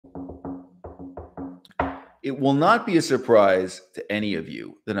It will not be a surprise to any of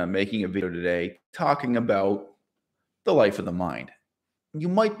you that I'm making a video today talking about the life of the mind. You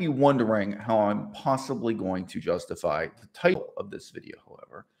might be wondering how I'm possibly going to justify the title of this video,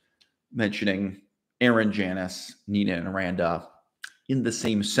 however, mentioning Erin Janus, Nina, and Randa in the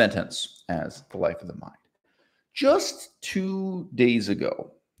same sentence as the life of the mind. Just 2 days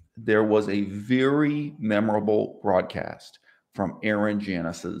ago, there was a very memorable broadcast from Erin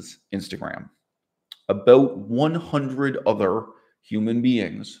Janus's Instagram. About 100 other human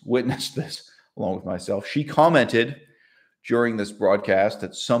beings witnessed this, along with myself. She commented during this broadcast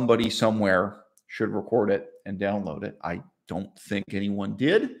that somebody somewhere should record it and download it. I don't think anyone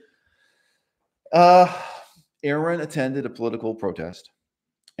did. Erin attended a political protest,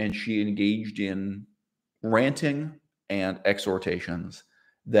 and she engaged in ranting and exhortations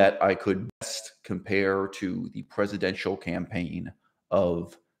that I could best compare to the presidential campaign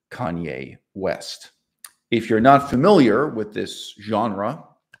of Kanye West. If you're not familiar with this genre,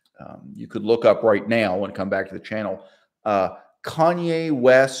 you could look up right now and come back to the channel. Kanye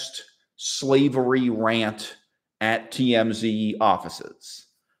West slavery rant at TMZ offices.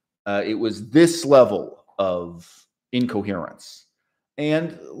 It was this level of incoherence.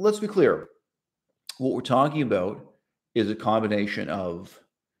 And let's be clear, what we're talking about is a combination of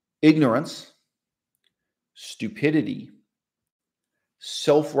ignorance, stupidity,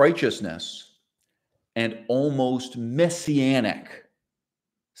 self-righteousness, and almost messianic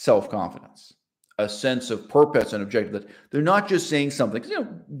self-confidence, a sense of purpose and objective. That they're not just saying something.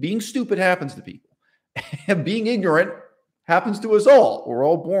 Being stupid happens to people. Being ignorant happens to us all. We're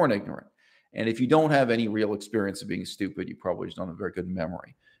all born ignorant. And if you don't have any real experience of being stupid, you probably just don't have a very good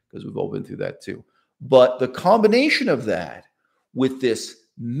memory, because we've all been through that too. But the combination of that with this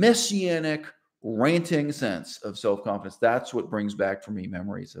messianic, ranting sense of self-confidence, that's what brings back for me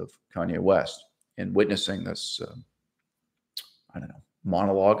memories of Kanye West and witnessing this,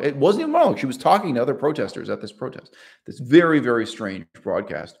 monologue. It wasn't even a monologue. She was talking to other protesters at this protest. This very, very strange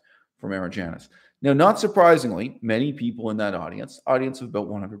broadcast from Erin Janus. Now, not surprisingly, many people in that audience of about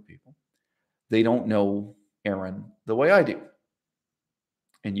 100 people, they don't know Erin the way I do.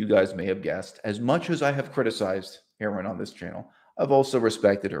 And you guys may have guessed, as much as I have criticized Erin on this channel, I've also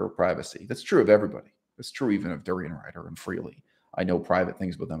respected her privacy. That's true of everybody. That's true even of Durian Rider and Freely. I know private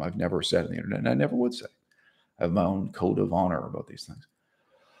things about them I've never said on the internet, and I never would say. I have my own code of honor about these things.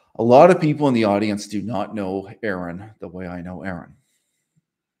 A lot of people in the audience do not know Erin the way I know Erin.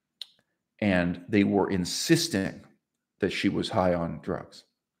 And they were insisting that she was high on drugs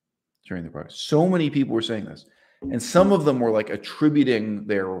during the broadcast. So many people were saying this. And some of them were like attributing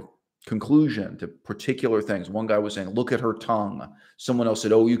their conclusion to particular things. One guy was saying, look at her tongue. Someone else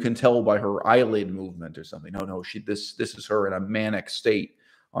said, oh, you can tell by her eyelid movement or something. No, this is her in a manic state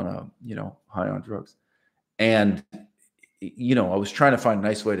on a, high on drugs. And, I was trying to find a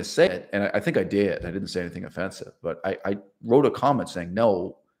nice way to say it. And I think I did. I didn't say anything offensive, but I wrote a comment saying,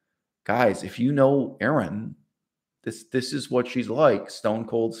 no, guys, if you know Erin, this is what she's like, stone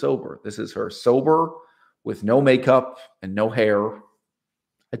cold sober. This is her sober with no makeup and no hair.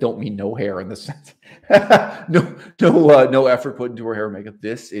 I don't mean no hair in the sense, no effort put into her hair and makeup.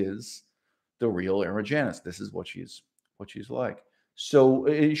 This is the real Erin Janus. This is what she's like. So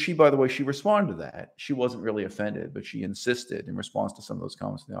she, by the way, she responded to that. She wasn't really offended, but she insisted in response to some of those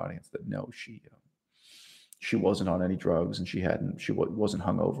comments in the audience that no, she wasn't on any drugs, and she wasn't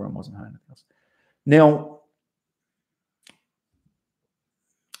hungover and wasn't high anything else. Now,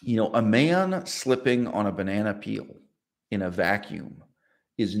 a man slipping on a banana peel in a vacuum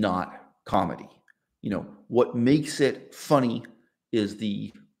is not comedy. What makes it funny is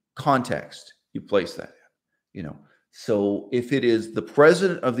the context you place that in. So if it is the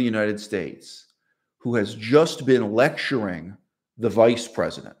president of the United States who has just been lecturing the vice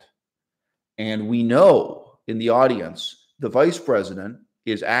president, and we know in the audience the vice president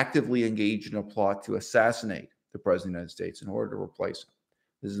is actively engaged in a plot to assassinate the president of the United States in order to replace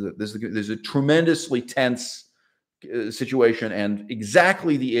him. This is a tremendously tense situation, and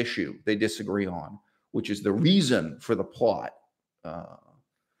exactly the issue they disagree on, which is the reason for the plot.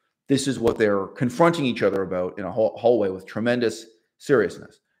 This is what they're confronting each other about in a hallway with tremendous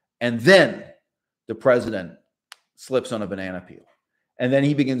seriousness. And then the president slips on a banana peel. And then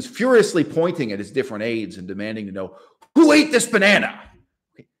he begins furiously pointing at his different aides and demanding to know, who ate this banana?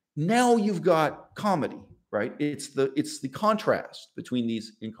 Okay. Now you've got comedy, right? It's the contrast between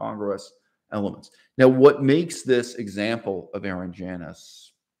these incongruous elements. Now, what makes this example of Erin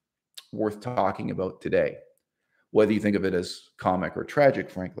Janus worth talking about today, whether you think of it as comic or tragic,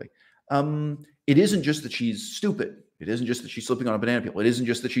 frankly, it isn't just that she's stupid. It isn't just that she's slipping on a banana peel. It isn't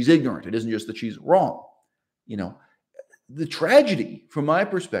just that she's ignorant. It isn't just that she's wrong. You know, the tragedy from my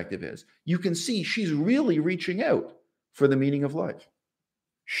perspective is you can see she's really reaching out for the meaning of life.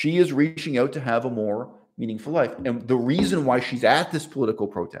 She is reaching out to have a more meaningful life. And the reason why she's at this political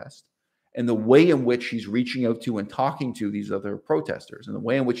protest and the way in which she's reaching out to and talking to these other protesters and the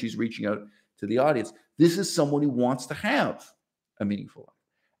way in which she's reaching out to the audience, this is someone who wants to have a meaningful life.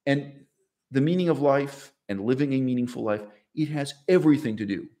 And the meaning of life and living a meaningful life, it has everything to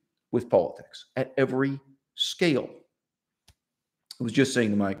do with politics at every scale. I was just saying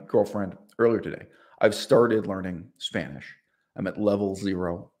to my girlfriend earlier today, I've started learning Spanish. I'm at level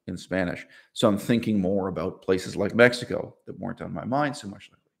 0 in Spanish. So I'm thinking more about places like Mexico that weren't on my mind so much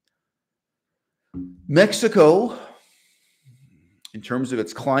lately. Mexico, in terms of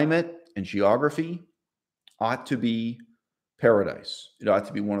its climate and geography, ought to be paradise. It ought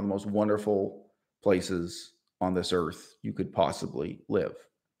to be one of the most wonderful places on this earth you could possibly live.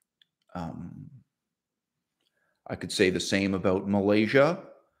 I could say the same about Malaysia.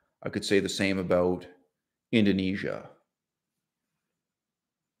 I could say the same about Indonesia.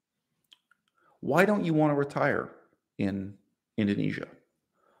 Why don't you want to retire in Indonesia?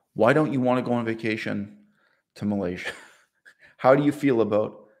 Why don't you want to go on vacation to Malaysia? How do you feel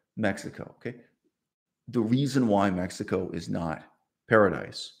about Mexico? Okay. The reason why Mexico is not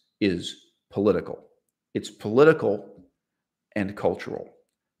paradise is political. It's political and cultural.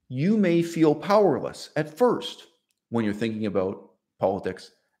 You may feel powerless at first when you're thinking about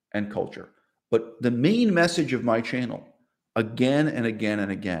politics and culture. But the main message of my channel, again and again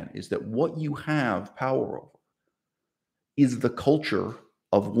and again, is that what you have power over is the culture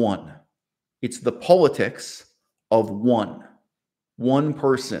of one. It's the politics of one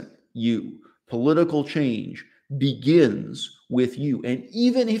person, you. Political change begins with you. And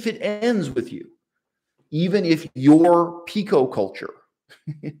even if it ends with you, even if your pico culture,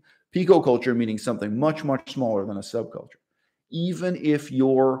 pico culture meaning something much, much smaller than a subculture, even if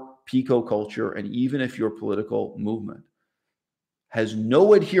your pico culture and even if your political movement has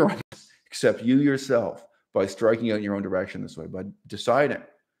no adherents except you yourself, by striking out in your own direction this way, by deciding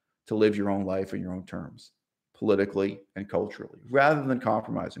to live your own life in your own terms, politically and culturally, rather than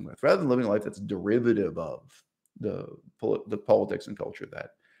compromising with, rather than living a life that's derivative of the politics and culture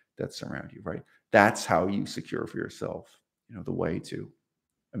that surround you, right? That's how you secure for yourself, the way to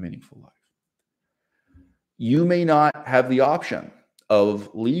a meaningful life. You may not have the option of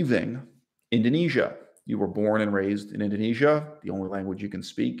leaving Indonesia. You were born and raised in Indonesia. The only language you can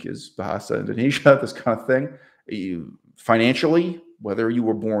speak is Bahasa Indonesia, this kind of thing. Financially, whether you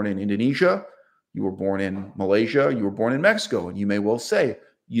were born in Indonesia, you were born in Malaysia, you were born in Mexico, and you may well say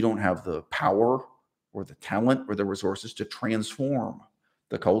you don't have the power or the talent or the resources to transform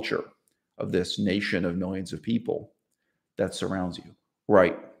the culture of this nation of millions of people that surrounds you.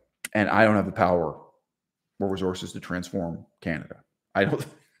 Right. And I don't have the power or resources to transform Canada. I don't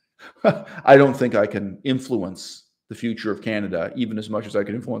think I can influence the future of Canada even as much as I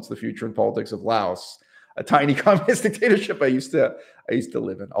can influence the future and politics of Laos, a tiny communist dictatorship I used to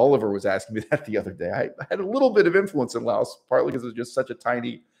live in. Oliver was asking me that the other day. I had a little bit of influence in Laos, partly because it's just such a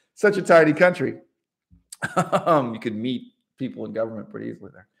tiny country. You could meet people in government pretty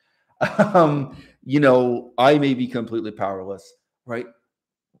easily there. I may be completely powerless, right?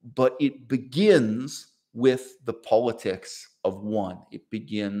 But it begins with the politics of one. It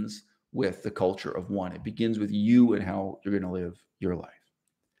begins with the culture of one. It begins with you and how you're going to live your life.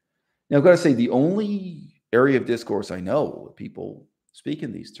 Now, I've got to say, the only area of discourse I know that people speak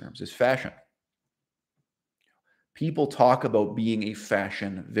in these terms is fashion. People talk about being a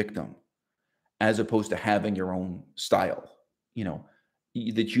fashion victim as opposed to having your own style.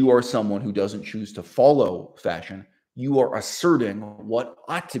 That you are someone who doesn't choose to follow fashion. You are asserting what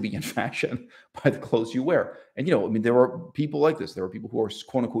ought to be in fashion by the clothes you wear. And, there are people like this. There are people who are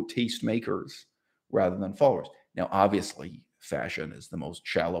quote unquote taste makers rather than followers. Now, obviously, fashion is the most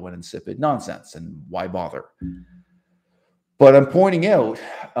shallow and insipid nonsense, and why bother? But I'm pointing out,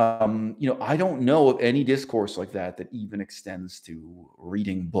 I don't know of any discourse like that even extends to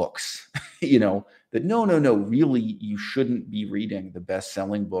reading books, that no, really, you shouldn't be reading the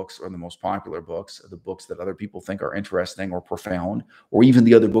best-selling books or the most popular books, or the books that other people think are interesting or profound, or even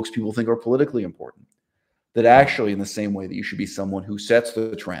the other books people think are politically important. That actually, in the same way that you should be someone who sets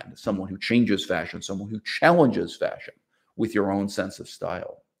the trend, someone who changes fashion, someone who challenges fashion with your own sense of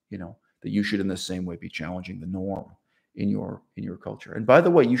style, that you should in the same way be challenging the norm in your culture. And by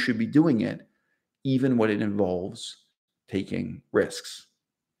the way, you should be doing it even when it involves taking risks.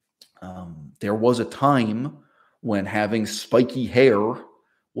 There was a time when having spiky hair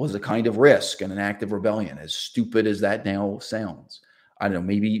was a kind of risk and an act of rebellion, as stupid as that now sounds. I don't know,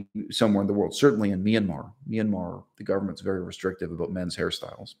 maybe somewhere in the world, certainly in Myanmar. Myanmar, the government's very restrictive about men's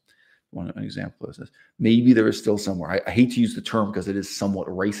hairstyles. An example is this. Maybe there is still somewhere. I hate to use the term because it is somewhat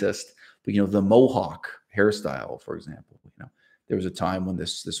racist, but the Mohawk hairstyle, for example. There was a time when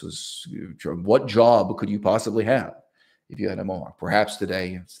this was, what job could you possibly have if you had a Mohawk? Perhaps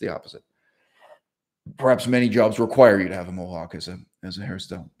today it's the opposite. Perhaps many jobs require you to have a Mohawk as a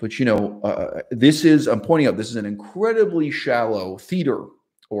hairstyle. But I'm pointing out, this is an incredibly shallow theater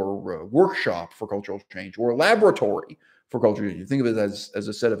or workshop for cultural change, or a laboratory for cultural change. You think of it as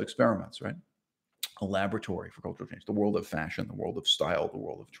a set of experiments, right? A laboratory for cultural change, the world of fashion, the world of style, the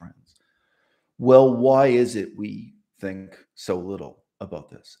world of trends. Well, why is it we think so little about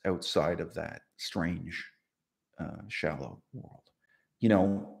this outside of that strange, shallow world?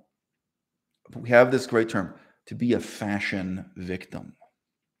 We have this great term, to be a fashion victim,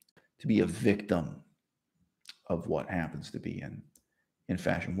 to be a victim of what happens to be in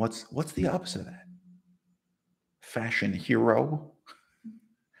fashion. What's the opposite of that? Fashion hero?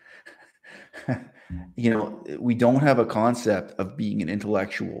 We don't have a concept of being an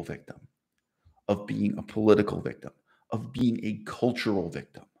intellectual victim, of being a political victim, of being a cultural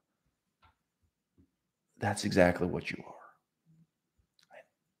victim. That's exactly what you are.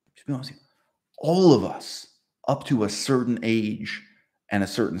 To be honest with you, all of us, up to a certain age and a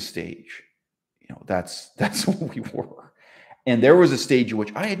certain stage, that's what we were. And there was a stage in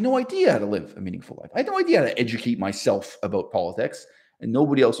which I had no idea how to live a meaningful life. I had no idea how to educate myself about politics, and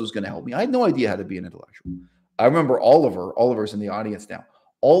nobody else was going to help me. I had no idea how to be an intellectual. I remember Oliver's in the audience now.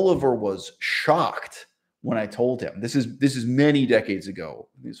 Oliver was shocked when I told him, this is many decades ago.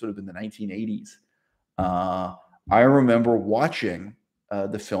 This would have been the 1980s. I remember watching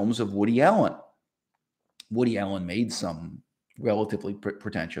the films of Woody Allen. Woody Allen made some relatively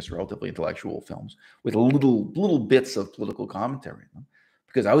pretentious, relatively intellectual films with little bits of political commentary in them,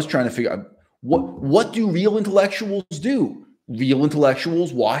 because I was trying to figure out what do real intellectuals do? Real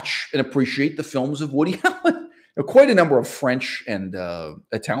intellectuals watch and appreciate the films of Woody Allen. Quite a number of French and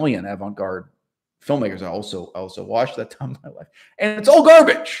Italian avant-garde filmmakers I also watched that time of my life, and it's all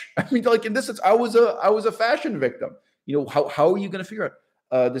garbage. I mean, like, in this sense, I was a fashion victim. How are you going to figure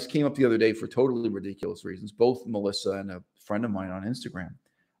out? This came up the other day for totally ridiculous reasons. Both Melissa and a friend of mine on Instagram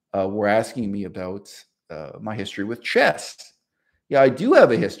were asking me about my history with chess. Yeah, I do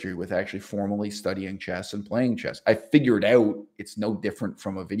have a history with actually formally studying chess and playing chess. I figured out it's no different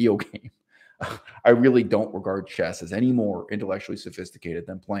from a video game. I really don't regard chess as any more intellectually sophisticated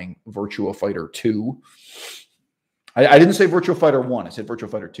than playing Virtua Fighter 2. I didn't say Virtua Fighter 1. I said Virtua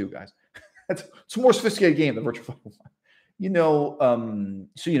Fighter 2, guys. It's a more sophisticated game than Virtua Fighter 1.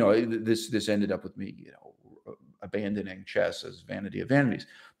 This ended up with me, abandoning chess as vanity of vanities.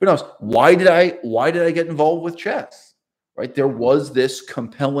 But why did I get involved with chess? Right? There was this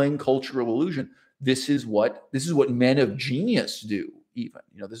compelling cultural illusion. This is what men of genius do. Even,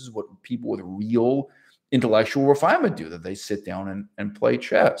 this is what people with real intellectual refinement do, that they sit down and play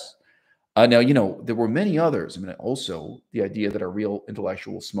chess. Now, there were many others. I mean, also the idea that a real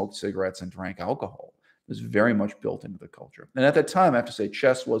intellectual smoked cigarettes and drank alcohol was very much built into the culture. And at that time, I have to say,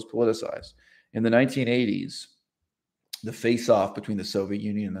 chess was politicized. In the 1980s, the face-off between the Soviet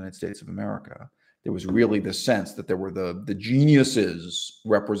Union and the United States of America, there was really the sense that there were the geniuses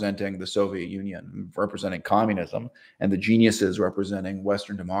representing the Soviet Union, representing communism, and the geniuses representing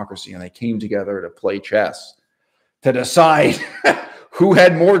Western democracy. And they came together to play chess to decide who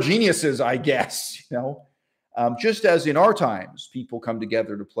had more geniuses, I guess. Just as in our times, people come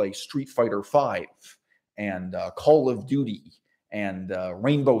together to play Street Fighter V and Call of Duty and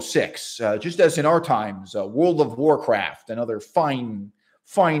Rainbow Six, just as in our times, World of Warcraft and other fine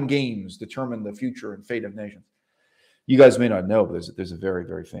games determine the future and fate of nations. You guys may not know, but there's a very,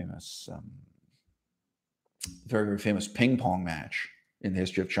 very famous, ping pong match in the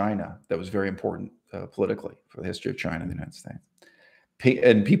history of China that was very important politically for the history of China and the United States.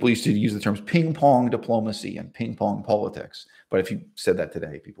 And people used to use the terms ping pong diplomacy and ping pong politics. But if you said that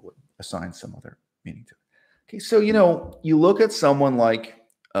today, people would assign some other meaning to it. Okay, so, you look at someone like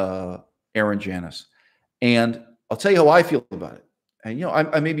Erin Janus, and I'll tell you how I feel about it. And,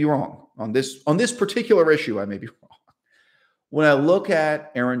 I may be wrong on this particular issue. I may be wrong. When I look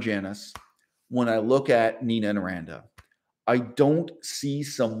at Erin Janus, when I look at Nina and Randa, I don't see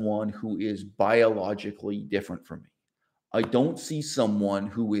someone who is biologically different from me. I don't see someone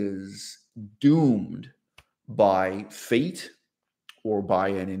who is doomed by fate or by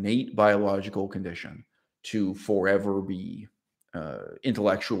an innate biological condition to forever be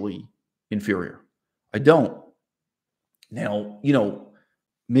intellectually inferior. I don't. Now,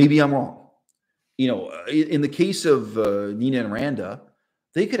 maybe I'm wrong. In the case of Nina and Randa,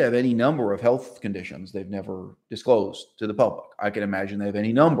 They could have any number of health conditions they've never disclosed to the public. I can imagine they have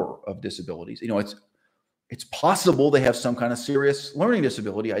any number of disabilities. It's possible they have some kind of serious learning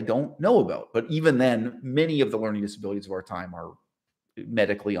disability I don't know about. But even then, many of the learning disabilities of our time are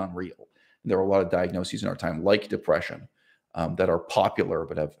medically unreal. There are a lot of diagnoses in our time, like depression, that are popular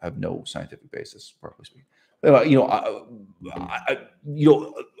but have no scientific basis, properly speaking.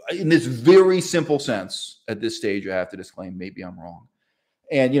 In this very simple sense, at this stage, I have to disclaim maybe I'm wrong.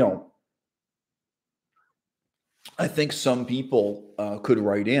 And I think some people could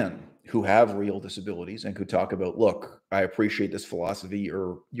write in who have real disabilities and could talk about, look, I appreciate this philosophy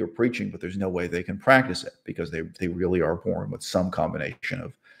you're preaching, but there's no way they can practice it because they really are born with some combination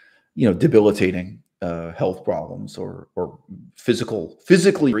of, debilitating health problems or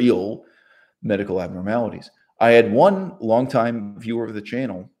physically real medical abnormalities. I had one longtime viewer of the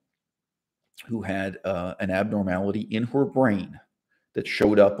channel who had an abnormality in her brain that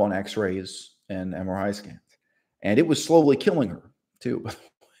showed up on X-rays and MRI scans. And it was slowly killing her, too.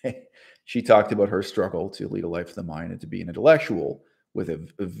 She talked about her struggle to lead a life of the mind and to be an intellectual with a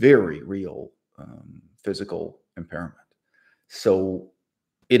very real physical impairment. So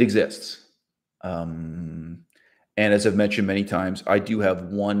it exists. And as I've mentioned many times, I do have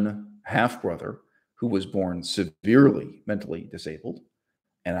one half-brother who was born severely mentally disabled.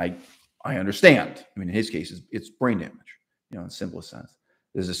 And I understand. I mean, in his case, it's brain damage, in the simplest sense.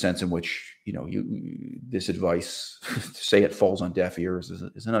 There's a sense in which, this advice, to say it falls on deaf ears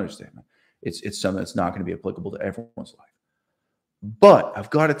is an understatement. It's something that's not going to be applicable to everyone's life. But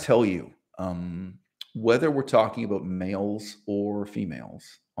I've got to tell you, whether we're talking about males or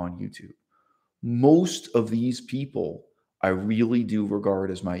females on YouTube, most of these people I really do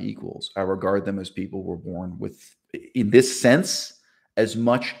regard as my equals. I regard them as people who were born with, in this sense, as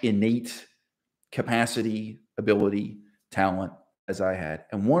much innate capacity, ability, talent as I had.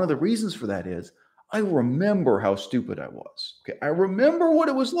 And one of the reasons for that is I remember how stupid I was. Okay, I remember what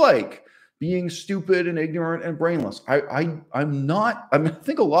it was like being stupid and ignorant and brainless. I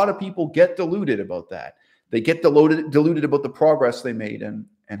think a lot of people get deluded about that. They get deluded about the progress they made and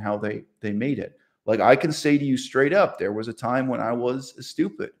how they made it. Like, I can say to you straight up, there was a time when I was as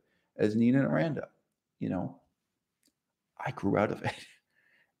stupid as Nina and Randa. I grew out of it.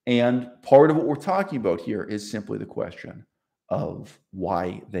 And part of what we're talking about here is simply the question of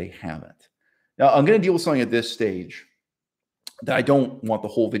why they haven't. Now, I'm going to deal with something at this stage that I don't want the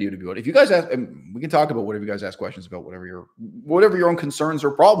whole video to be about. If you guys ask, and we can talk about whatever you guys ask questions about, whatever your own concerns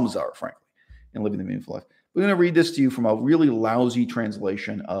or problems are, frankly, in living the meaningful life. We're going to read this to you from a really lousy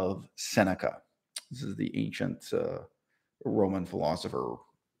translation of Seneca. This is the ancient Roman philosopher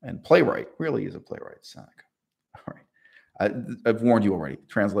and playwright. Really is a playwright, Seneca. All right. I've warned you already.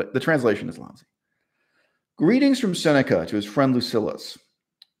 The translation is lousy. Greetings from Seneca to his friend Lucilius.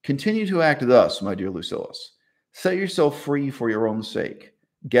 Continue to act thus, my dear Lucilius. Set yourself free for your own sake.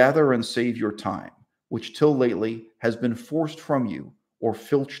 Gather and save your time, which till lately has been forced from you or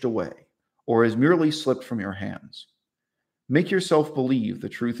filched away, or has merely slipped from your hands. Make yourself believe the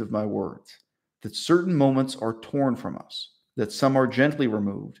truth of my words, that certain moments are torn from us, that some are gently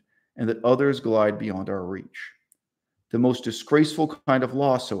removed, and that others glide beyond our reach. The most disgraceful kind of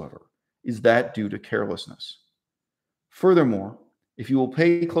loss, however, is that due to carelessness. Furthermore, if you will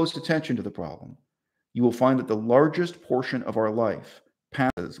pay close attention to the problem, you will find that the largest portion of our life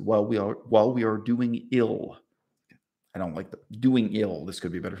passes while we are doing ill. I don't like the doing ill. This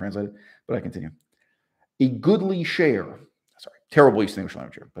could be better translated, but I continue. A goodly share, terrible East English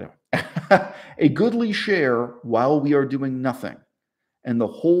language here, but anyway. A goodly share while we are doing nothing, and the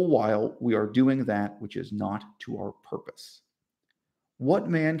whole while we are doing that which is not to our purpose. What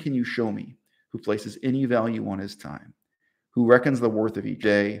man can you show me who places any value on his time, who reckons the worth of each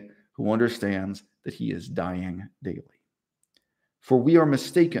day, who understands that he is dying daily? For we are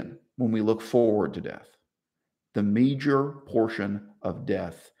mistaken when we look forward to death. The major portion of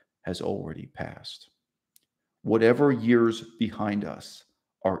death has already passed. Whatever years behind us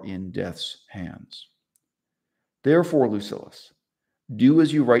are in death's hands. Therefore, Lucilius, do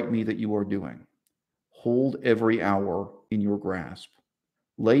as you write me that you are doing. Hold every hour in your grasp.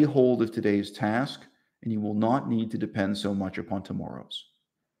 Lay hold of today's task, and you will not need to depend so much upon tomorrow's.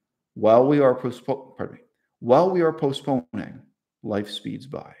 While we are postponing, life speeds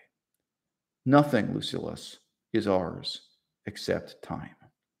by. Nothing, Lucilius, is ours except time.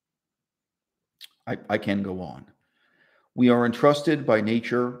 I can go on. We are entrusted by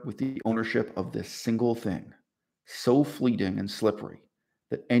nature with the ownership of this single thing, so fleeting and slippery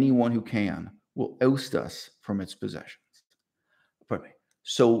that anyone who can will oust us from its possessions.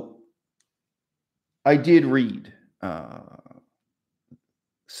 So I did read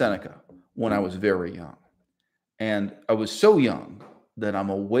Seneca when I was very young. And I was so young that I'm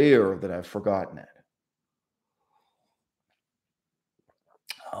aware that I've forgotten it.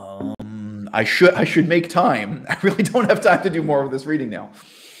 I should make time. I really don't have time to do more of this reading now.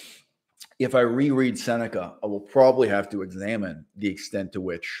 If I reread Seneca, I will probably have to examine the extent to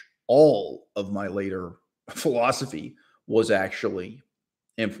which all of my later philosophy was actually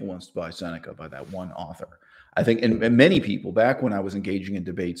influenced by Seneca, by that one author. I think, and many people, back when I was engaging in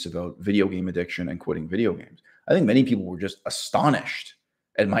debates about video game addiction and quitting video games, I think many people were just astonished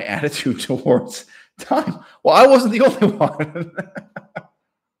at my attitude towards time. Well, I wasn't the only one.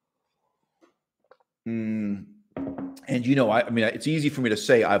 And, you know, I mean, it's easy for me to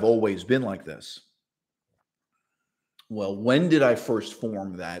say I've always been like this. Well, when did I first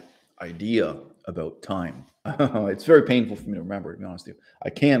form that idea about time? It's very painful for me to remember, to be honest with you. I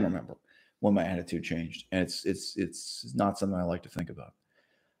can remember when my attitude changed, and it's not something I like to think about.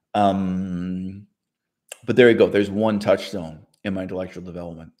 But there you go. There's one touchstone in my intellectual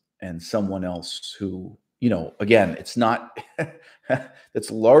development, and someone else who, you know, again, it's not,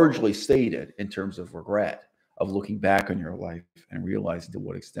 it's largely stated in terms of regret, of looking back on your life and realizing to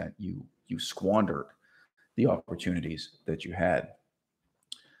what extent you squandered the opportunities that you had.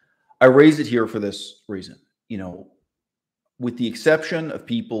 I raise it here for this reason. You know, with the exception of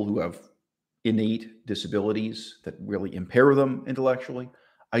people who have innate disabilities that really impair them intellectually,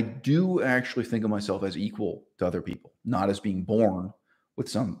 I do actually think of myself as equal to other people, not as being born with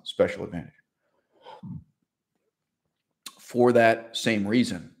some special advantage. For that same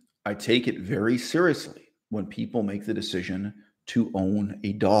reason, I take it very seriously when people make the decision to own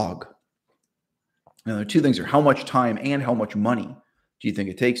a dog. Now, there are two things here: how much time and how much money do you think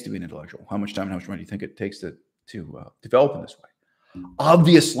it takes to be an intellectual? How much time and how much money do you think it takes to develop in this way?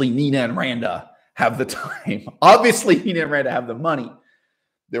 Obviously, Nina and Randa have the time. Obviously, Nina and Randa have the money.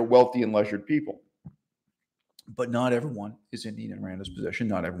 They're wealthy and leisured people. But not everyone is in Nina and Randa's position.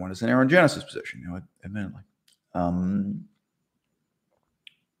 Not everyone is in Erin Janus's position, you know, admittedly.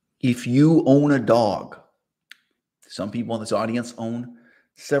 If you own a dog, some people in this audience own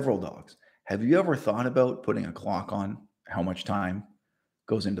several dogs. Have you ever thought about putting a clock on how much time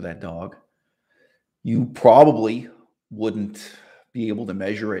goes into that dog? You probably wouldn't be able to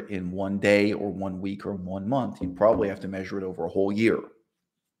measure it in one day or 1 week or 1 month. You probably have to measure it over a whole year.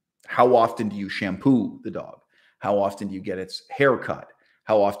 How often do you shampoo the dog? How often do you get its hair cut?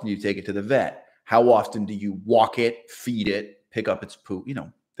 How often do you take it to the vet? How often do you walk it, feed it, pick up its poo? You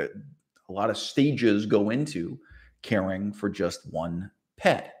know, a lot of stages go into caring for just one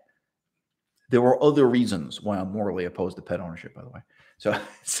pet. There are other reasons why I'm morally opposed to pet ownership, by the way. So,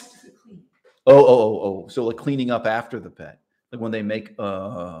 so like cleaning up after the pet, like when they make,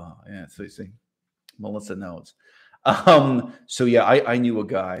 yeah, so you see, Melissa knows. So yeah, I knew a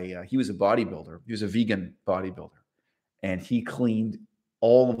guy, he was a bodybuilder. He was a vegan bodybuilder, and he cleaned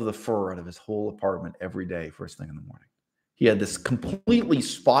all of the fur out of his whole apartment every day, first thing in the morning. He had this completely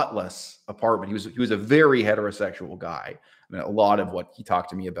spotless apartment. He was a very heterosexual guy. I mean, a lot of what he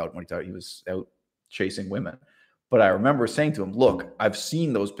talked to me about when he was out chasing women. But I remember saying to him, look, I've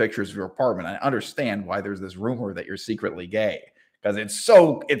seen those pictures of your apartment. I understand why there's this rumor that you're secretly gay, because it's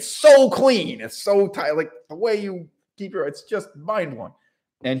so clean. It's so tight. Like the way you keep your, it's just mind blowing.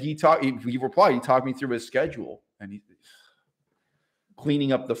 And he replied, he talked me through his schedule, and he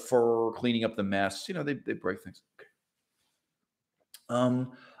cleaning up the fur, cleaning up the mess. You know, they break things. Okay.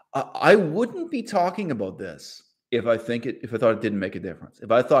 I wouldn't be talking about this if I thought it didn't make a difference.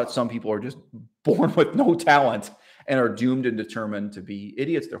 If I thought some people are just born with no talent and are doomed and determined to be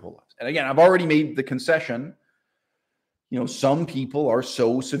idiots their whole lives. And again, I've already made the concession. You know, some people are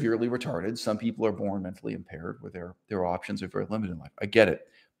so severely retarded. Some people are born mentally impaired, where their options are very limited in life. I get it.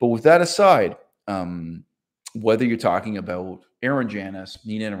 But with that aside, whether you're talking about Erin Janus,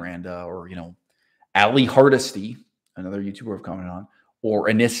 Nina and Randa, or, you know, Ali Hardesty, another YouTuber I've commented on, or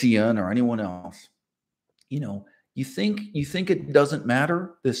Anissian or anyone else, you know, you think it doesn't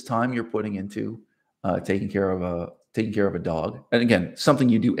matter this time you're putting into taking care of a dog. And again, something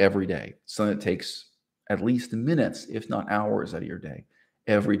you do every day, something that takes at least minutes, if not hours out of your day,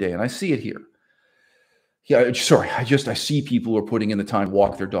 every day. And I see it here. Yeah, sorry, I see people who are putting in the time to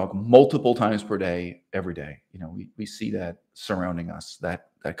walk their dog multiple times per day, every day. You know, we see that surrounding us, that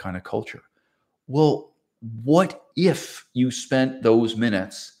kind of culture. Well, what if you spent those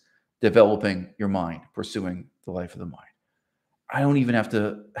minutes developing your mind, pursuing the life of the mind? I don't even have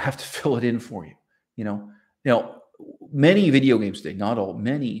to fill it in for you. You know, many video games today, not all,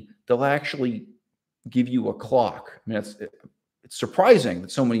 many, they'll actually give you a clock. I mean, it's it's surprising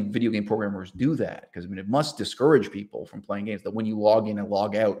that so many video game programmers do that, because I mean, it must discourage people from playing games that when you log in and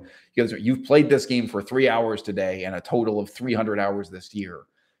log out, you've played this game for 3 hours today and a total of 300 hours this year.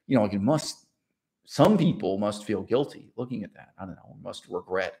 You know, like some people must feel guilty looking at that. I don't know, must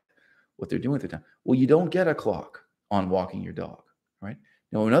regret what they're doing at the time. Well, you don't get a clock on walking your dog, right?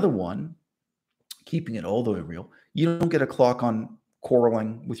 Now, another one, keeping it all the way real, you don't get a clock on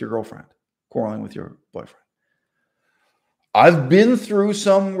quarreling with your girlfriend, quarreling with your boyfriend. I've been through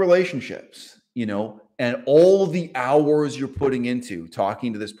some relationships, you know, and all the hours you're putting into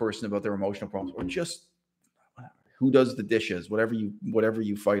talking to this person about their emotional problems, or just who does the dishes, whatever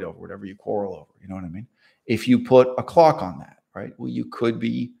you fight over, whatever you quarrel over, you know what I mean? If you put a clock on that, right? Well, you could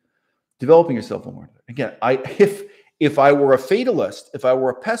be developing yourself more. Again, if I were a fatalist, if I were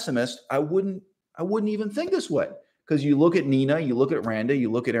a pessimist, I wouldn't even think this way. Because you look at Nina, you look at Randa, you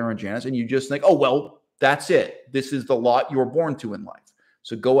look at Erin Janus, and you just think, oh, well, that's it. This is the lot you were born to in life.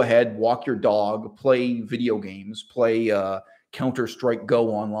 So go ahead, walk your dog, play video games, play Counter-Strike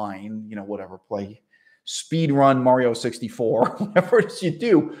Go online, you know, whatever, play speed run Mario 64, whatever it is you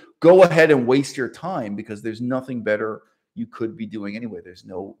do. Go ahead and waste your time, because there's nothing better you could be doing anyway. There's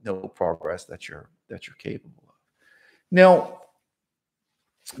no progress that you're capable of. Now,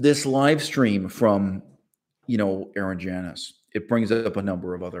 this live stream from, you know, Erin Janus, it brings up a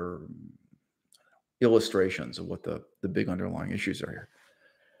number of other illustrations of what the big underlying issues are here.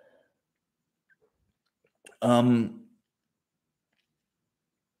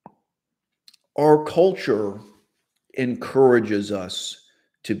 Our culture encourages us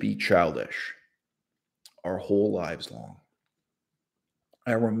to be childish our whole lives long.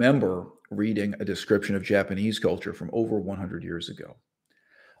 I remember reading a description of Japanese culture from over 100 years ago.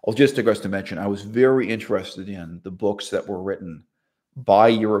 I'll just digress to mention, I was very interested in the books that were written by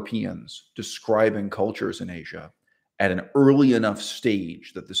Europeans describing cultures in Asia at an early enough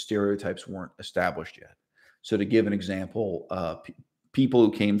stage that the stereotypes weren't established yet. So to give an example, people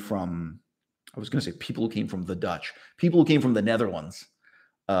who came from, I was going to say people who came from the Dutch, people who came from the Netherlands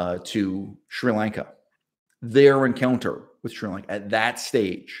to Sri Lanka, their encounter with Sri Lanka at that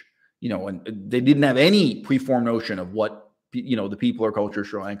stage, you know, and they didn't have any preformed notion of what, you know, the people or culture of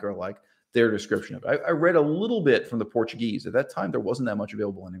Sri Lanka are like. Their description of it. I read a little bit from the Portuguese. At that time, there wasn't that much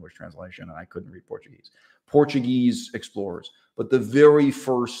available in English translation, and I couldn't read Portuguese. Portuguese explorers, but the very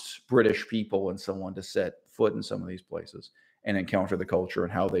first British people and someone to set foot in some of these places and encounter the culture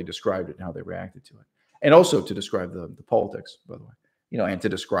and how they described it and how they reacted to it. And also to describe the politics, by the way, you know, and to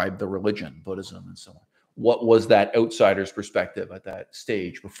describe the religion, Buddhism, and so on. What was that outsider's perspective at that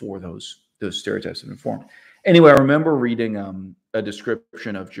stage before those stereotypes had been formed? Anyway, I remember reading a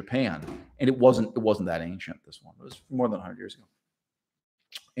description of Japan, and it wasn't that ancient. This one, it was more than 100 years ago.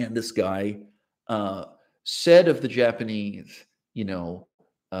 And this guy said of the Japanese, you know,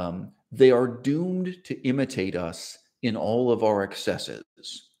 they are doomed to imitate us in all of our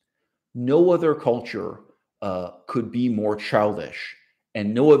excesses. No other culture could be more childish,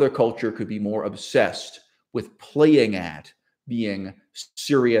 and no other culture could be more obsessed with playing at being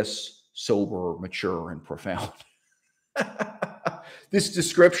serious, sober, mature, and profound. This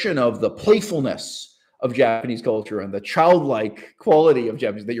description of the playfulness of Japanese culture and the childlike quality of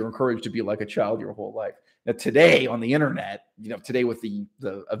Japanese, that you're encouraged to be like a child your whole life. Now, today on the internet, you know, today with the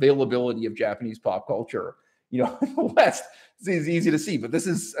availability of Japanese pop culture, you know, in the West, it's easy to see. But this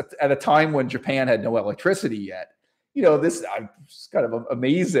is at a time when Japan had no electricity yet. You know, this is kind of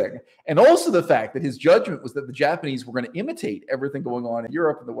amazing. And also the fact that his judgment was that the Japanese were going to imitate everything going on in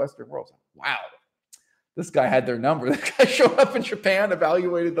Europe and the Western world. So, wow, this guy had their number. This guy showed up in Japan,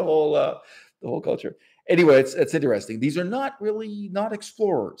 evaluated the whole culture. Anyway, it's interesting. These are not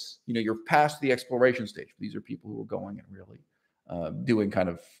explorers. You know, you're past the exploration stage. These are people who are going and really doing kind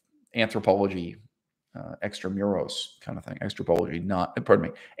of anthropology, extramuros kind of thing. Anthropology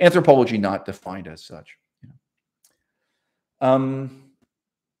not defined as such.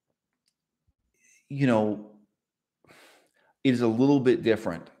 You know, it is a little bit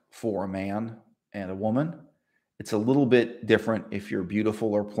different for a man and a woman. It's a little bit different if you're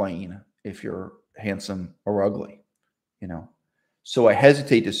beautiful or plain, if you're handsome or ugly, you know. So I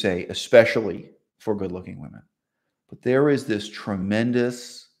hesitate to say, especially for good-looking women, but there is this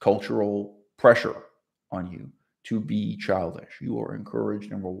tremendous cultural pressure on you to be childish. You are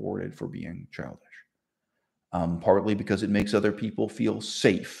encouraged and rewarded for being childish. Partly because it makes other people feel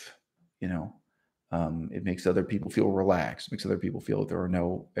safe, you know. It makes other people feel relaxed, makes other people feel that there are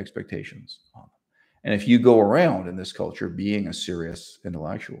no expectations on them. And if you go around in this culture being a serious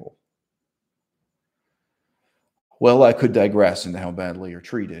intellectual, well, I could digress into how badly you're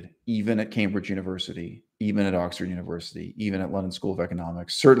treated, even at Cambridge University, even at Oxford University, even at London School of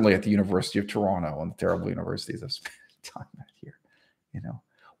Economics, certainly at the University of Toronto and the terrible universities I've spent time at here.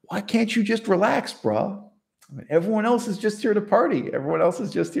 Why can't you just relax, bro? I mean, everyone else is just here to party. Everyone else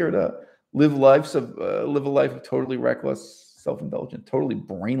is just here to live a life of totally reckless self-indulgence, totally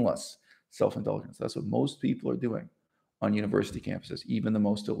brainless self-indulgence. That's what most people are doing on university campuses, even the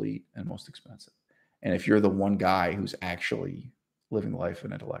most elite and most expensive. And if you're the one guy who's actually living life of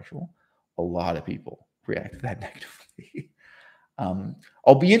an intellectual, a lot of people react to that negatively.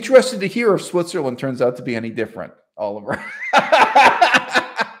 I'll be interested to hear if Switzerland turns out to be any different, Oliver.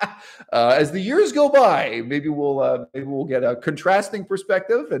 As the years go by, maybe we'll get a contrasting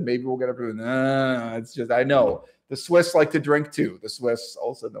perspective, and maybe we'll get a it's just, I know the Swiss like to drink too. The Swiss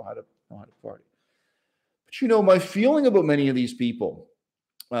also know how to party. But my feeling about many of these people,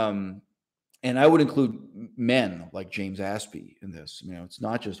 and I would include men like James Aspey in this. It's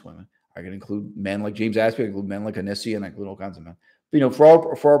not just women. I can include men like James Aspey, I include men like Anissi, and I include all kinds of men. But,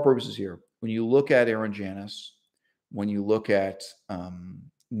 for our purposes here, when you look at Erin Janus, when you look at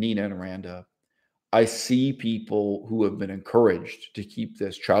Nina and Randa, I see people who have been encouraged to keep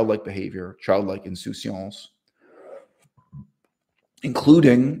this childlike behavior, childlike insouciance,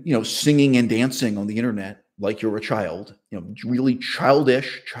 including, singing and dancing on the internet like you're a child, really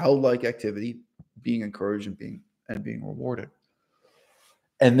childish, childlike activity being encouraged and being rewarded.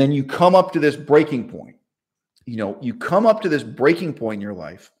 And then you come up to this breaking point. You come up to this breaking point in your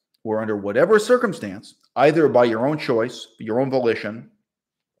life where, under whatever circumstance, either by your own choice, your own volition,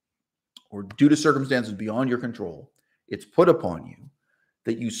 or due to circumstances beyond your control, it's put upon you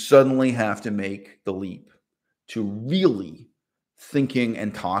that you suddenly have to make the leap to really thinking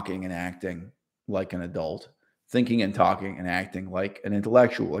and talking and acting like an adult, thinking and talking and acting like an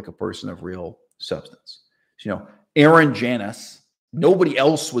intellectual, like a person of real substance. Erin Janus, nobody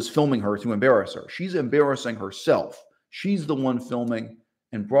else was filming her to embarrass her. She's embarrassing herself. She's the one filming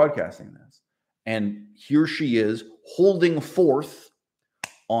and broadcasting this. And here she is holding forth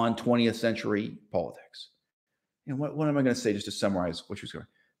on 20th century politics. What am I going to say just to summarize what she was going?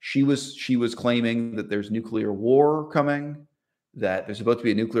 She was claiming that there's nuclear war coming, that there's about to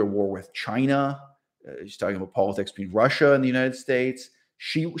be a nuclear war with China. She's talking about politics between Russia and the United States.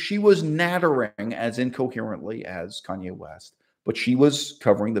 She was nattering as incoherently as Kanye West, but she was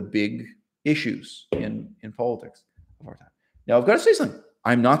covering the big issues in politics of our time. Now, I've got to say something.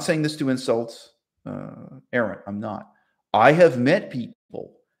 I'm not saying this to insult Erin. I'm not. I have met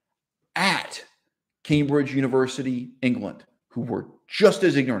people at Cambridge University, England, who were just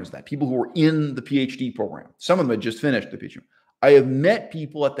as ignorant as that, people who were in the PhD program. Some of them had just finished the PhD. I have met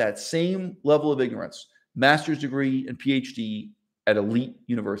people at that same level of ignorance, master's degree and PhD at elite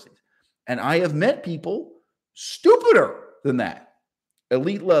universities. And I have met people stupider than that,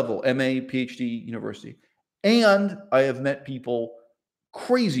 elite level, MA, PhD, university. And I have met people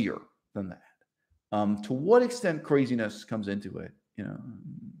crazier than that. To what extent craziness comes into it,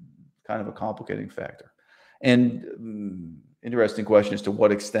 kind of a complicating factor. And interesting question as to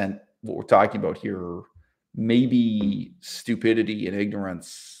what extent what we're talking about here, maybe stupidity and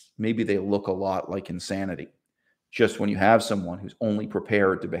ignorance, maybe they look a lot like insanity. Just when you have someone who's only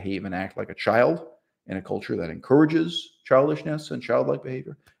prepared to behave and act like a child in a culture that encourages childishness and childlike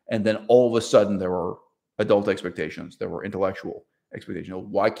behavior, and then all of a sudden there are adult expectations, there were intellectual expectations.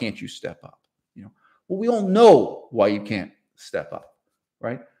 Why can't you step up? Well, we all know why you can't step up,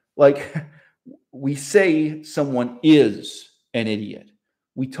 right? Like, we say someone is an idiot.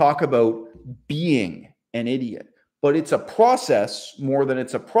 We talk about being an idiot, but it's a process more than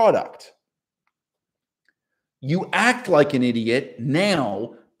it's a product. You act like an idiot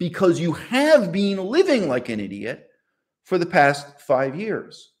now because you have been living like an idiot for the past 5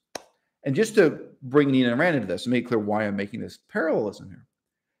 years. And just to bring Nina and Randa into this and make clear why I'm making this parallelism here.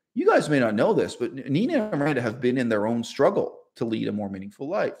 You guys may not know this, but Nina and Randa have been in their own struggle to lead a more meaningful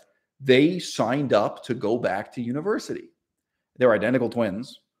life. They signed up to go back to university. They're identical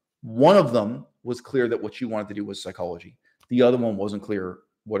twins. One of them was clear that what she wanted to do was psychology. The other one wasn't clear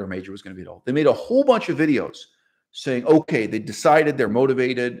what her major was going to be at all. They made a whole bunch of videos saying, okay, they decided, they're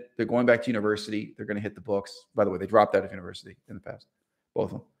motivated, they're going back to university, they're going to hit the books. By the way, they dropped out of university in the past,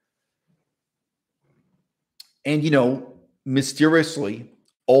 both of them. And, mysteriously,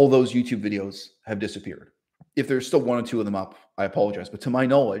 all those YouTube videos have disappeared. If there's still one or two of them up, I apologize. But to my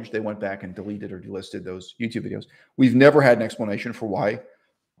knowledge, they went back and deleted or delisted those YouTube videos. We've never had an explanation for why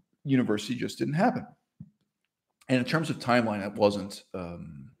university just didn't happen. And in terms of timeline, it wasn't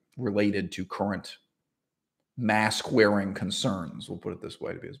related to current mask-wearing concerns. We'll put it this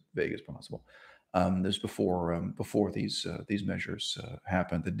way to be as vague as possible. This before these measures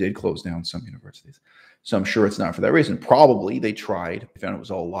happened. That did close down some universities. So I'm sure it's not for that reason. Probably they tried, found it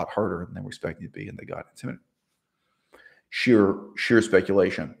was all a lot harder than they were expecting it to be, and they got intimidated. Sheer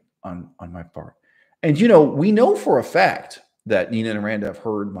speculation on my part. And we know for a fact that Nina and Randa have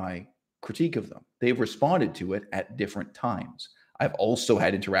heard my critique of them. They've responded to it at different times. I've also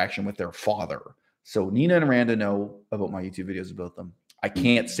had interaction with their father. So Nina and Randa know about my YouTube videos about them. I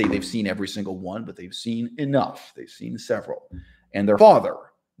can't say they've seen every single one, but they've seen enough. They've seen several. And their father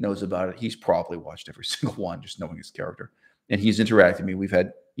knows about it. He's probably watched every single one, just knowing his character. And he's interacted with me. We've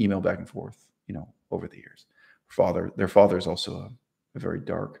had email back and forth, over the years. Their father is also a very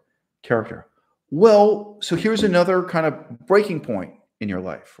dark character. Well, so here's another kind of breaking point in your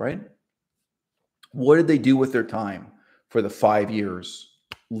life, right? What did they do with their time for the 5 years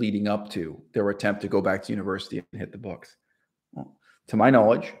leading up to their attempt to go back to university and hit the books? Well, to my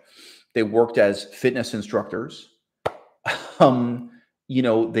knowledge, they worked as fitness instructors.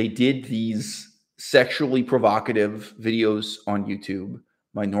 They did these sexually provocative videos on YouTube.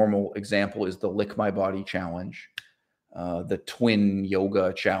 My normal example is the Lick My Body challenge, the twin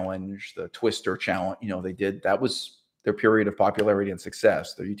yoga challenge, the twister challenge. That was their period of popularity and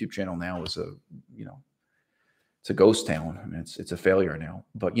success. Their YouTube channel now is it's a ghost town. I mean, it's a failure now.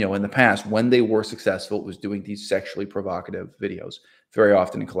 But, in the past, when they were successful, it was doing these sexually provocative videos, very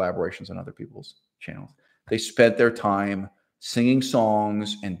often in collaborations on other people's channels. They spent their time singing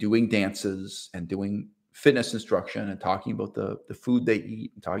songs and doing dances and doing fitness instruction and talking about the food they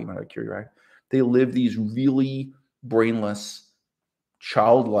eat and talking about how to cure your acne. They live these really brainless,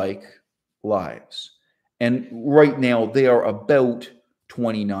 childlike lives. And right now, they are about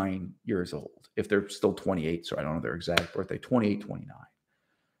 29 years old. If they're still 28, so I don't know their exact birthday, 28, 29.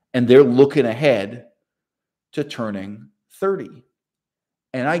 And they're looking ahead to turning 30.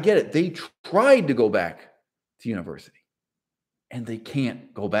 And I get it. They tried to go back to university, and they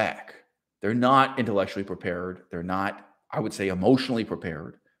can't go back. They're not intellectually prepared. They're not, I would say, emotionally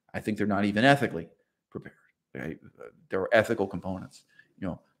prepared. I think they're not even ethically prepared. Right? There are ethical components,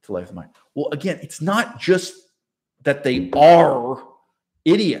 to life of mind. Well, again, it's not just that they are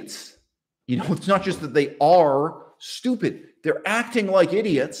idiots. It's not just that they are stupid. They're acting like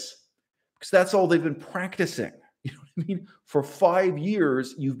idiots because that's all they've been practicing. You know what I mean? For 5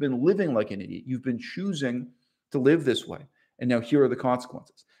 years, you've been living like an idiot. You've been choosing to live this way. And now here are the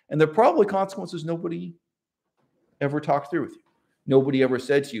consequences. And they're probably consequences nobody ever talked through with you. Nobody ever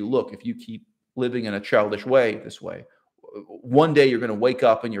said to you, look, if you keep living in a childish way this way, one day you're going to wake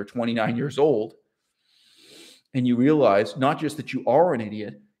up and you're 29 years old and you realize not just that you are an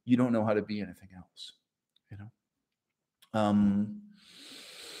idiot, you don't know how to be anything else.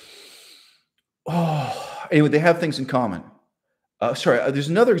 Anyway, they have things in common. There's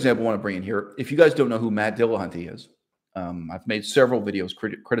another example I want to bring in here. If you guys don't know who Matt Dillahunty is, I've made several videos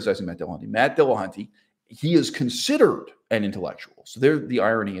criticizing Matt Dillahunty. Matt Dillahunty, he is considered an intellectual. So there, the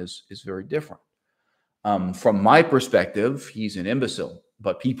irony is very different. From my perspective, he's an imbecile.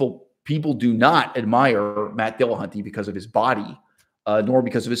 But people do not admire Matt Dillahunty because of his body, nor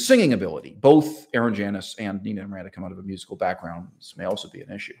because of his singing ability. Both Erin Janus and Nina and Randa come out of a musical background. This may also be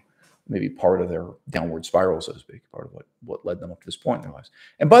an issue. Maybe part of their downward spiral, so to speak, part of what led them up to this point in their lives.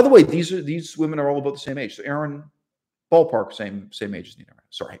 And by the way, these women are all about the same age. So Erin, ballpark, same age as Nina.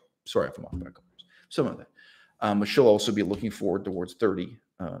 Sorry if I'm off by a couple years. Some of that. But she'll also be looking forward towards 30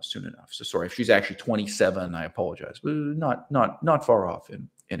 soon enough. So sorry if she's actually 27. I apologize, but not far off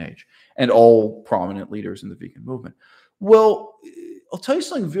in age. And all prominent leaders in the vegan movement. Well, I'll tell you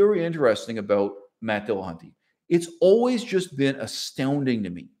something very interesting about Matt Dillahunty. It's always just been astounding to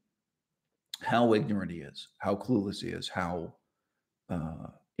me how ignorant he is, how clueless he is, how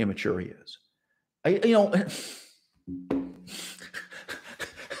immature he is.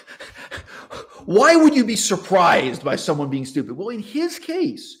 Why would you be surprised by someone being stupid? Well, in his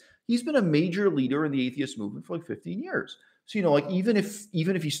case, he's been a major leader in the atheist movement for like 15 years. So, even if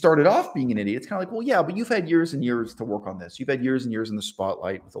he started off being an idiot, it's kind of like, well, yeah, but you've had years and years to work on this. You've had years and years in the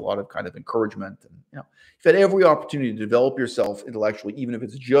spotlight with a lot of kind of encouragement. And, you've had every opportunity to develop yourself intellectually, even if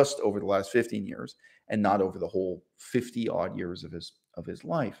it's just over the last 15 years and not over the whole 50 odd years of his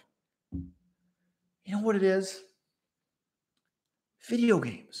life. You know what it is? Video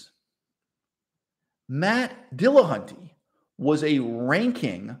games. Matt Dillahunty was a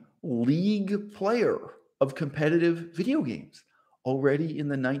ranking league player of competitive video games already in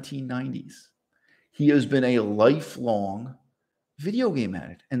the 1990s. He has been a lifelong video game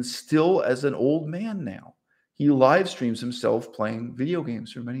addict, and still as an old man now, he live streams himself playing video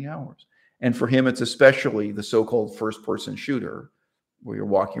games for many hours. And for him, it's especially the so-called first-person shooter, where you're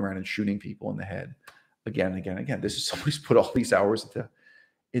walking around and shooting people in the head again and again and again. This is somebody's put all these hours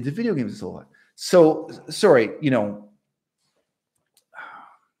into video games. It's a lot. So sorry, you know,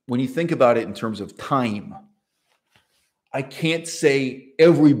 when you think about it in terms of time, I can't say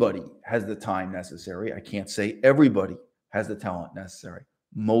everybody has the time necessary. I can't say everybody has the talent necessary.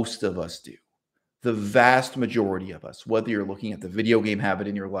 Most of us do. The vast majority of us, whether you're looking at the video game habit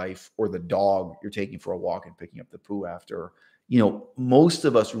in your life or the dog you're taking for a walk and picking up the poo after, you know, most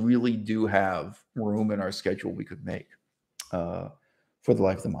of us really do have room in our schedule we could make for the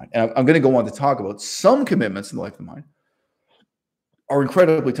life of the mind. And I'm going to go on to talk about some commitments in the life of the mind are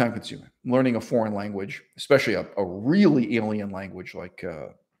incredibly time consuming. Learning a foreign language, especially a really alien language like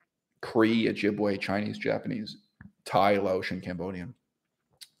Cree, Ojibwe, Chinese, Japanese, Thai, Laotian, Cambodian.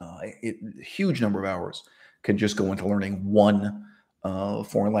 Huge number of hours can just go into learning one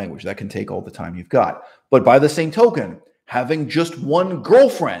foreign language. That can take all the time you've got. But by the same token, having just one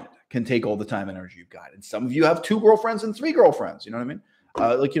girlfriend can take all the time and energy you've got. And some of you have 2 girlfriends and 3 girlfriends. You know what I mean?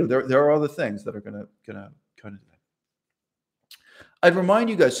 Like, you know, there are other things that are gonna kind of do that. I'd remind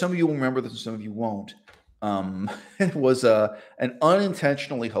you guys, some of you will remember this and some of you won't. It was an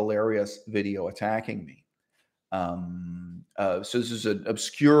unintentionally hilarious video attacking me. So this is an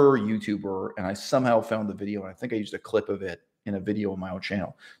obscure YouTuber, and I somehow found the video, and I think I used a clip of it in a video on my own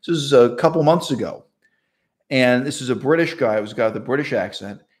channel. So this is a couple months ago, and this is a British guy. It was a guy with a British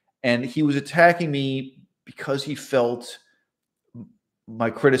accent, and he was attacking me because he felt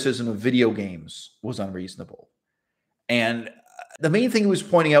my criticism of video games was unreasonable. And the main thing he was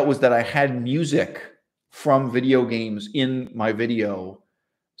pointing out was that I had music from video games in my video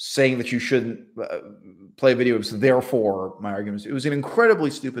saying that you shouldn't play video games. Therefore, my arguments. It was an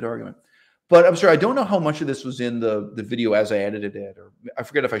incredibly stupid argument. But I'm sorry, I don't know how much of this was in the video as I edited it, or I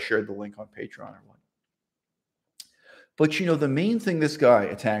forget if I shared the link on Patreon or what. But, you know, the main thing this guy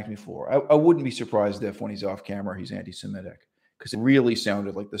attacked me for, I wouldn't be surprised if when he's off camera, he's anti-Semitic, because it really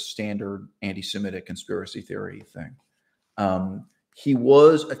sounded like the standard anti-Semitic conspiracy theory thing. He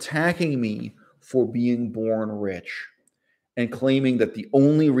was attacking me for being born rich and claiming that the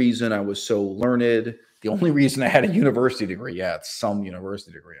only reason I was so learned, the only reason I had a university degree, yeah, it's some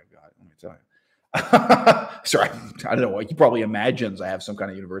university degree I've got, let me tell you. Sorry, I don't know. He probably imagines I have some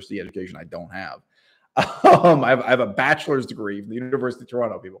kind of university education I don't have. I have a bachelor's degree from the University of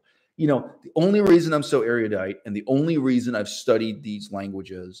Toronto, people. You know, the only reason I'm so erudite and the only reason I've studied these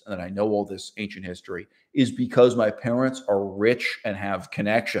languages and that I know all this ancient history is because my parents are rich and have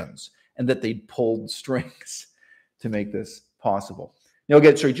connections and that they pulled strings to make this possible. Now,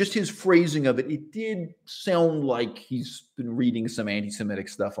 again, sorry, just his phrasing of it, it did sound like he's been reading some anti-Semitic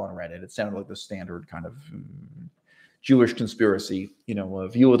stuff on Reddit. It sounded like the standard kind of Jewish conspiracy, you know,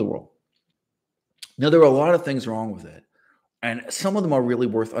 view of the world. Now, there are a lot of things wrong with it. And some of them are really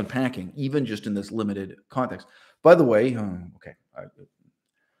worth unpacking, even just in this limited context. By the way,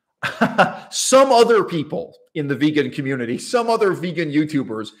 some other people in the vegan community, some other vegan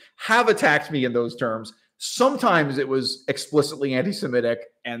YouTubers have attacked me in those terms. Sometimes it was explicitly anti-Semitic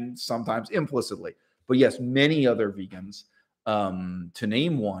and sometimes implicitly. But yes, many other vegans, to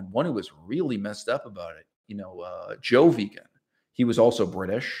name one who was really messed up about it, you know, Joe Vegan. He was also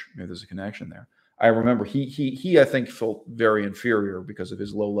British. Maybe there's a connection there. I remember he I think felt very inferior because of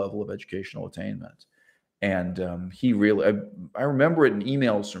his low level of educational attainment, and he really I remember it in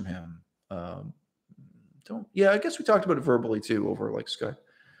emails from him. I guess we talked about it verbally too over like Skype.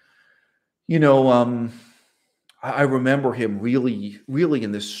 You know, I remember him really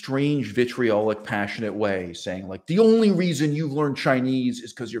in this strange vitriolic, passionate way saying like the only reason you've learned Chinese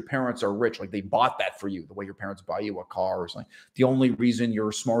is because your parents are rich, like they bought that for you, the way your parents buy you a car or something. The only reason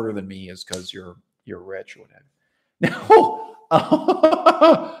you're smarter than me is because you're rich or whatever. Now,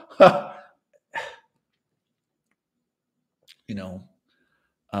 you know,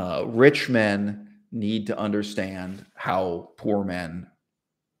 rich men need to understand how poor men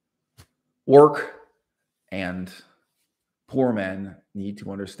work, and poor men need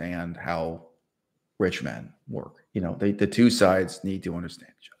to understand how rich men work. You know, the two sides need to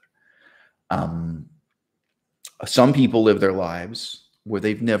understand each other. Some people live their lives where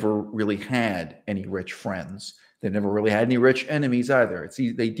they've never really had any rich friends. They've never really had any rich enemies either.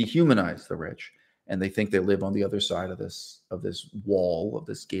 They dehumanize the rich, and they think they live on the other side of this wall, of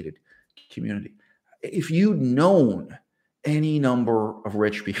this gated community. If you'd known any number of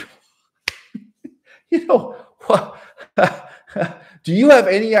rich people, you know, do you have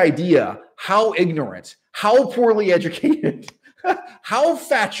any idea how ignorant, how poorly educated, how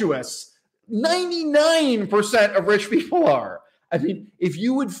fatuous 99% of rich people are? I mean, if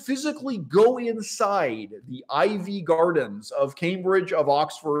you would physically go inside the ivy gardens of Cambridge, of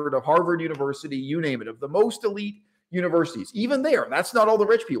Oxford, of Harvard University, you name it, of the most elite universities, even there, that's not all the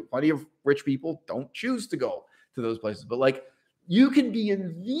rich people. Plenty of rich people don't choose to go to those places. But like, you can be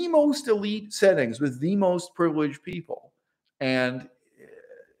in the most elite settings with the most privileged people. And,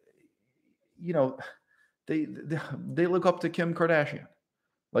 you know, they look up to Kim Kardashian.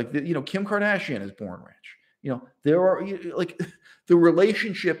 Like, Kim Kardashian is born rich. There are like the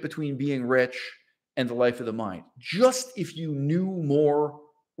relationship between being rich and the life of the mind. Just if you knew more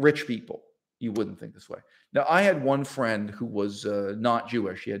rich people, you wouldn't think this way. Now, I had one friend who was not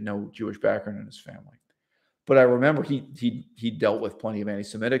Jewish. He had no Jewish background in his family. But I remember he dealt with plenty of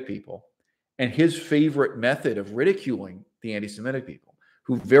anti-Semitic people. And his favorite method of ridiculing the anti-Semitic people,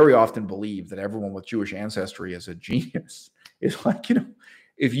 who very often believe that everyone with Jewish ancestry is a genius, is like,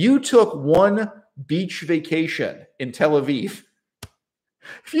 if you took one beach vacation in Tel Aviv,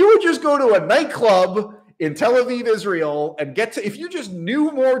 if you would just go to a nightclub in Tel Aviv, Israel, and if you just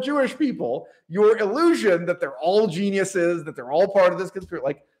knew more Jewish people, your illusion that they're all geniuses, that they're all part of this conspiracy,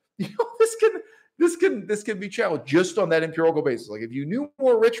 like, this can be challenged just on that empirical basis. Like, if you knew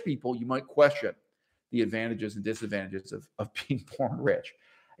more rich people, you might question the advantages and disadvantages of being born rich.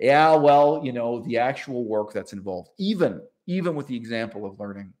 Yeah, well, the actual work that's involved, even with the example of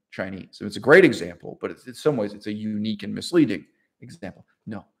learning Chinese. So it's a great example, but in some ways it's a unique and misleading example.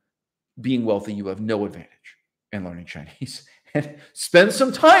 No, being wealthy, you have no advantage in learning Chinese. And spend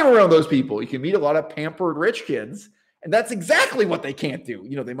some time around those people. You can meet a lot of pampered rich kids, and that's exactly what they can't do.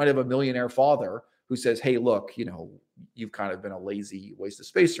 They might have a millionaire father who says, hey, look, you've kind of been a lazy waste of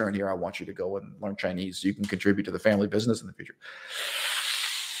space around here. I want you to go and learn Chinese so you can contribute to the family business in the future.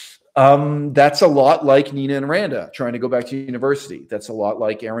 That's a lot like Nina and Randa trying to go back to university. That's a lot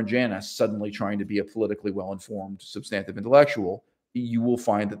like Erin Janus suddenly trying to be a politically well-informed, substantive intellectual. You will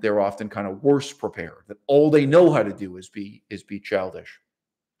find that they're often kind of worse prepared, that all they know how to do is be childish.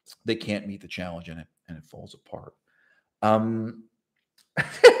 They can't meet the challenge in it, and it falls apart.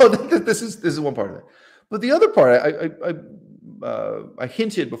 This is one part of it. But the other part, I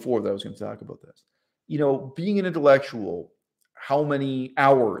hinted before that I was going to talk about this. Being an intellectual, how many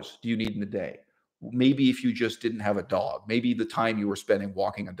hours do you need in a day? Maybe if you just didn't have a dog, maybe the time you were spending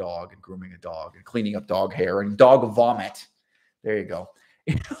walking a dog and grooming a dog and cleaning up dog hair and dog vomit. There you go.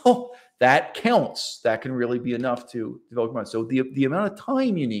 That counts. That can really be enough to develop your mind. So the amount of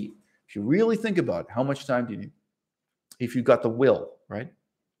time you need, if you really think about it, how much time do you need? If you've got the will, right?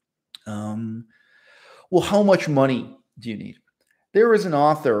 Well, how much money do you need? There is an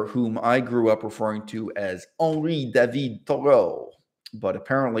author whom I grew up referring to as Henri David Thoreau, but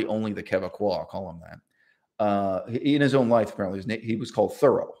apparently only the Quebecois call him that. In his own life, apparently, he was called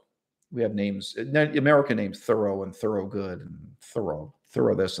Thoreau. We have names, American names, Thoreau and Thorogood and Thoreau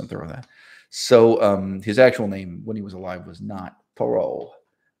this and Thoreau that. So his actual name when he was alive was not Thoreau,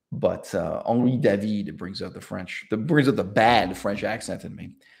 but Henri David brings out the bad French accent in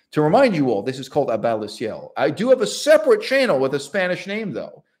me. To remind you all, this is called à-bas-le-ciel. I do have a separate channel with a Spanish name,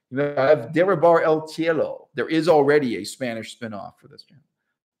 though. I have Derribar el Cielo. There is already a Spanish spinoff for this channel.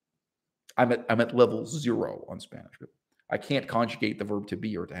 I'm at level 0 on Spanish. I can't conjugate the verb to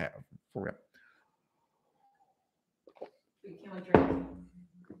be or to have for real. You can't drink.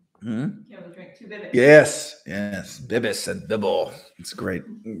 You can't drink 2 bibis. Yes, bibis and bibble. It's great.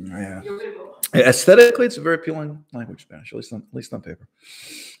 Yeah. Aesthetically, it's a very appealing language, Spanish, at least on paper.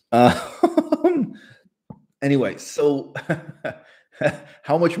 Anyway, so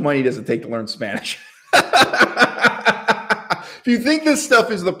how much money does it take to learn Spanish? If you think this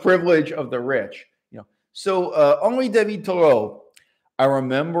stuff is the privilege of the rich, So Henri David Thoreau, I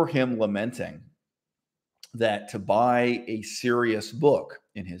remember him lamenting that to buy a serious book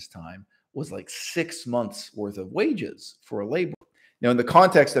in his time was like 6 months worth of wages for a laborer. Now, in the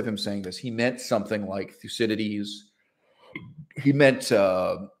context of him saying this, he meant something like Thucydides. He meant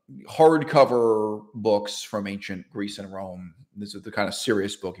hardcover books from ancient Greece and Rome. This is the kind of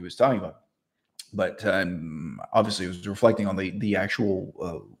serious book he was talking about. But obviously, it was reflecting on the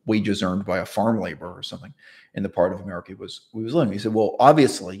actual wages earned by a farm laborer or something in the part of America he was living. He said, well,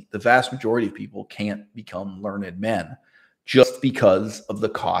 obviously, the vast majority of people can't become learned men just because of the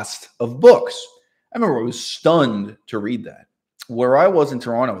cost of books. I remember I was stunned to read that. Where I was in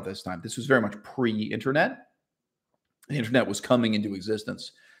Toronto at this time, this was very much pre-internet. The internet was coming into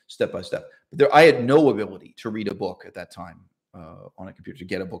existence step by step. But I had no ability to read a book at that time. On a computer, to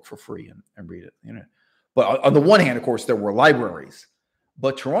get a book for free and read it on the internet. But on the one hand, of course, there were libraries.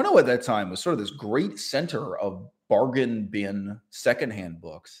 But Toronto at that time was sort of this great center of bargain bin secondhand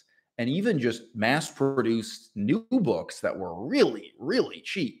books. and even just mass-produced new books that were really, really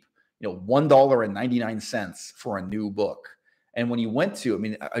cheap. $1.99 for a new book. And when you went to, I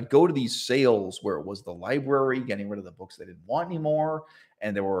mean, I'd go to these sales where it was the library getting rid of the books they didn't want anymore.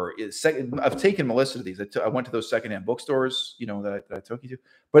 And there were, I've taken Melissa to these. I went to those secondhand bookstores, that I took you to.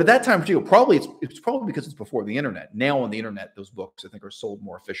 But at that time, too, it's probably because it's before the internet. Now on the internet, those books, I think, are sold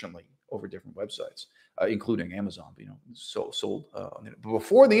more efficiently over different websites, including Amazon, sold. But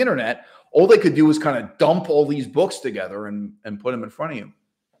before the internet, all they could do was kind of dump all these books together and put them in front of you.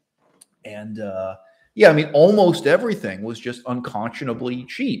 And yeah, I mean, almost everything was just unconscionably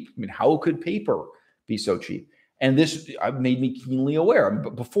cheap. I mean, how could paper be so cheap? And this made me keenly aware. I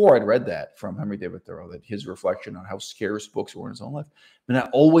mean, before I'd read that from Henry David Thoreau, that his reflection on how scarce books were in his own life. And I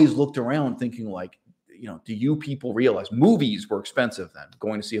always looked around thinking, like, do you people realize movies were expensive then?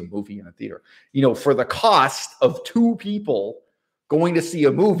 Going to see a movie in a theater, for the cost of two people going to see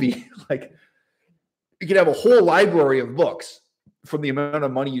a movie, like you could have a whole library of books from the amount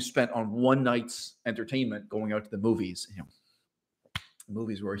of money you spent on one night's entertainment going out to the movies.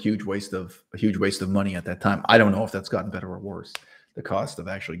 Movies were a huge waste of money at that time. I don't know if that's gotten better or worse, the cost of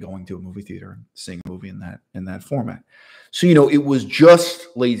actually going to a movie theater and seeing a movie in that format. So, it was just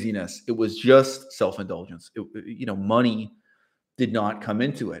laziness. It was just self-indulgence. Money did not come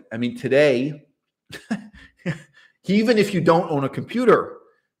into it. I mean, today, even if you don't own a computer,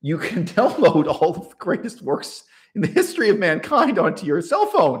 you can download all of the greatest works in the history of mankind onto your cell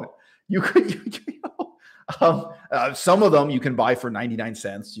phone. You could, some of them you can buy for 99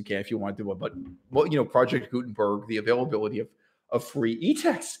 cents. You can if you want to do it, but Project Gutenberg, the availability of free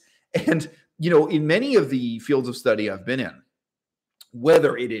e-text. And, in many of the fields of study I've been in,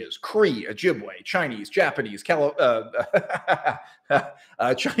 whether it is Cree, Ojibwe, Chinese, Japanese,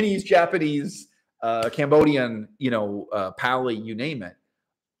 Chinese, Japanese, Cambodian, Pali, you name it,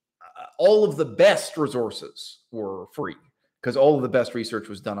 all of the best resources were free because all of the best research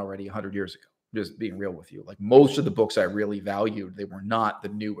was done already 100 years ago. Just being real with you, like most of the books I really valued, they were not the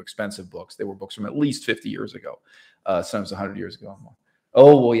new expensive books. They were books from at least 50 years ago, sometimes 100 years ago.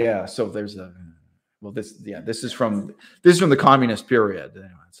 Oh, well, yeah. So there's this is from the communist period.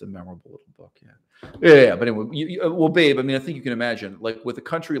 It's a memorable little book. Yeah. But anyway, well, babe, I mean, I think you can imagine, like with a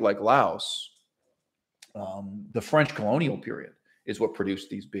country like Laos, the French colonial period is what produced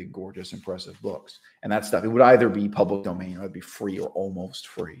these big, gorgeous, impressive books. And that stuff, it would either be public domain or it'd be free or almost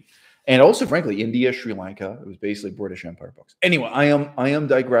free. And also, frankly, India, Sri Lanka, it was basically British Empire books. Anyway, I am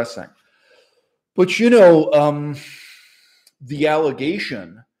digressing. But, the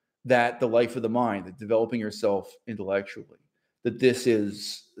allegation that the life of the mind, that developing yourself intellectually, that this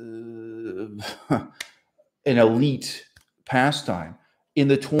is an elite pastime. In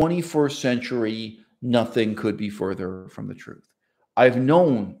the 21st century, nothing could be further from the truth. I've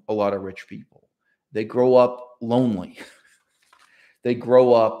known a lot of rich people. They grow up lonely. They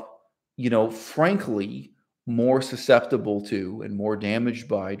grow up, frankly, more susceptible to and more damaged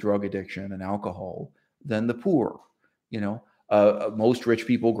by drug addiction and alcohol than the poor. Most rich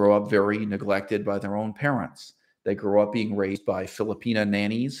people grow up very neglected by their own parents. They grow up being raised by Filipina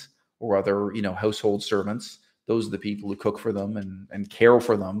nannies or other, household servants. Those are the people who cook for them and care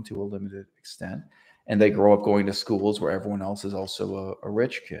for them to a limited extent. And they grow up going to schools where everyone else is also a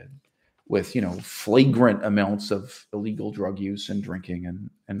rich kid with, flagrant amounts of illegal drug use and drinking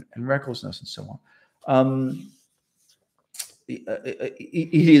and recklessness and so on.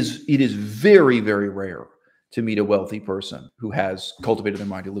 It is very, very rare to meet a wealthy person who has cultivated their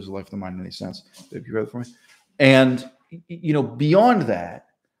mind, who lives a life of the mind in any sense. If you read it for me. And, beyond that,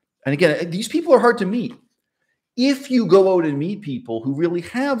 and again, these people are hard to meet. If you go out and meet people who really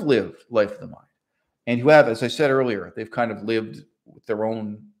have lived life of the mind and who have, as I said earlier, they've kind of lived with their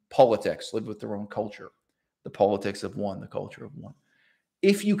own politics, lived with their own culture, the politics of one, the culture of one.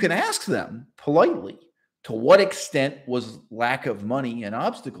 If you can ask them politely, to what extent was lack of money an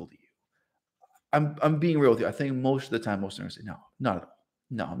obstacle to you? I'm being real with you. I think most of the time, most of them say, no, not at all.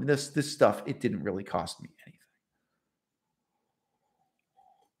 No, I mean, this stuff, it didn't really cost me anything.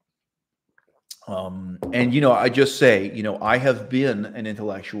 And, I just say, I have been an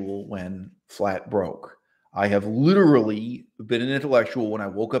intellectual when flat broke. I have literally been an intellectual when I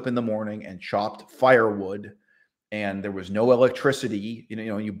woke up in the morning and chopped firewood and there was no electricity.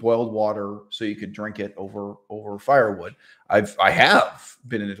 You boiled water so you could drink it over firewood. I have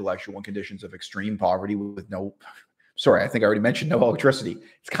been an intellectual in conditions of extreme poverty with no, sorry, I think I already mentioned no electricity.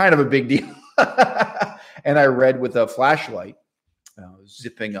 It's kind of a big deal. And I read with a flashlight,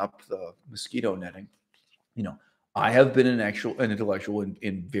 zipping up the mosquito netting. I have been an intellectual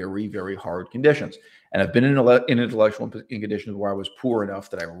in very, very hard conditions. And I've been in intellectual conditions where I was poor enough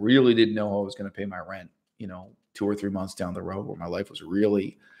that I really didn't know how I was going to pay my rent, 2 or 3 months down the road, where my life was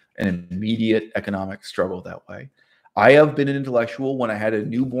really an immediate economic struggle that way. I have been an intellectual when I had a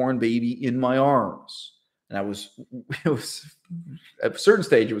newborn baby in my arms. And it was at a certain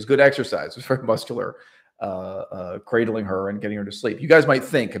stage, it was good exercise. It was very muscular, cradling her and getting her to sleep. You guys might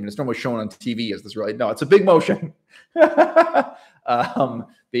think, it's normally shown on TV as this really, no, it's a big motion.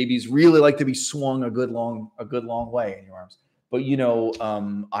 Babies really like to be swung a good long way in your arms. But,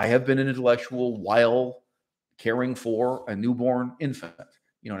 I have been an intellectual while caring for a newborn infant.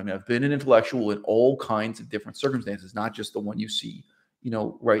 You know what I mean? I've been an intellectual in all kinds of different circumstances, not just the one you see,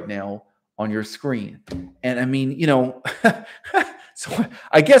 right now on your screen. And so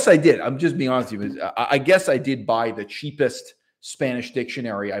I guess I did. I'm just being honest with you. I guess I did buy the cheapest Spanish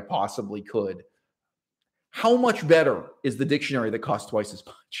dictionary I possibly could. How much better is the dictionary that costs twice as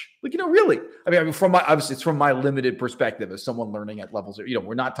much? Really? Obviously, it's from my limited perspective as someone learning at levels.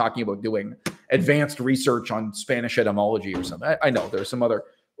 We're not talking about doing advanced research on Spanish etymology or something. I know there's some other.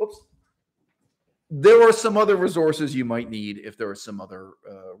 There are some other resources you might need if there are some other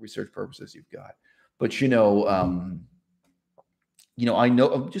research purposes you've got. But I know. I'm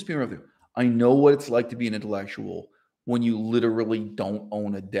just being real with you. I know what it's like to be an intellectual when you literally don't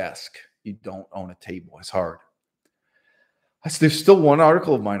own a desk. You don't own a table. It's hard. There's still one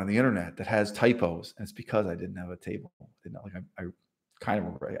article of mine on the internet that has typos, and it's because I didn't have a table. I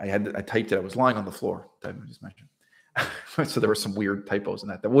typed it. I was lying on the floor. I just mentioned. So there were some weird typos in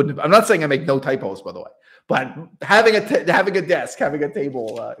that. I'm not saying I make no typos, by the way, but having a desk, having a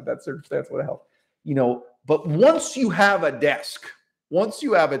table, that's what helped. But once you have a desk, once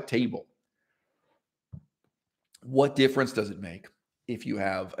you have a table, what difference does it make if you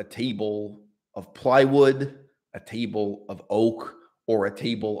have a table of plywood, a table of oak, or a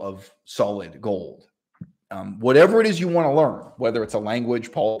table of solid gold? Whatever it is you want to learn, whether it's a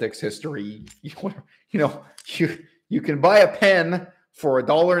language, politics, history, you can buy a pen for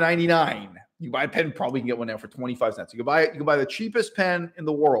 $1.99. You buy a pen, probably can get one now for 25 cents. You can buy the cheapest pen in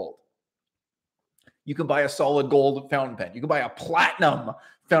the world. You can buy a solid gold fountain pen. You can buy a platinum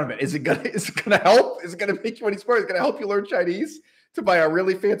fountain pen. Is it gonna help? Is it gonna make you any smarter? Is it gonna help you learn Chinese? To buy a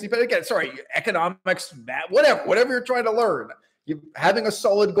really fancy pen? Again, sorry, economics, math, whatever you're trying to learn. Having a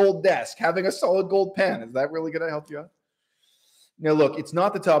solid gold desk, having a solid gold pen, is that really gonna help you out? Now, look, it's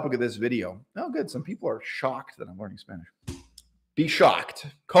not the topic of this video. Oh, good. Some people are shocked that I'm learning Spanish. Be shocked.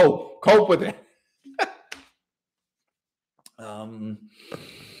 Cope with it.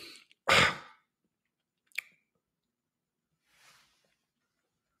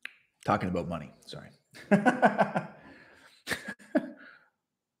 Talking about money. Sorry.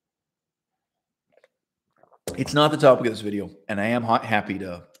 It's not the topic of this video, and I am happy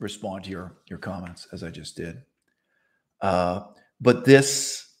to respond to your comments as I just did. But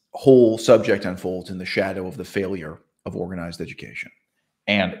this whole subject unfolds in the shadow of the failure of organized education.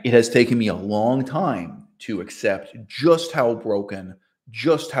 And it has taken me a long time to accept just how broken,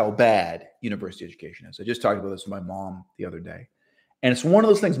 just how bad university education is. I just talked about this with my mom the other day. And it's one of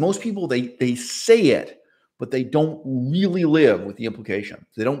those things, most people, they say it, but they don't really live with the implications.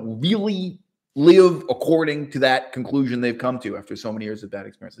 They don't really live according to that conclusion they've come to after so many years of bad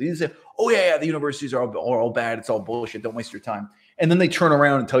experience. They say, oh, yeah, the universities are all bad. It's all bullshit. Don't waste your time. And then they turn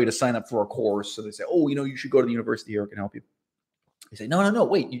around and tell you to sign up for a course. So they say, oh, you should go to the university here. It can help you. They say, no,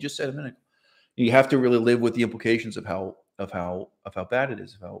 wait, you just said a minute. You have to really live with the implications of how bad it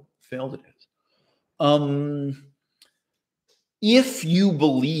is, of how failed it is. If you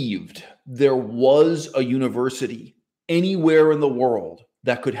believed there was a university anywhere in the world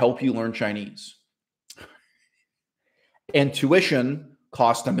that could help you learn Chinese, and tuition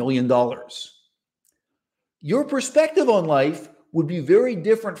cost $1 million, your perspective on life would be very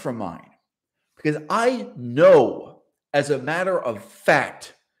different from mine. Because I know, as a matter of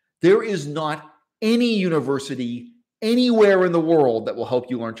fact, there is not any university anywhere in the world that will help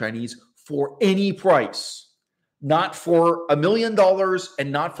you learn Chinese for any price. Not for $1 million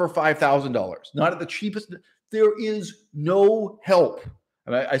and not for $5,000. Not at the cheapest. There is no help.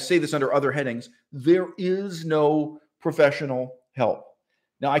 And I say this under other headings. There is no professional help.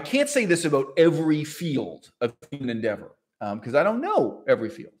 Now, I can't say this about every field of human endeavor because I don't know every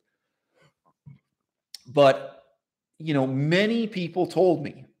field. But, many people told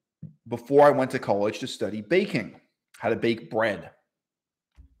me before I went to college to study baking, how to bake bread.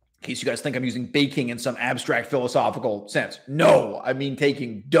 In case you guys think I'm using baking in some abstract philosophical sense. No, I mean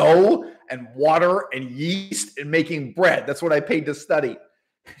taking dough and water and yeast and making bread. That's what I paid to study.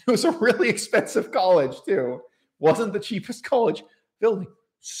 It was a really expensive college too. wasn't the cheapest college building.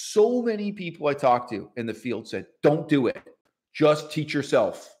 So many people I talked to in the field said, don't do it. Just teach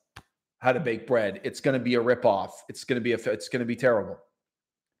yourself how to bake bread. It's going to be a ripoff. It's going to be terrible.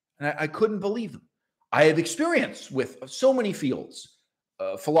 And I couldn't believe them. I have experience with so many fields,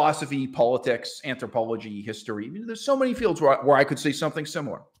 philosophy, politics, anthropology, history. I mean, there's so many fields where I could say something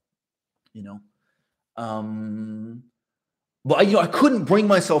similar, you know. But I couldn't bring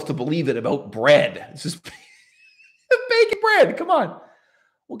myself to believe it about bread. It's just baking bread. Come on.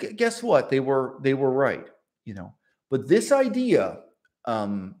 Well, guess what? They were right, you know. But this idea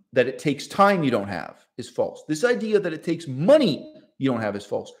that it takes time you don't have is false. This idea that it takes money you don't have is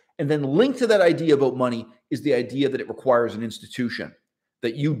false. And then linked to that idea about money is the idea that it requires an institution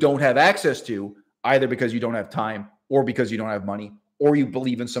that you don't have access to, either because you don't have time or because you don't have money, or you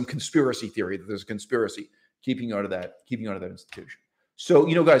believe in some conspiracy theory that there's a conspiracy keeping you out of that institution. So,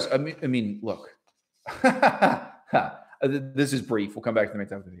 guys, I mean, look, this is brief. We'll come back to the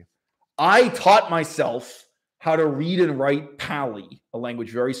next time of the video. I taught myself how to read and write Pali, a language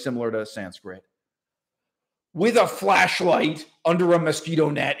very similar to Sanskrit, with a flashlight under a mosquito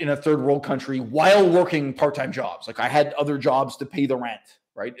net in a third world country while working part-time jobs. Like, I had other jobs to pay the rent,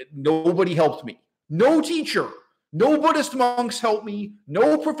 right? Nobody helped me. No teacher, no Buddhist monks helped me.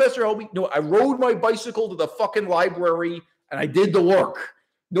 No professor helped me. No, I rode my bicycle to the fucking library and I did the work.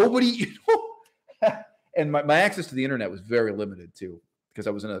 Nobody, and my access to the internet was very limited too, because I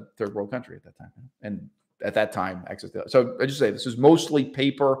was in a third world country at that time. And at that time, access to it. So I just say this is mostly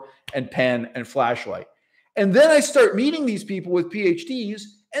paper and pen and flashlight. And then I start meeting these people with PhDs,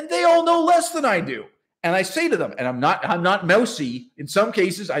 and they all know less than I do. And I say to them, and I'm not mousy. In some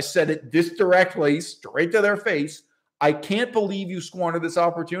cases, I said it this directly, straight to their face. I can't believe you squandered this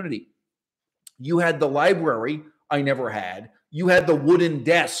opportunity. You had the library I never had. You had the wooden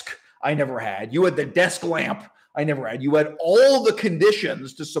desk I never had. You had the desk lamp I never had. You had all the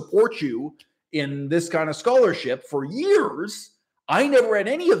conditions to support you in this kind of scholarship for years. I never had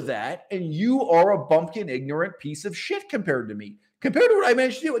any of that, and you are a bumpkin, ignorant piece of shit compared to me. Compared to what I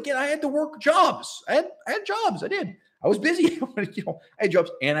managed to do, again, I had to work jobs. I had jobs. I did. I was busy. I had jobs,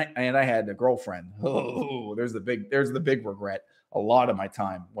 and I had a girlfriend. Oh, there's the big regret. A lot of my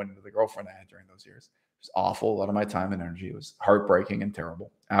time went into the girlfriend I had during those years. It was awful. A lot of my time and energy. It was heartbreaking and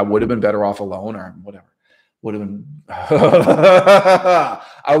terrible. I would have been better off alone or whatever. I would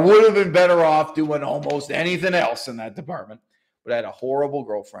have been better off doing almost anything else in that department. But I had a horrible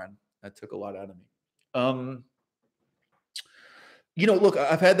girlfriend that took a lot out of me. Look,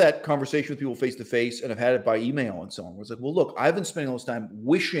 I've had that conversation with people face to face, and I've had it by email and so on. Where it's like, well, look, I've been spending all this time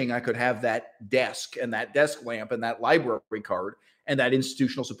wishing I could have that desk and that desk lamp and that library card and that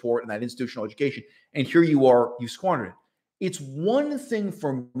institutional support and that institutional education. And here you are, you squandered it. It's one thing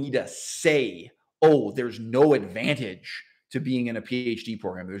for me to say, oh, there's no advantage to being in a PhD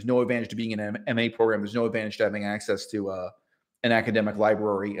program. There's no advantage to being in an MA program. There's no advantage to having access to an academic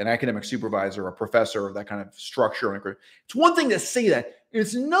library, an academic supervisor, a professor, that kind of structure. It's one thing to say that.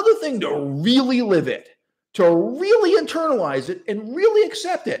 It's another thing to really live it, to really internalize it and really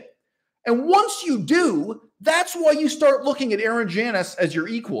accept it. And once you do, that's why you start looking at Erin Janus as your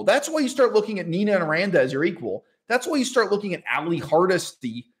equal. That's why you start looking at Nina and Randa as your equal. That's why you start looking at Ali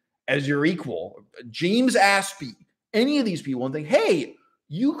Hardesty as your equal, James Aspie, any of these people, and think, hey,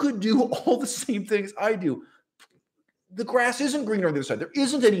 you could do all the same things I do. The grass isn't greener on the other side. There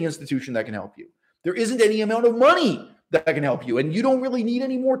isn't any institution that can help you. There isn't any amount of money that can help you. And you don't really need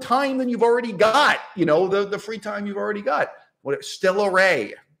any more time than you've already got. The free time you've already got. Stella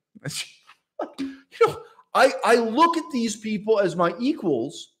Ray. I look at these people as my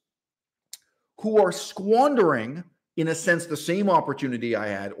equals who are squandering, in a sense, the same opportunity I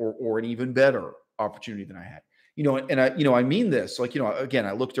had or an even better opportunity than I had. I mean this, again,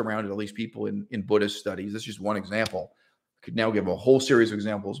 I looked around at all these people in Buddhist studies. This is just one example. I could now give a whole series of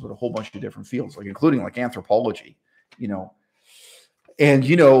examples, but a whole bunch of different fields, including anthropology, and,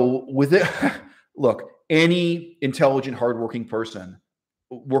 with it, look, any intelligent, hardworking person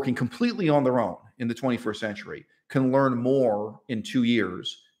working completely on their own in the 21st century can learn more in 2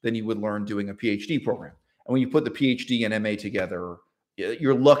 years than you would learn doing a PhD program. And when you put the PhD and MA together,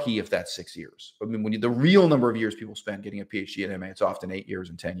 you're lucky if that's 6 years. I mean, the real number of years people spend getting a PhD and MA, it's often 8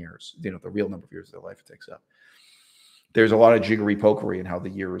 years and 10 years. The real number of years of their life it takes up. There's a lot of jiggery pokery in how the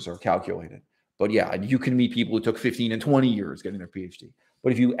years are calculated. But yeah, you can meet people who took 15 and 20 years getting their PhD.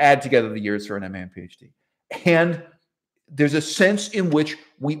 But if you add together the years for an MA and PhD, and there's a sense in which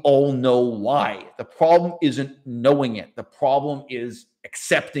we all know why. The problem isn't knowing it. The problem is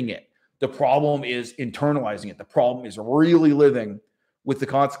accepting it. The problem is internalizing it. The problem is really living with the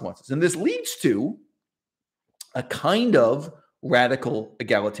consequences. And this leads to a kind of radical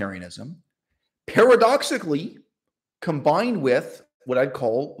egalitarianism, paradoxically combined with what I'd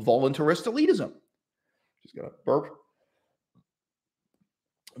call voluntarist elitism. Just got to burp.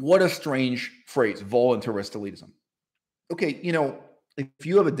 What a strange phrase, voluntarist elitism. Okay, if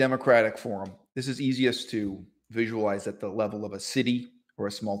you have a democratic forum, this is easiest to visualize at the level of a city or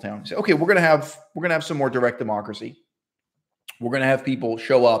a small town. You say, okay, we're gonna have some more direct democracy. We're gonna have people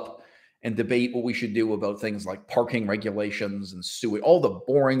show up and debate what we should do about things like parking regulations and sewage, all the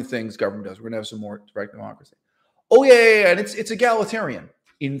boring things government does. We're gonna have some more direct democracy. Oh yeah, and it's egalitarian.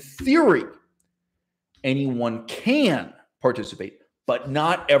 In theory, anyone can participate, but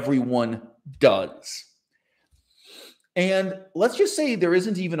not everyone does. And let's just say there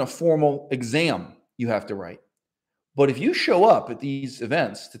isn't even a formal exam you have to write. But if you show up at these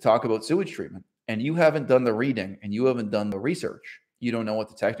events to talk about sewage treatment and you haven't done the reading and you haven't done the research, you don't know what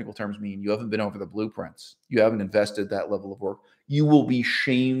the technical terms mean, you haven't been over the blueprints, you haven't invested that level of work, you will be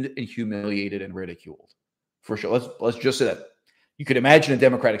shamed and humiliated and ridiculed. For sure. Let's just say that. You could imagine a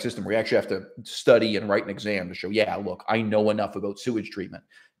democratic system where you actually have to study and write an exam to show, yeah, look, I know enough about sewage treatment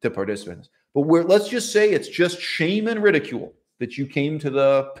to participate in this. But let's just say it's just shame and ridicule that you came to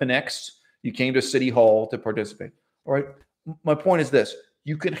the Penex, you came to City Hall to participate. All right. My point is this.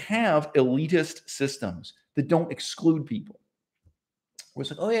 You can have elitist systems that don't exclude people. Where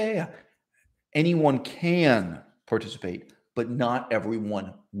it's like, oh, yeah. Anyone can participate, but not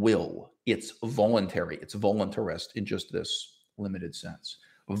everyone will. It's voluntary. It's voluntarist in just this limited sense.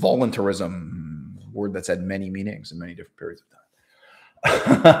 Voluntarism, a word that's had many meanings in many different periods of time.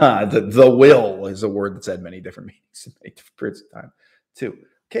 the will is a word that's had many different meanings in many different periods of time too.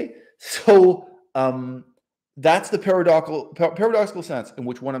 Okay, so that's the paradoxical sense in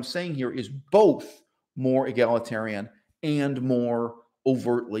which what I'm saying here is both more egalitarian and more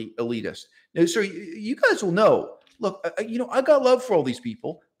overtly elitist. Now, so you guys will know, look, I got love for all these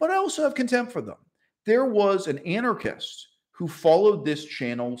people, but I also have contempt for them. There was an anarchist who followed this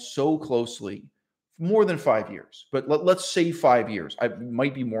channel so closely for more than 5 years, but let's say 5 years. I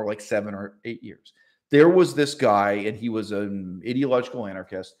might be more like 7 or 8 years. There was this guy, and he was an ideological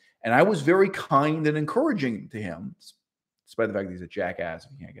anarchist, and I was very kind and encouraging to him, despite the fact that he's a jackass,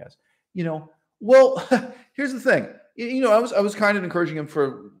 I guess. Well, here's the thing. I was kind of encouraging him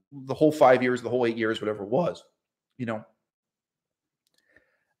for the whole 5 years, the whole 8 years, whatever it was.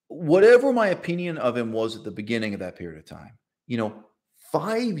 Whatever my opinion of him was at the beginning of that period of time,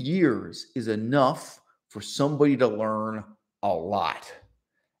 5 years is enough for somebody to learn a lot.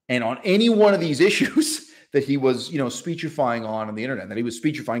 And on any one of these issues that he was, speechifying on the internet, that he was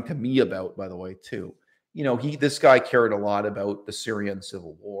speechifying to me about, by the way, too. This guy cared a lot about the Syrian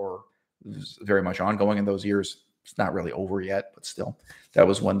civil war. It was very much ongoing in those years. It's not really over yet, but still, that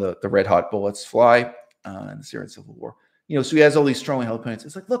was when the red hot bullets fly in the Syrian civil war. So he has all these strongly held opinions.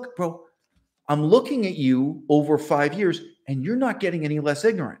 It's like, look, bro, I'm looking at you over 5 years, and you're not getting any less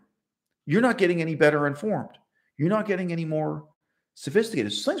ignorant. You're not getting any better informed. You're not getting any more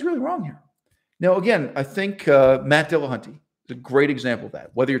sophisticated. Something's really wrong here. Now, again, I think Matt Dillahunty is a great example of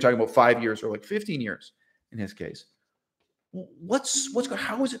that. Whether you're talking about 5 years or like 15 years in his case,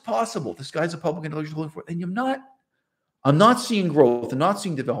 how is it possible? This guy's a public intellectual, and I'm not seeing growth. I'm not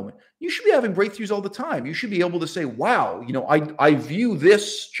seeing development. You should be having breakthroughs all the time. You should be able to say, wow, I view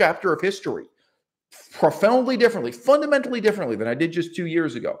this chapter of history profoundly differently, fundamentally differently than I did just 2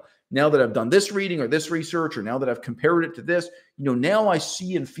 years ago. Now that I've done this reading or this research, or now that I've compared it to this, now I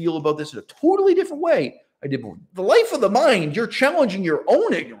see and feel about this in a totally different way I did before. The life of the mind, you're challenging your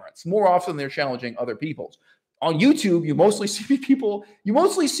own ignorance more often than they're challenging other people's. On YouTube, you mostly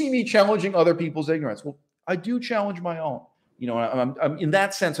see me challenging other people's ignorance. Well, I do challenge my own. I'm in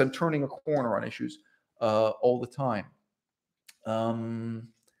that sense, I'm turning a corner on issues all the time.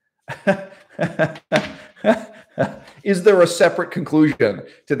 Is there a separate conclusion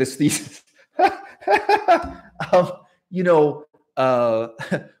to this thesis? My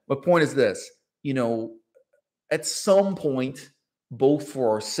point is this, at some point, both for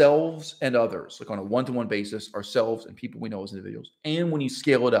ourselves and others, like on a one-to-one basis, ourselves and people we know as individuals, and when you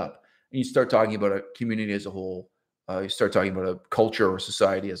scale it up and you start talking about a community as a whole, you start talking about a culture or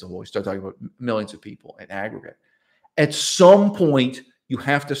society as a whole, you start talking about millions of people in aggregate. At some point, you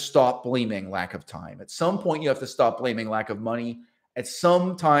have to stop blaming lack of time. At some point, you have to stop blaming lack of money. At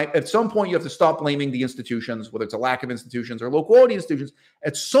some point, you have to stop blaming the institutions, whether it's a lack of institutions or low quality institutions.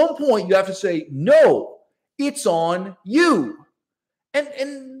 At some point, you have to say, no, it's on you.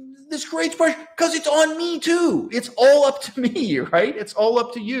 And this creates pressure because it's on me too. It's all up to me, right? It's all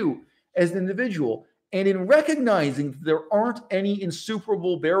up to you as an individual. And in recognizing there aren't any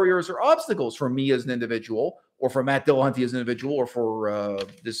insuperable barriers or obstacles for me as an individual or for Matt Dillahunty as an individual, or for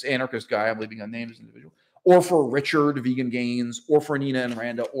this anarchist guy I'm leaving unnamed as an individual, or for Richard Vegan Gaines, or for Nina and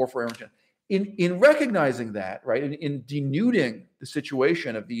Randa, or for Erin Janus. In recognizing that, right, in denuding the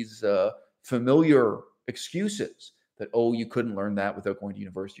situation of these familiar excuses that, oh, you couldn't learn that without going to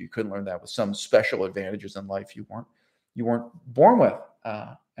university, you couldn't learn that with some special advantages in life you weren't born with,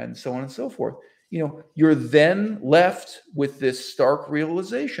 and so on and so forth. You're then left with this stark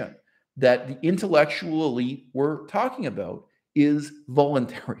realization that the intellectual elite we're talking about is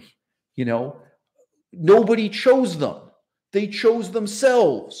voluntary. Nobody chose them. They chose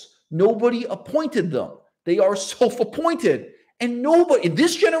themselves. Nobody appointed them. They are self-appointed. And nobody, in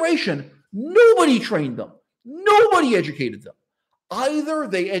this generation, nobody trained them. Nobody educated them. Either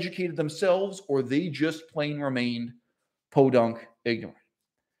they educated themselves or they just plain remained podunk ignorant.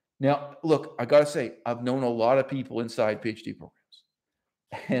 Now, look, I got to say, I've known a lot of people inside PhD programs.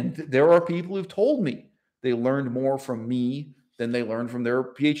 And there are people who've told me they learned more from me than they learned from their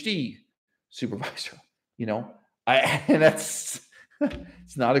PhD supervisor. And that's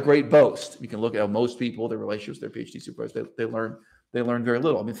it's not a great boast. You can look at how most people, their relationships, their PhD supervisor, they learn very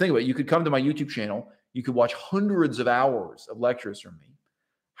little. I mean, think about it. You could come to my YouTube channel. You could watch hundreds of hours of lectures from me.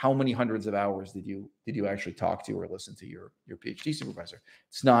 How many hundreds of hours did you actually talk to or listen to your PhD supervisor?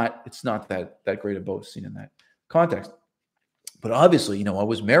 It's not that great a boast seen in that context. But obviously, I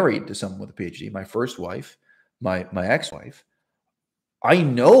was married to someone with a PhD. My first wife, my ex-wife, I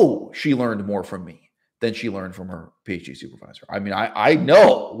know she learned more from me than she learned from her PhD supervisor. I mean, I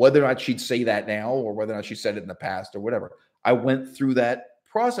know whether or not she'd say that now or whether or not she said it in the past or whatever. I went through that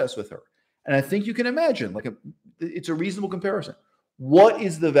process with her. And I think you can imagine, it's a reasonable comparison. What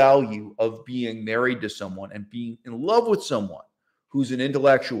is the value of being married to someone and being in love with someone who's an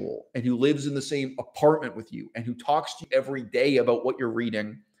intellectual and who lives in the same apartment with you and who talks to you every day about what you're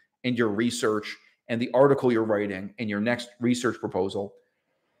reading and your research and the article you're writing and your next research proposal?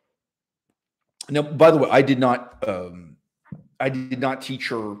 Now, by the way, I did not teach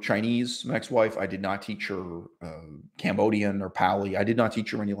her Chinese, my ex-wife. I did not teach her Cambodian or Pali. I did not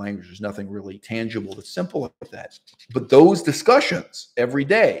teach her any language. There's nothing really tangible that's simple like that. But those discussions every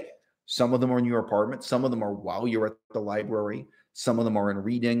day, some of them are in your apartment. Some of them are while you're at the library. Some of them are in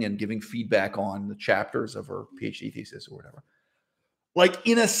reading and giving feedback on the chapters of her PhD thesis or whatever.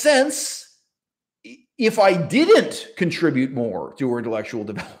 In a sense, if I didn't contribute more to her intellectual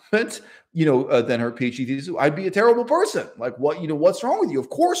development, than her PhD thesis, I'd be a terrible person. What's wrong with you? Of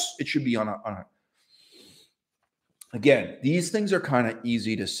course, it should be on a. Again, these things are kind of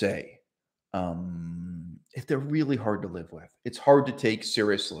easy to say. If they're really hard to live with, it's hard to take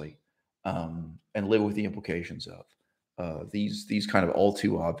seriously and live with the implications of these kind of all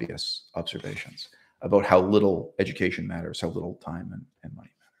too obvious observations about how little education matters, how little time and money.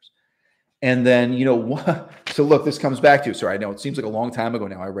 And then, so look, this comes back to, sorry, I know it seems like a long time ago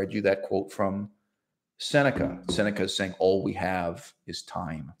now. I read you that quote from Seneca. Seneca is saying, all we have is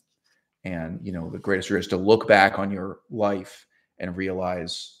time. And, the greatest fear is to look back on your life and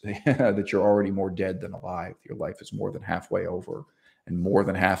realize that you're already more dead than alive. Your life is more than halfway over and more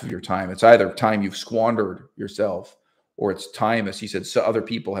than half of your time. It's either time you've squandered yourself or it's time, as he said, so other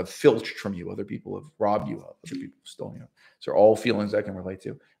people have filched from you. Other people have robbed you of. Other people have stolen you. So all feelings I can relate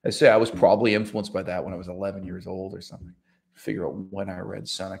to. I say I was probably influenced by that when I was 11 years old or something. Figure out when I read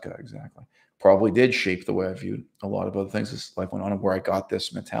Seneca exactly. Probably did shape the way I viewed a lot of other things as life went on, and where I got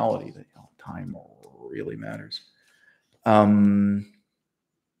this mentality that time really matters. But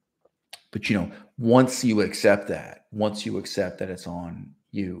once you accept that it's on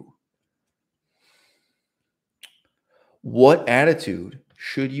you, what attitude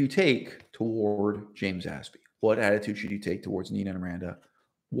should you take toward James Aspie? What attitude should you take towards Nina and Randa?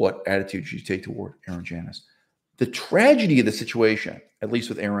 What attitude should you take toward Erin Janus? The tragedy of the situation, at least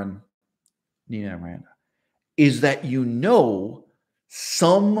with Erin, Nina, and Randa, is that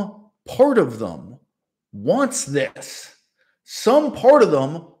some part of them wants this. Some part of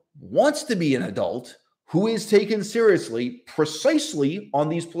them wants to be an adult who is taken seriously precisely on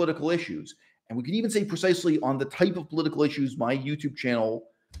these political issues. And we could even say precisely on the type of political issues my YouTube channel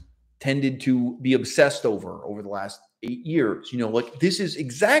tended to be obsessed over the last 8 years. This is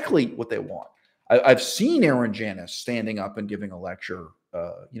exactly what they want. I've seen Erin Janus standing up and giving a lecture,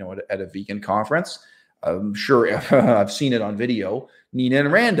 at a vegan conference. I'm sure I've seen it on video. Nina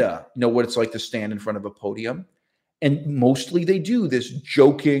and Randa know what it's like to stand in front of a podium. And mostly they do this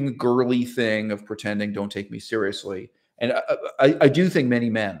joking, girly thing of pretending, don't take me seriously. And I do think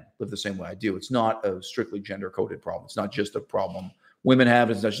many men live the same way I do. It's not a strictly gender-coded problem. It's not just a problem women have.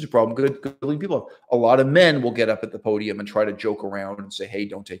 It's not just a problem good people have. A lot of men will get up at the podium and try to joke around and say, hey,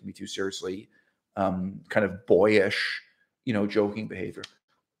 don't take me too seriously. kind of boyish, joking behavior.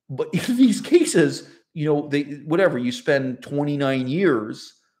 But in these cases, whatever, you spend 29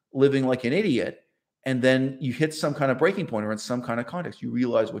 years living like an idiot, and then you hit some kind of breaking point or in some kind of context, you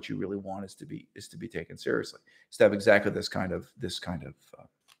realize what you really want is to be taken seriously. Is to have exactly this kind of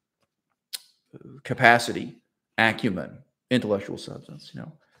capacity, acumen, intellectual substance,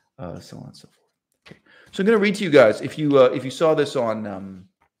 so on and so forth. Okay. So I'm going to read to you guys. If you saw this on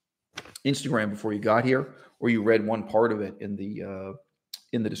Instagram before you got here, or you read one part of it in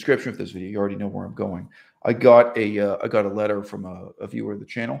the description of this video, you already know where I'm going. I got a letter from a viewer of the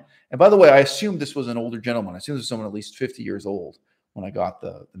channel. And by the way, I assumed this was an older gentleman. I assumed this was someone at least 50 years old when I got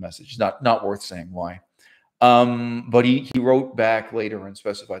the message. Not worth saying why. But he wrote back later and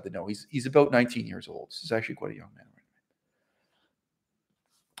specified that no, he's about 19 years old. This is actually quite a young man.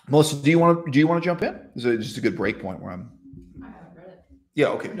 Melissa, do you want to jump in? This is just a good break point where I'm. I haven't read it. Yeah,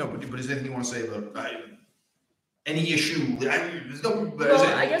 okay. No, but is there anything you want to say about any issue?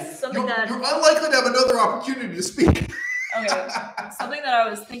 I guess something you're unlikely to have another opportunity to speak. Okay, something that I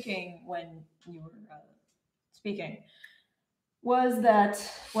was thinking when you were speaking was that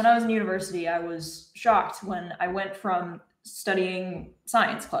when I was in university, I was shocked when I went from studying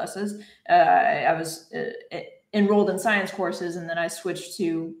science classes. I was enrolled in science courses, and then I switched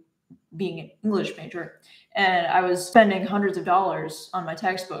to being an English major. And I was spending hundreds of dollars on my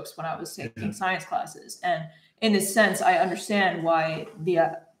textbooks when I was taking science classes. And in this sense, I understand why the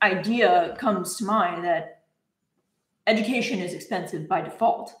idea comes to mind that education is expensive by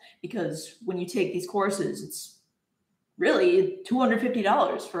default, because when you take these courses, it's really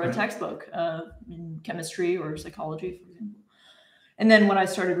 $250 for a textbook in chemistry or psychology, for example. And then when I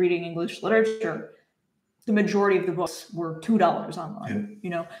started reading English literature, the majority of the books were $2 online,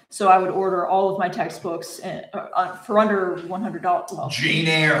 So I would order all of my textbooks for under $100. Well, Jane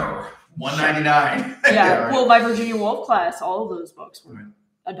Eyre, $1.99. Yeah, well, my Virginia Woolf class, all of those books were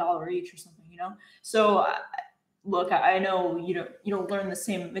 $1 each or something, So, look, I know you don't learn the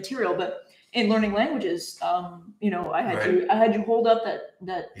same material, but in learning languages, I had you hold up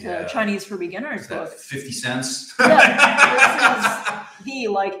that Chinese for Beginners book. 50 cents. Yeah, this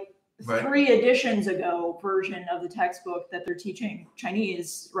is the 3 editions ago version of the textbook that they're teaching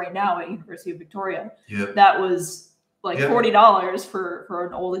Chinese right now at University of Victoria. Yep. That was $40 for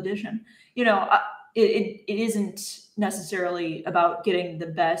an old edition. It isn't necessarily about getting the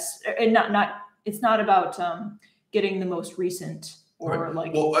best, and it's not about getting the most recent or the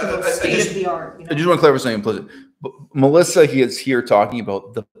most state of the art. I just want to clarify something implicit. But Melissa is here talking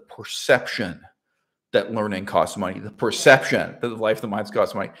about the perception that learning costs money, the perception that the life of the minds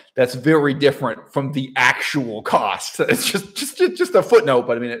costs money. That's very different from the actual cost. It's just a footnote,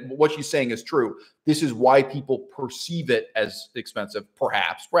 but I mean, what she's saying is true. This is why people perceive it as expensive.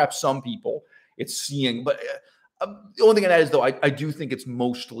 Perhaps some people it's seeing, but the only thing I'd add is though, I do think it's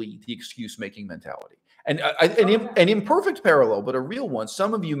mostly the excuse-making mentality. And an imperfect parallel, but a real one.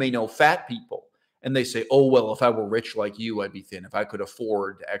 Some of you may know fat people, and they say, "Oh well, if I were rich like you, I'd be thin. If I could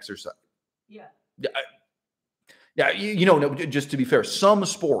afford to exercise." Yeah. Yeah. No, just to be fair, some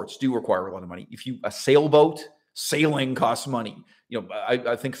sports do require a lot of money. A sailboat, sailing costs money.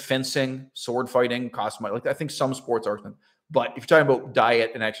 I think fencing, sword fighting costs money. I think some sports are expensive. But if you're talking about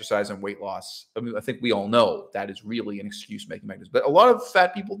diet and exercise and weight loss, I think we all know that is really an excuse-making mechanism. But a lot of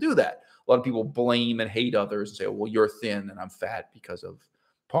fat people do that. A lot of people blame and hate others and say, "Oh, well, you're thin and I'm fat because of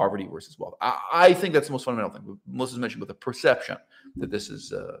poverty versus wealth." I think that's the most fundamental thing. Melissa's mentioned with the perception that this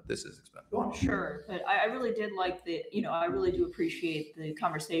is expensive. Sure, but I really did like I really do appreciate the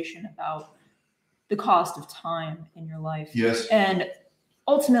conversation about the cost of time in your life. Yes. And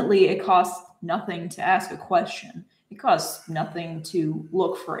ultimately, it costs nothing to ask a question. It costs nothing to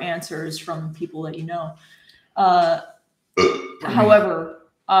look for answers from people that you know. However,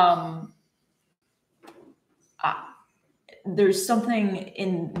 there's something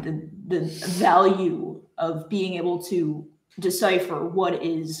in the value of being able to decipher what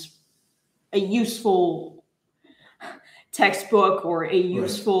is a useful textbook or a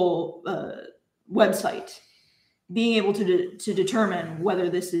useful website. Being able to determine whether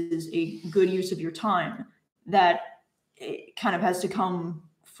this is a good use of your time, that it kind of has to come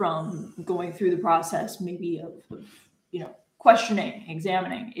from going through the process, maybe of questioning,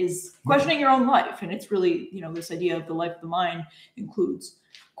 examining, is questioning your own life. And it's really, this idea of the life of the mind includes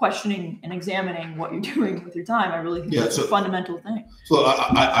questioning and examining what you're doing with your time. I really think that's a fundamental thing. So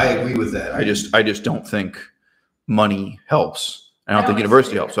I agree with that. I just don't think money helps. I don't think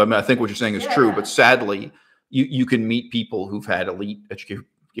university helps. So I think what you're saying is true, but sadly, you can meet people who've had elite education,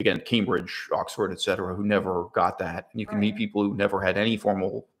 again, Cambridge, Oxford, et cetera, who never got that. And you can meet people who never had any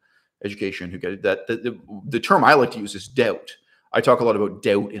formal education who get it, that the term I like to use is doubt. I talk a lot about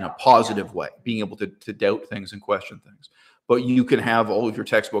doubt in a positive way, being able to doubt things and question things. But you can have all of your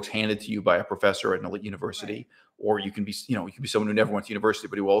textbooks handed to you by a professor at an elite university, or you can be, you can be someone who never went to university,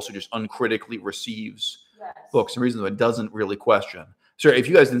 but who also just uncritically receives books. The reason that it doesn't really question. So if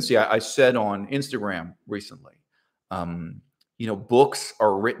you guys didn't see, I said on Instagram recently, books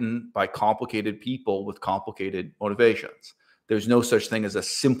are written by complicated people with complicated motivations. There's no such thing as a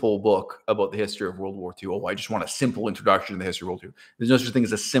simple book about the history of World War II. Oh, I just want a simple introduction to the history of World War II. There's no such thing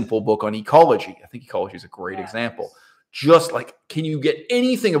as a simple book on ecology. I think ecology is a great example. Just like, can you get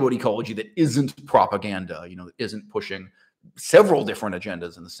anything about ecology that isn't propaganda, that isn't pushing several different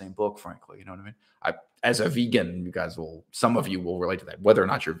agendas in the same book, frankly, you know what I mean? As a vegan, some of you will relate to that, whether or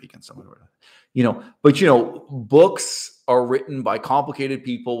not you're vegan, but books are written by complicated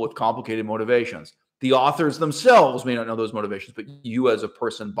people with complicated motivations. The authors themselves may not know those motivations, but you as a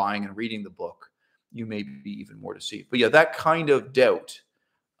person buying and reading the book, you may be even more deceived. But yeah, that kind of doubt,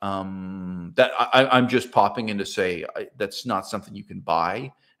 that I'm just popping in to say that's not something you can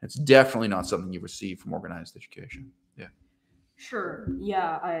buy. It's definitely not something you receive from organized education. Yeah. Sure.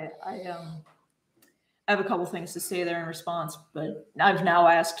 Yeah. I have a couple things to say there in response, but I've now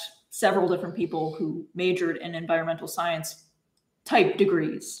asked several different people who majored in environmental science type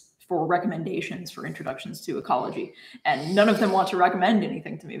degrees for recommendations for introductions to ecology. And none of them want to recommend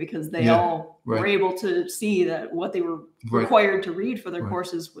anything to me because they all were able to see that what they were required to read for their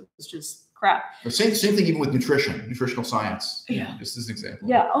courses was just crap. Same thing even with nutritional science. Yeah. Just as an example.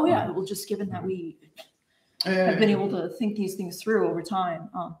 Yeah. Oh yeah. Well, just given that we have been able to think these things through over time.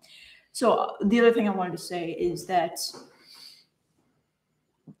 So the other thing I wanted to say is that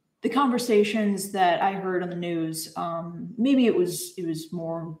the conversations that I heard on the news, maybe it was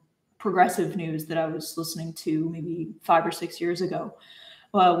more progressive news that I was listening to maybe 5 or 6 years ago,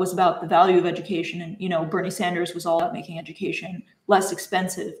 was about the value of education. And, Bernie Sanders was all about making education less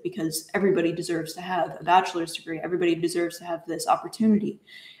expensive because everybody deserves to have a bachelor's degree. Everybody deserves to have this opportunity.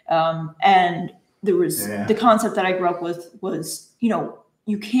 And there was the concept that I grew up with was,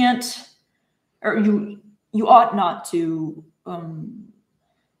 you can't, or you ought not to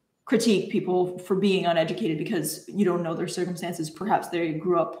critique people for being uneducated because you don't know their circumstances. Perhaps they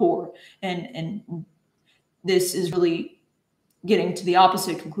grew up poor, and this is really getting to the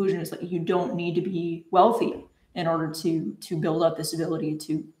opposite conclusion, is that you don't need to be wealthy in order to build up this ability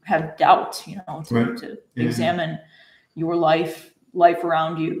to have doubt, to examine your life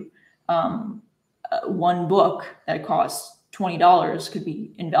around you. One book that costs $20 could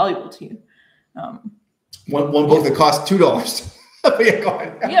be invaluable to you. One book that costs $2. Yeah, go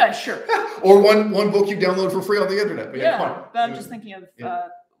ahead. Yeah, sure. Or one book you download for free on the internet. But I'm just thinking of,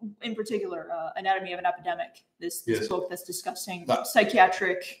 in particular, Anatomy of an Epidemic. This book that's discussing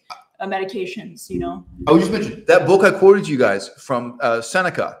psychiatric medications. I was just mentioning that book I quoted you guys from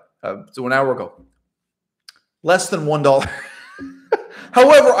Seneca, so an hour ago. Less than $1.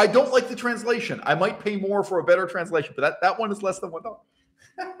 However, I don't like the translation. I might pay more for a better translation, but that one is less than $1.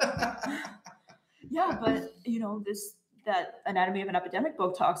 Yeah, but that Anatomy of an Epidemic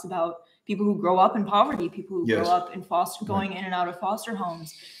book talks about people who grow up in poverty, people who grow up in going in and out of foster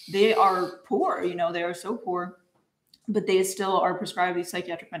homes. They are poor, they are so poor, but they still are prescribed these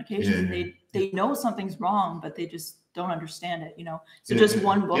psychiatric medications. And they know something's wrong, but they just don't understand it, So just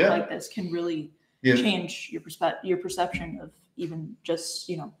one book like this can really change your perception of even just,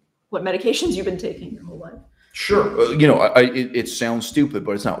 what medications you've been taking your whole life. Sure. It sounds stupid,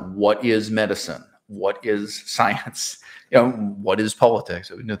 but it's not. What is medicine? What is science? What is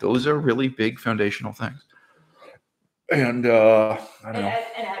politics? Those are really big foundational things. And I don't know.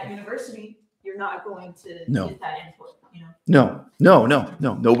 And at university, you're not going to get that input. No.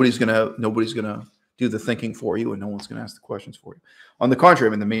 Nobody's gonna do the thinking for you, and no one's gonna ask the questions for you. On the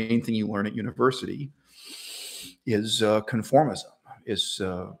contrary, the main thing you learn at university is conformism. Is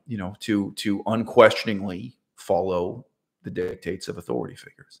to unquestioningly follow the dictates of authority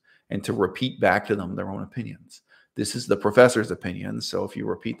figures and to repeat back to them their own opinions. This is the professor's opinion. So if you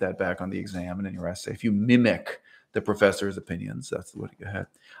repeat that back on the exam and in your essay, if you mimic the professor's opinions, that's the way to go ahead.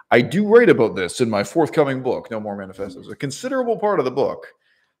 I do write about this in my forthcoming book, No More Manifestos. A considerable part of the book,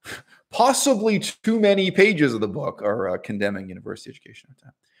 possibly too many pages of the book, are condemning university education at the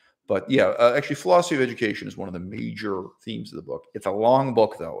time. But yeah, actually, philosophy of education is one of the major themes of the book. It's a long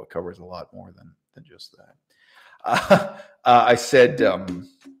book, though. It covers a lot more than just that. I said,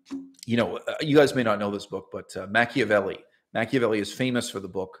 you guys may not know this book, but Machiavelli is famous for the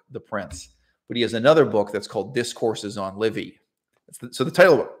book The Prince. But he has another book that's called Discourses on Livy. So the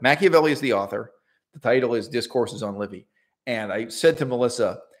title, Machiavelli is the author. The title is Discourses on Livy. And I said to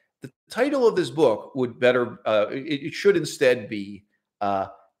Melissa, The title of this book would better, it should instead be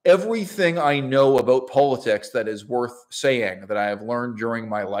Everything I Know About Politics That Is Worth Saying That I Have Learned During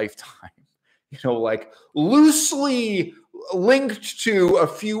My Lifetime. Like loosely linked to a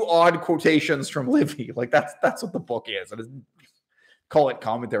few odd quotations from Livy. Like that's what the book is. Call it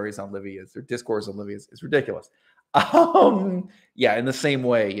commentaries on Livy or discourse on Livy. It's ridiculous. Yeah, in the same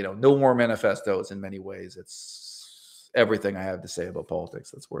way, no more manifestos in many ways. It's everything I have to say about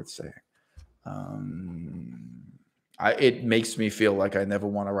politics that's worth saying. It makes me feel like I never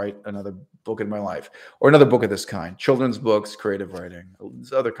want to write another book in my life or another book of this kind. Children's books, creative writing,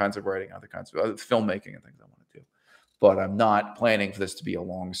 other kinds of writing, other kinds of filmmaking and things I want to do. But I'm not planning for this to be a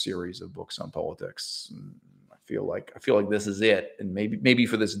long series of books on politics. I feel like this is it. And maybe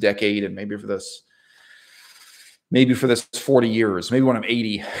for this decade and maybe for this 40 years, maybe when I'm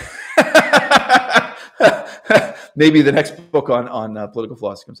 80, maybe the next book on political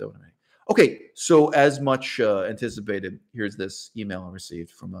philosophy comes out when I'm 80. Okay, so as much anticipated, here's this email I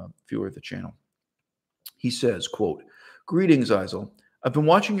received from a viewer of the channel. He says, quote, "Greetings, Eisel. I've been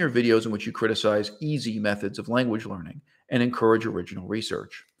watching your videos in which you criticize easy methods of language learning and encourage original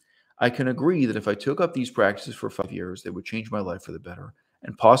research. I can agree that if I took up these practices for 5 years, they would change my life for the better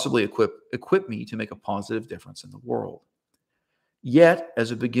and possibly equip me to make a positive difference in the world. Yet,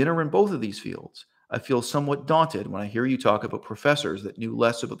 as a beginner in both of these fields, I feel somewhat daunted when I hear you talk about professors that knew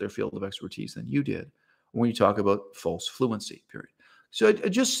less about their field of expertise than you did, or when you talk about false fluency, period." So I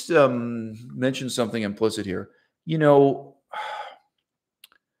just mentioned something implicit here.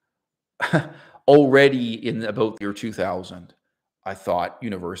 Already in about the year 2000, I thought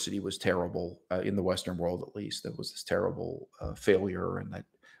university was terrible, in the Western world at least. There was this terrible failure and that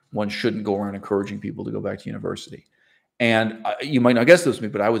one shouldn't go around encouraging people to go back to university. And you might not guess this with me,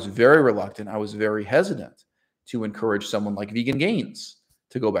 but I was very reluctant. I was very hesitant to encourage someone like Vegan Gaines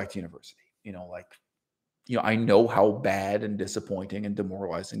to go back to university. I know how bad and disappointing and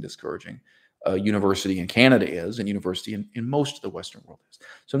demoralizing, discouraging university in Canada is, and university in most of the Western world is.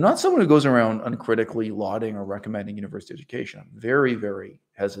 So I'm not someone who goes around uncritically lauding or recommending university education. I'm very, very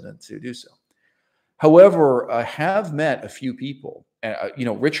hesitant to do so. However, I have met a few people,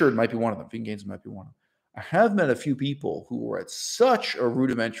 Richard might be one of them, Vegan Gaines might be one of them. I have met a few people who were at such a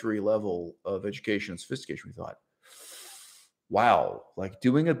rudimentary level of education and sophistication. We thought, wow, like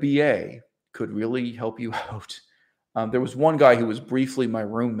doing a BA could really help you out. There was one guy who was briefly my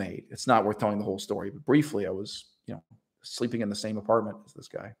roommate. It's not worth telling the whole story, but briefly I was, sleeping in the same apartment as this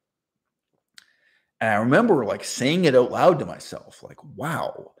guy. And I remember saying it out loud to myself,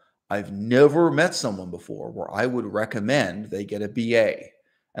 wow, I've never met someone before where I would recommend they get a BA.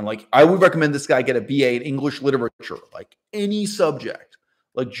 And I would recommend this guy get a BA in English literature, any subject,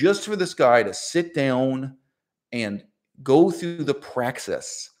 just for this guy to sit down and go through the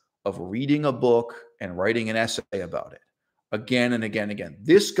praxis of reading a book and writing an essay about it again and again and again.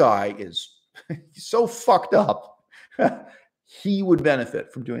 This guy is so fucked up. He would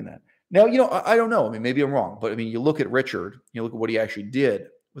benefit from doing that. Now, I don't know. I mean, maybe I'm wrong, but you look at Richard, you look at what he actually did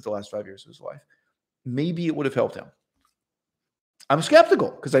with the last 5 years of his life. Maybe it would have helped him. I'm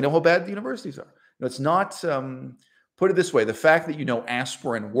skeptical because I know how bad the universities are. It's not, put it this way, the fact that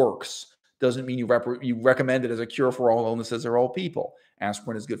aspirin works doesn't mean you recommend it as a cure for all illnesses or all people.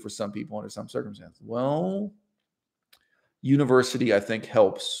 Aspirin is good for some people under some circumstances. Well, university, I think,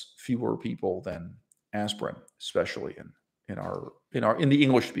 helps fewer people than aspirin, especially in the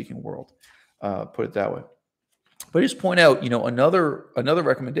English-speaking world. Put it that way. But I just point out, another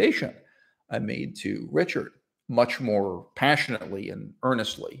recommendation I made to Richard, much more passionately and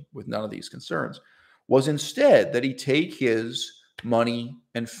earnestly, with none of these concerns, was instead that he take his money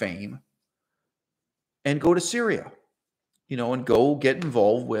and fame and go to Syria, and go get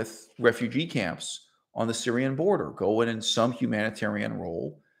involved with refugee camps on the Syrian border, go in some humanitarian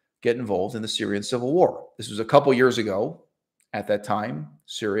role, get involved in the Syrian civil war. This was a couple years ago. At that time,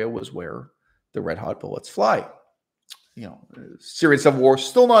 Syria was where the red hot bullets fly. Syrian civil war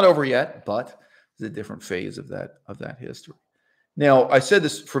still not over yet, but it's a different phase of that history. Now, I said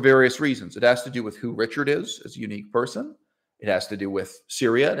this for various reasons. It has to do with who Richard is as a unique person. It has to do with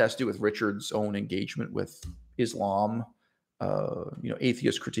Syria. It has to do with Richard's own engagement with Islam,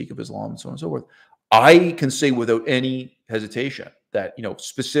 atheist critique of Islam, and so on and so forth. I can say without any hesitation that,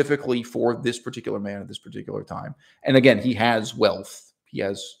 specifically for this particular man at this particular time, and again, he has wealth, he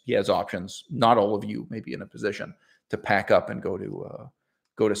has options. Not all of you may be in a position to pack up and go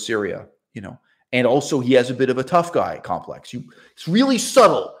to Syria, and also he has a bit of a tough guy complex. It's really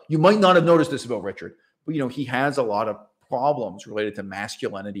subtle. You might not have noticed this about Richard, but he has a lot of problems related to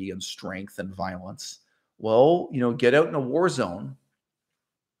masculinity and strength and violence. Well, get out in a war zone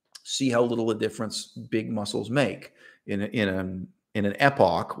See how little a difference big muscles make in an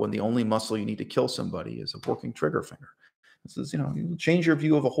epoch when the only muscle you need to kill somebody is a working trigger finger. This is, you change your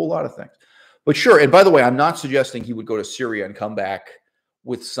view of a whole lot of things. But sure, and by the way, I'm not suggesting he would go to Syria and come back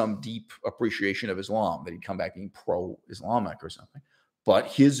with some deep appreciation of Islam, that he'd come back being pro-Islamic or something. But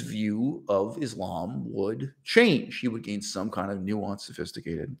his view of Islam would change. He would gain some kind of nuanced,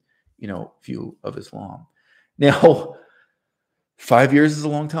 sophisticated, view of Islam. Now, 5 years is a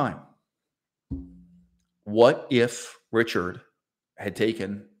long time. What if Richard had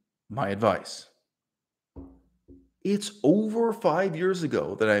taken my advice? It's over 5 years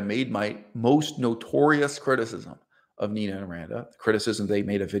ago that I made my most notorious criticism of Nina and Randa, the criticism they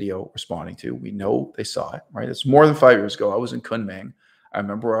made a video responding to. We know they saw it, right? It's more than 5 years ago. I was in Kunming. I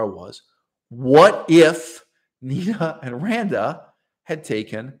remember where I was. What if Nina and Randa had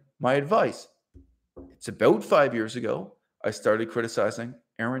taken my advice? It's about 5 years ago. I started criticizing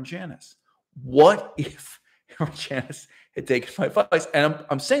Erin Janus. What if Erin Janus had taken my advice? And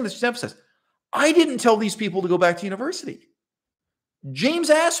I'm saying this to emphasize, I didn't tell these people to go back to university. James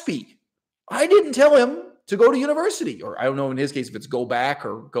Aspey, I didn't tell him to go to university, or I don't know in his case if it's go back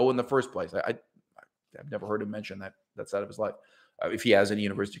or go in the first place. I've never heard him mention that side of his life, if he has any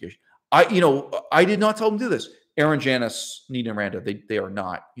university education. I did not tell him to do this. Erin Janus, Nina and Randa, they are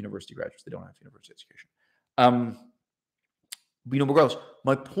not university graduates. They don't have university education. Regardless,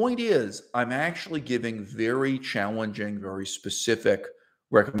 my point is I'm actually giving very challenging, very specific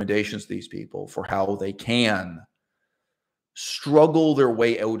recommendations to these people for how they can struggle their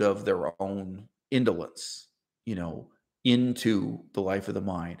way out of their own indolence, into the life of the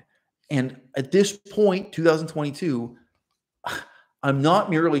mind. And at this point, 2022, I'm not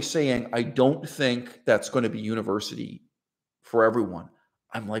merely saying I don't think that's going to be university for everyone.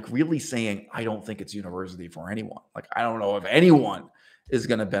 I'm really saying I don't think it's university for anyone. I don't know if anyone is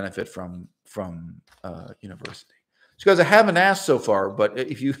going to benefit from university. So guys, I haven't asked so far, but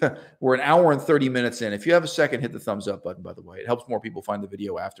we're an hour and 30 minutes in. If you have a second, hit the thumbs up button, by the way. It helps more people find the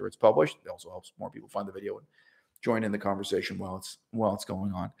video after it's published. It also helps more people find the video and join in the conversation while it's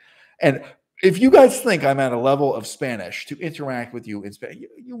going on. And if you guys think I'm at a level of Spanish to interact with you in Spanish,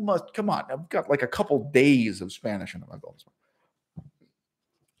 you must, come on. I've got a couple days of Spanish under my belt.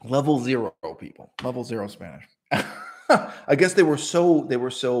 Level 0, people. Level 0 Spanish. I guess they were so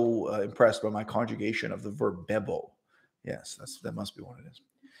impressed by my conjugation of the verb bebo. Yes, that must be what it is.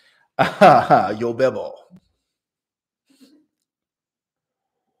 Yo bebo.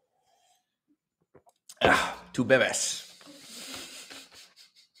 Tu bebes.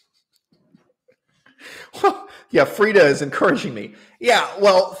 Yeah, Frida is encouraging me. Yeah,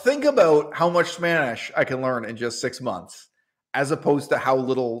 well, think about how much Spanish I can learn in just 6 months, as opposed to how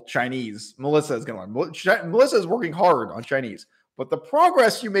little Chinese Melissa is going to learn. Melissa is working hard on Chinese, but the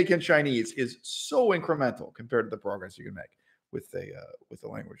progress you make in Chinese is so incremental compared to the progress you can make with a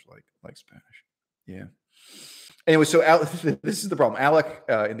language like Spanish. Yeah. Anyway, so this is the problem. Alec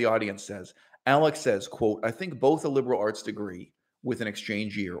in the audience says, Alex says, quote, I think both a liberal arts degree with an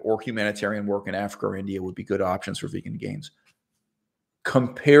exchange year or humanitarian work in Africa or India would be good options for vegan gains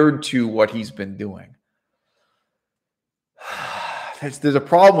compared to what he's been doing. There's a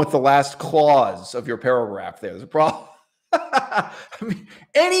problem with the last clause of your paragraph there. There's a problem. I mean,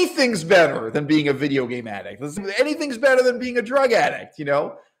 anything's better than being a video game addict. Anything's better than being a drug addict,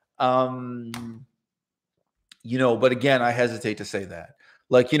 but again, I hesitate to say that.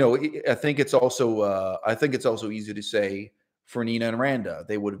 I think it's also easy to say for Nina and Randa,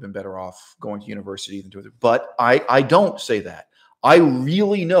 they would have been better off going to university than to it. But I don't say that. I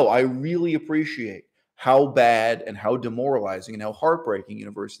really appreciate how bad and how demoralizing and how heartbreaking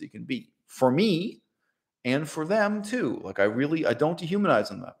university can be for me and for them too. I don't dehumanize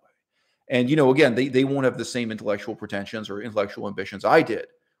them that way. And, again, they won't have the same intellectual pretensions or intellectual ambitions I did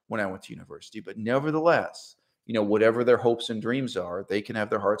when I went to university. But nevertheless, whatever their hopes and dreams are, they can have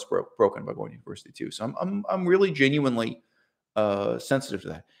their hearts broken by going to university too. So I'm really genuinely sensitive to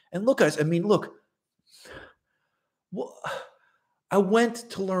that. And look, guys, I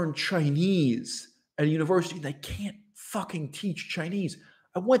went to learn Chinese at a university and they can't fucking teach Chinese.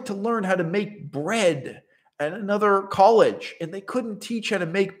 I went to learn how to make bread at another college and they couldn't teach how to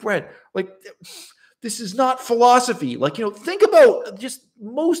make bread. This is not philosophy. Think about just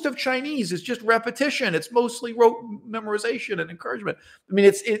most of Chinese is just repetition. It's mostly rote memorization and encouragement.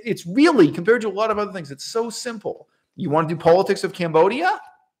 It's really, compared to a lot of other things, it's so simple. You want to do politics of Cambodia?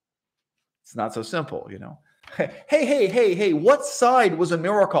 It's not so simple, Hey, what side was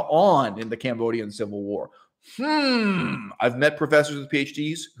America on in the Cambodian Civil War? I've met professors with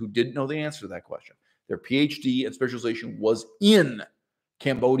PhDs who didn't know the answer to that question. Their PhD and specialization was in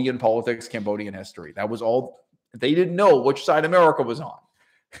Cambodian politics, Cambodian history. That was all. They didn't know which side America was on.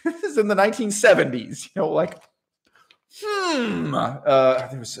 This is in the 1970s, you know, like,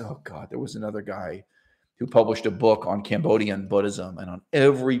 there was another guy who published a book on Cambodian Buddhism, and on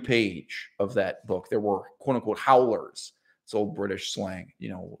every page of that book, there were quote unquote howlers. It's old British slang, you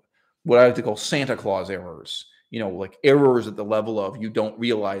know, what I like to call Santa Claus errors, you know, like errors at the level of you don't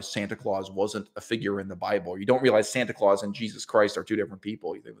realize Santa Claus wasn't a figure in the Bible. You don't realize Santa Claus and Jesus Christ are two different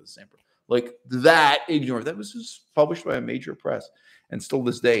people. You think they're the same person. Like that ignorance, that was just published by a major press. And still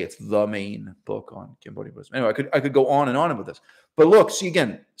this day, it's the main book on Cambodian Buddhism. Anyway, I could go on and on about this. But look, see,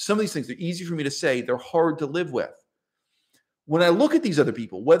 again, some of these things are easy for me to say. They're hard to live with. When I look at these other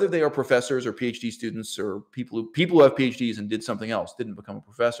people, whether they are professors or PhD students or people who have PhDs and did something else, didn't become a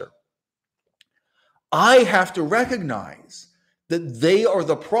professor, I have to recognize that they are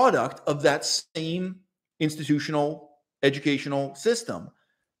the product of that same institutional educational system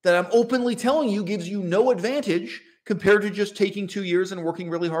that I'm openly telling you gives you no advantage compared to just taking 2 years and working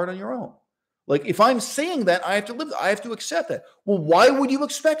really hard on your own. Like, if I'm saying that, I have to accept that. Well, why would you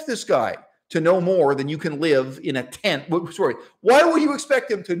expect this guy to know more than you can live in a tent? Sorry, why would you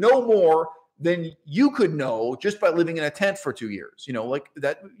expect him to know more than you could know just by living in a tent for 2 years? You know, like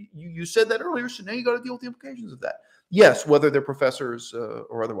that, you said that earlier, so now you got to deal with the implications of that. Yes, whether they're professors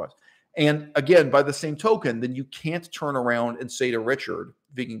or otherwise. And again, by the same token, then you can't turn around and say to Richard,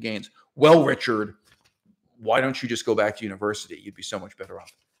 Vegan Gaines, well, Richard, why don't you just go back to university? You'd be so much better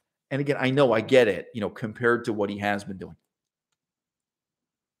off. And again, I know, I get it, you know, compared to what he has been doing.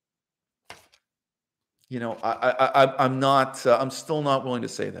 You know, I'm still not willing to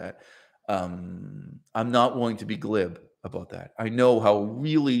say that. I'm not willing to be glib about that. I know how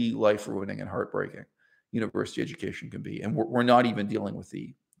really life-ruining and heartbreaking university education can be. And we're not even dealing with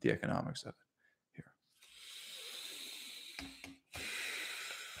the economics of it here.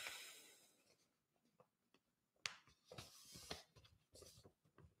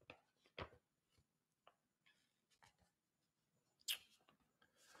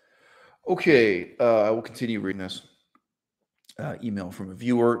 Okay, I will continue reading this email from a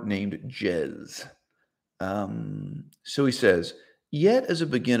viewer named Jez. So he says, yet as a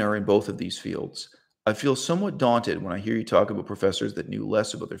beginner in both of these fields, I feel somewhat daunted when I hear you talk about professors that knew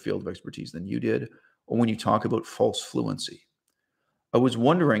less about their field of expertise than you did, or when you talk about false fluency. I was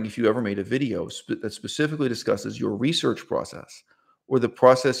wondering if you ever made a video that specifically discusses your research process or the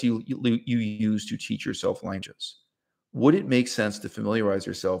process you use to teach yourself languages. Would it make sense to familiarize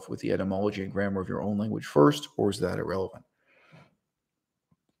yourself with the etymology and grammar of your own language first, or is that irrelevant?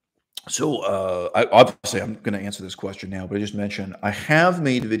 So obviously, I'm going to answer this question now, but I just mentioned I have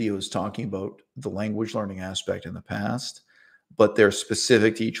made videos talking about the language learning aspect in the past, but they're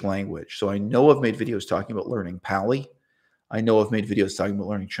specific to each language. So I know I've made videos talking about learning Pali. I know I've made videos talking about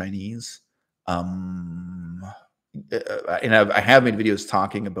learning Chinese. And I have made videos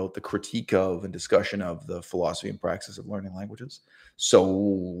talking about the critique of and discussion of the philosophy and praxis of learning languages.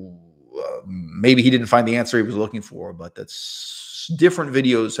 So maybe he didn't find the answer he was looking for, but that's different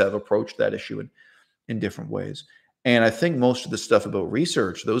videos have approached that issue in different ways. And I think most of the stuff about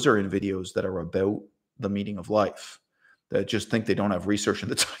research, those are in videos that are about the meaning of life, that just think they don't have research in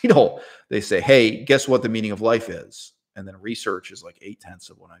the title. They say, hey, guess what the meaning of life is? And then research is like 8/10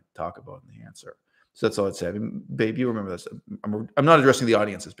 of what I talk about in the answer. So that's all I'd say. I mean, babe, you remember this. I'm not addressing the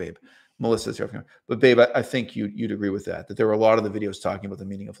audiences, babe. Melissa's here. But babe, I think you'd agree with that there are a lot of the videos talking about the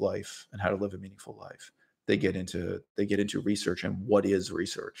meaning of life and how to live a meaningful life. They get into research and what is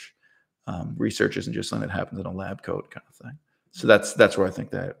research. Research isn't just something that happens in a lab coat kind of thing. So that's where I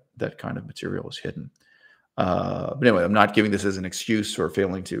think that kind of material is hidden. But anyway, I'm not giving this as an excuse for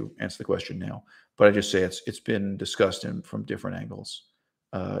failing to answer the question now. But I just say it's been discussed from different angles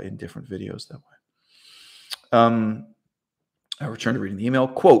in different videos that way. I return to reading the email.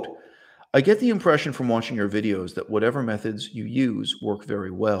 Quote, I get the impression from watching your videos that whatever methods you use work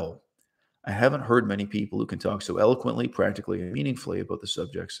very well. I haven't heard many people who can talk so eloquently, practically, and meaningfully about the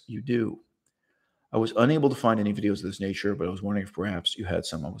subjects you do. I was unable to find any videos of this nature, but I was wondering if perhaps you had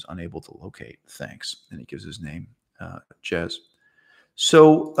some I was unable to locate. Thanks. And he gives his name, Jez.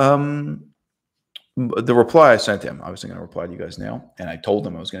 So the reply I sent him, I was going to reply to you guys now, and I told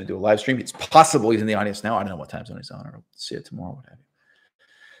him I was going to do a live stream. It's possible he's in the audience now. I don't know what time zone he's on, or see it tomorrow, what have you.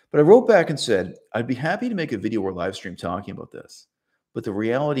 But I wrote back and said, I'd be happy to make a video or live stream talking about this. But the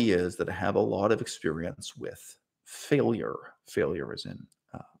reality is that I have a lot of experience with failure. Failure is in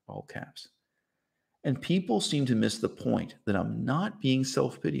all caps. And people seem to miss the point that I'm not being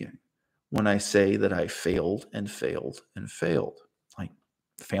self-pitying when I say that I failed and failed and failed. Like,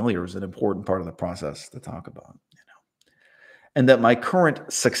 failure is an important part of the process to talk about, you know. and that my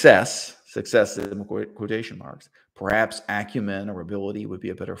current success in quotation marks, perhaps acumen or ability would be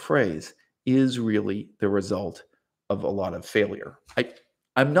a better phrase, is really the result of a lot of failure.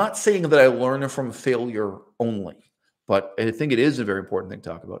 I'm not saying that I learn from failure only, but I think it is a very important thing to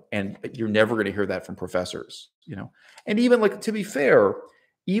talk about. And you're never going to hear that from professors, you know. And even, like, to be fair,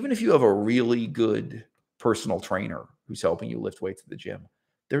 even if you have a really good personal trainer who's helping you lift weights at the gym,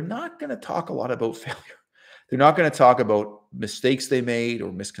 they're not going to talk a lot about failure. They're not going to talk about mistakes they made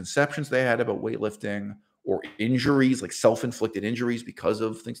or misconceptions they had about weightlifting or injuries, like self-inflicted injuries because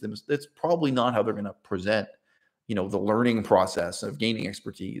of things. That's probably not how they're going to present, you know, the learning process of gaining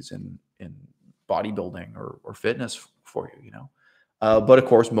expertise in bodybuilding or fitness for you, you know. But of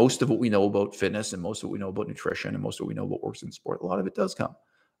course, most of what we know about fitness and most of what we know about nutrition and most of what we know about works in sport, a lot of it does come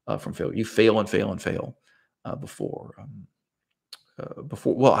from failure. You fail and fail and fail before.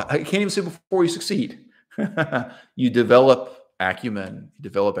 Well, I can't even say before you succeed. You develop acumen, you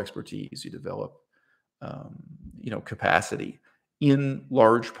develop expertise, you develop, you know, capacity in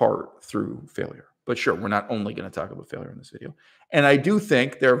large part through failure. But sure, we're not only going to talk about failure in this video. And I do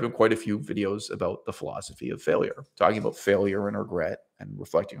think there have been quite a few videos about the philosophy of failure, talking about failure and regret and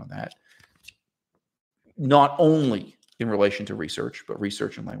reflecting on that, not only in relation to research, but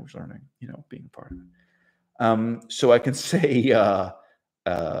research and language learning, you know, being a part of it. So I can say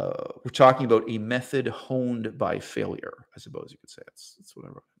we're talking about a method honed by failure, I suppose you could say. That's what I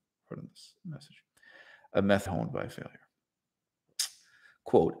wrote in this message. A method honed by failure.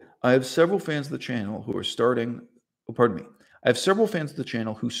 Quote, I have several fans of the channel who are starting, I have several fans of the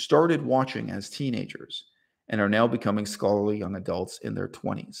channel who started watching as teenagers and are now becoming scholarly young adults in their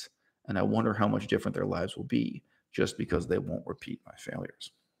 20s. And I wonder how much different their lives will be just because they won't repeat my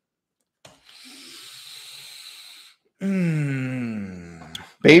failures.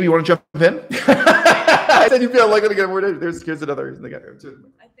 Babe, you want to jump in? I said you feel like to get more. There's another.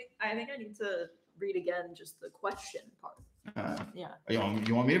 I think I need to read again just the question part. Yeah. You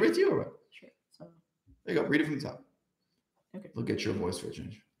want me to read to you or what? Sure. So there you go. Read it from the top. Okay. Look at your voice for a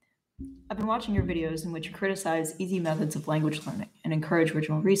change. I've been watching your videos in which you criticize easy methods of language learning and encourage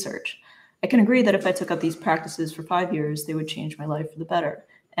original research. I can agree that if I took up these practices for 5 years, they would change my life for the better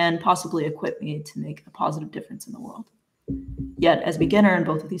and possibly equip me to make a positive difference in the world. Yet, as a beginner in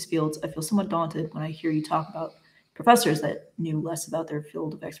both of these fields, I feel somewhat daunted when I hear you talk about professors that knew less about their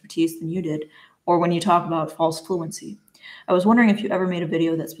field of expertise than you did, or when you talk about false fluency. I was wondering if you ever made a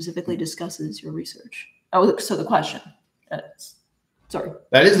video that specifically discusses your research. Oh, so the question. Sorry.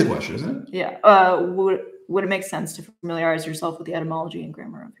 That is the question, isn't it? Yeah. Would it make sense to familiarize yourself with the etymology and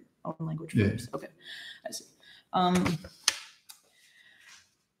grammar of your own language forms? Okay. I see.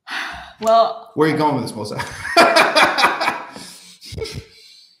 Well, where are you going with this, Melissa?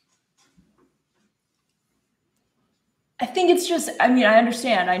 I think it's just, I mean, I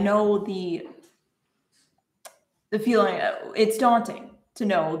understand. I know the feeling. It's daunting to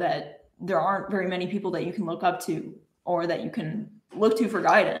know that there aren't very many people that you can look up to or that you can look to for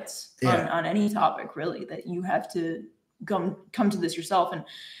guidance on any topic, really, that you have to come to this yourself. And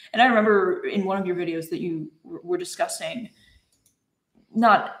I remember in one of your videos that you were discussing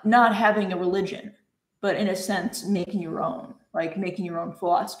not having a religion, but in a sense, making your own, like making your own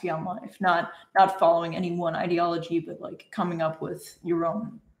philosophy on life, not following any one ideology, but like coming up with your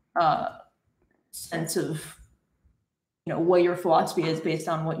own sense of, you know, what your philosophy is based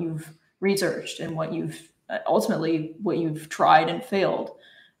on what you've researched and what you've ultimately what you've tried and failed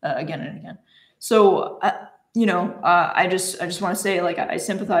again and again. So, you know, I just want to say, like, I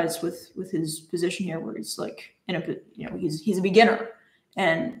sympathize with his position here, where he's like, you know, he's a beginner,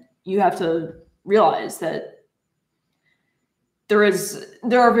 and you have to realize that there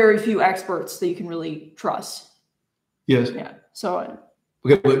are very few experts that you can really trust. Yes. Yeah. So.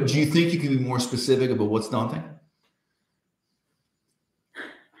 Okay, but do you think you can be more specific about what's daunting?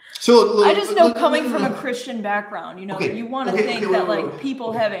 So I just know, coming from a Christian background, you know, you want to think that like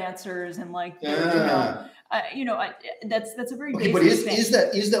people have answers and like, you know, that's a very basic but thing. Is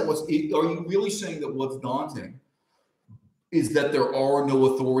that what's? Are you really saying that what's daunting is that there are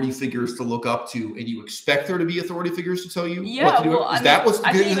no authority figures to look up to, and you expect there to be authority figures to tell you what to do? Well, is that what's?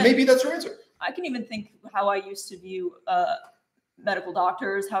 Maybe that's your answer. I can even think how I used to view medical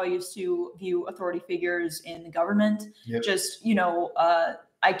doctors, how I used to view authority figures in the government. Yep. Just, you know,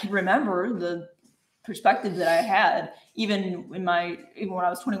 I can remember the perspective that I had even when I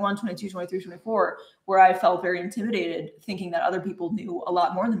was 21, 22, 23, 24, where I felt very intimidated, thinking that other people knew a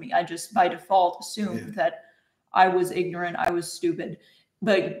lot more than me. I just by default assumed that I was ignorant, I was stupid.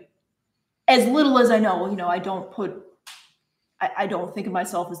 But as little as I know, you know, I don't think of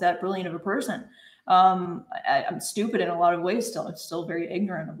myself as that brilliant of a person. I'm stupid in a lot of ways still. I'm still very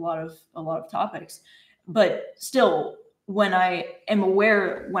ignorant of a lot of topics. But still, when I am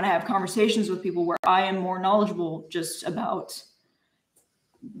aware, when I have conversations with people where I am more knowledgeable just about,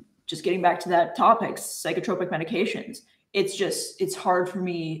 just getting back to that topic, psychotropic medications, it's hard for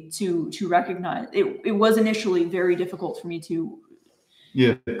me to recognize. It was initially very difficult for me to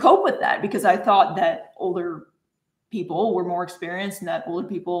cope with that, because I thought that older people were more experienced and that older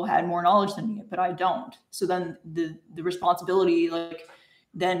people had more knowledge than me, but I don't. So then the responsibility like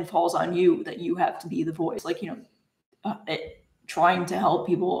then falls on you, that you have to be the voice, like, trying to help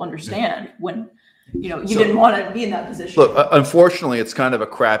people understand when, you didn't want to be in that position. Look, unfortunately, it's kind of a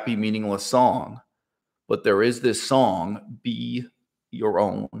crappy, meaningless song, but there is this song, Be Your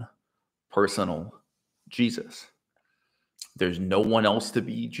Own Personal Jesus. There's no one else to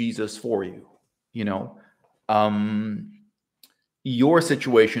be Jesus for you, Your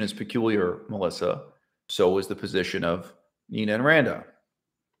situation is peculiar, Melissa. So is the position of Nina and Randa.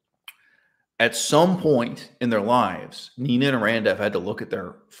 At some point in their lives, Nina and Randa have had to look at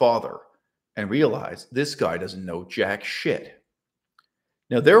their father and realize this guy doesn't know jack shit.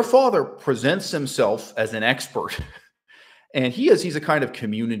 Now, their father presents himself as an expert, and he's a kind of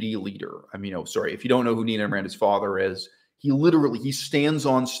community leader. I mean, if you don't know who Nina and Randa's father is, he stands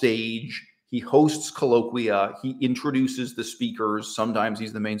on stage, he hosts colloquia, he introduces the speakers. Sometimes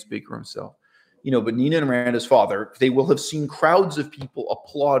he's the main speaker himself. But Nina and Randa's father, they will have seen crowds of people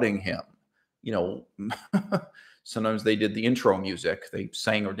applauding him. Sometimes they did the intro music, they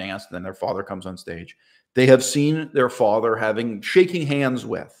sang or danced, and then their father comes on stage. They have seen their father shaking hands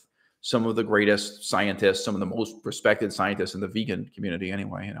with some of the greatest scientists, some of the most respected scientists in the vegan community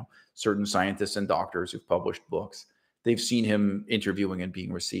anyway, certain scientists and doctors who've published books. They've seen him interviewing and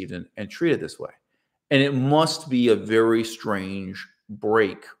being received and treated this way. And it must be a very strange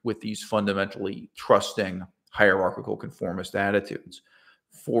break with these fundamentally trusting, hierarchical, conformist attitudes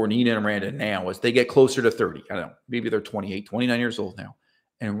for Nina and Randa now as they get closer to 30. I don't know, maybe they're 28, 29 years old now,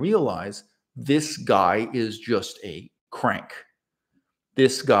 and realize this guy is just a crank.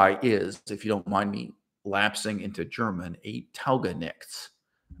 This guy is, if you don't mind me lapsing into German, a Taugenichts.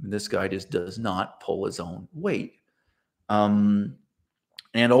 This guy just does not pull his own weight. And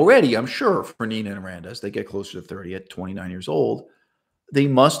already, I'm sure, for Nina and Randa, as they get closer to 30 at 29 years old, they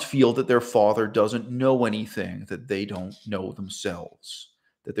must feel that their father doesn't know anything that they don't know themselves,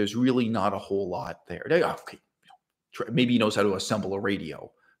 that there's really not a whole lot there. Maybe he knows how to assemble a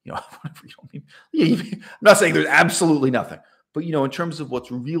radio, whatever. I'm not saying there's absolutely nothing, but, in terms of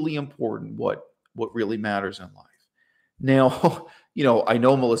what's really important, what really matters in life. Now, I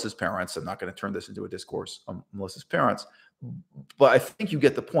know Melissa's parents. I'm not going to turn this into a discourse on Melissa's parents, but I think you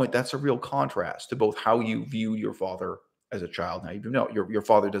get the point. That's a real contrast to both how you viewed your father as a child. Now, your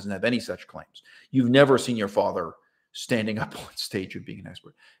father doesn't have any such claims. You've never seen your father standing up on stage and being an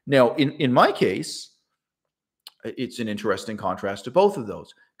expert. Now, in my case, it's an interesting contrast to both of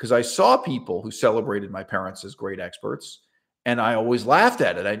those, because I saw people who celebrated my parents as great experts, and I always laughed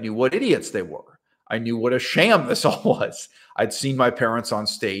at it. I knew what idiots they were. I knew what a sham this all was. I'd seen my parents on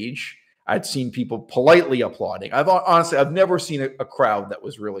stage. I'd seen people politely applauding. I've never seen a crowd that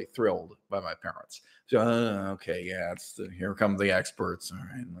was really thrilled by my parents. So, okay, yeah, here come the experts. All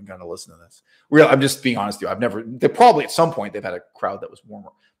right, I got to listen to this. I'm just being honest with you. They probably at some point they've had a crowd that was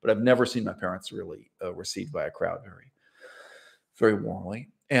warmer, but I've never seen my parents really received by a crowd very, very warmly.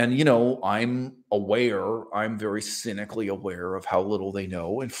 And, I'm very cynically aware of how little they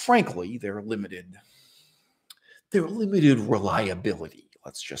know. And frankly, their limited reliability,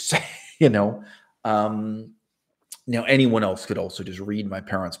 let's just say, Now, anyone else could also just read my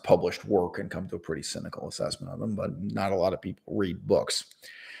parents' published work and come to a pretty cynical assessment of them, but not a lot of people read books.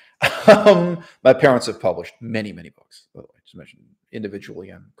 My parents have published many, many books, by the way, just mentioned individually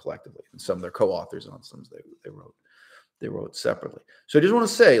and collectively, and some of their co-authors on some they wrote separately. So I just want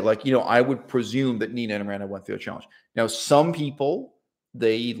to say, I would presume that Nina and Randa went through a challenge. Now, some people,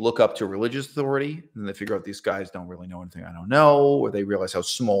 they look up to religious authority and they figure out these guys don't really know anything I don't know, or they realize how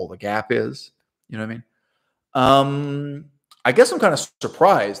small the gap is. You know what I mean? I guess I'm kind of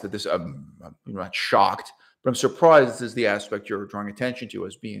surprised that this, I'm not shocked, but I'm surprised this is the aspect you're drawing attention to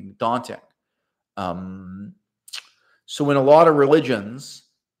as being daunting. So in a lot of religions,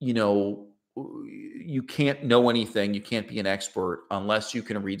 you can't know anything. You can't be an expert unless you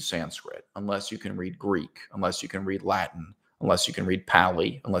can read Sanskrit, unless you can read Greek, unless you can read Latin, unless you can read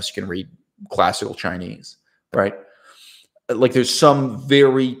Pali, unless you can read classical Chinese, right? There's some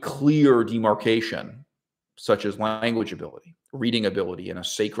very clear demarcation, such as language ability, reading ability in a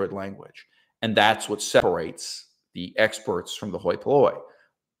sacred language. And that's what separates the experts from the hoi polloi.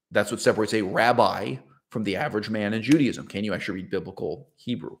 That's what separates a rabbi from the average man in Judaism. Can you actually read biblical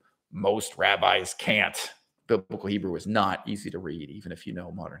Hebrew? Most rabbis can't. Biblical Hebrew is not easy to read, even if you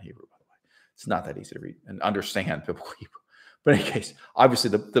know modern Hebrew, by the way. It's not that easy to read and understand biblical Hebrew. But in any case, obviously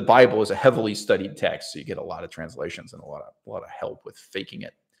the Bible is a heavily studied text, so you get a lot of translations and a lot of help with faking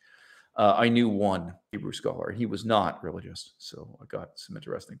it. I knew one Hebrew scholar, and he was not religious, so I got some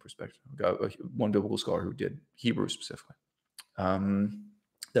interesting perspective. I got one biblical scholar who did Hebrew specifically.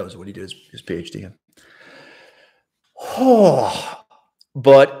 That was what he did his PhD in. Oh,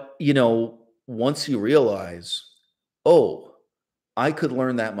 but, you know, once you realize, oh, I could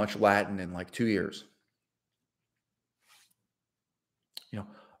learn that much Latin in like 2 years. You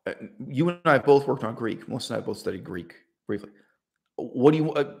know, you and I both worked on Greek. Melissa and I both studied Greek briefly. What do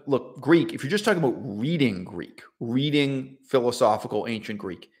you look, Greek, if you're just talking about reading Greek, reading philosophical ancient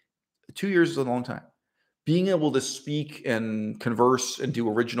Greek, 2 years is a long time. Being able to speak and converse and do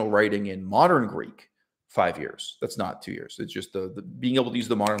original writing in modern Greek, 5 years. That's not 2 years. It's just the being able to use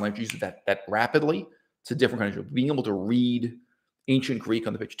the modern language, use that rapidly. It's a different kind of job. Being able to read ancient Greek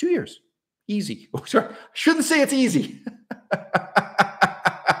on the page, 2 years. Easy. Oh, sorry. I shouldn't say it's easy.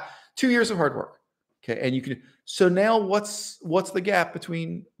 2 years of hard work. Okay. And you can, so now what's the gap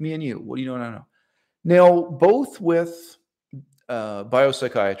between me and you? What do you know and I know? Now, both with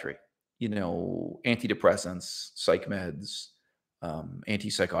biopsychiatry, you know, antidepressants, psych meds,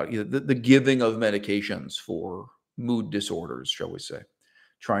 antipsychotic, the giving of medications for mood disorders, shall we say,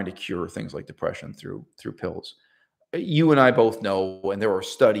 trying to cure things like depression through pills. You and I both know, and there are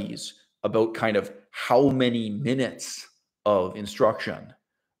studies about kind of how many minutes of instruction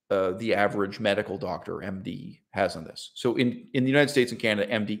the average medical doctor, MD, has on this. So in the United States and Canada,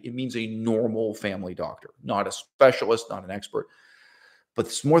 MD, it means a normal family doctor, not a specialist, not an expert, but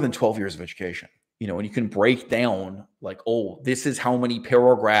it's more than 12 years of education. You know, and you can break down like, oh, this is how many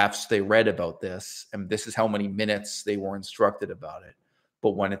paragraphs they read about this, and this is how many minutes they were instructed about it.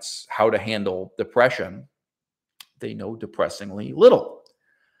 But when it's how to handle depression, they know depressingly little.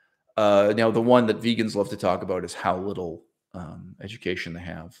 Now, the one that vegans love to talk about is how little education they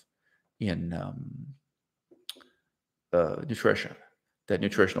have in nutrition, that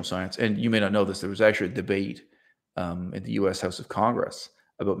nutritional science. And you may not know this, there was actually a debate in the U.S. House of Congress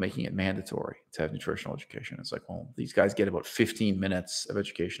about making it mandatory to have nutritional education. It's like, well, these guys get about 15 minutes of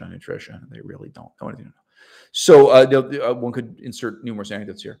education on nutrition, and they really don't know anything. So one could insert numerous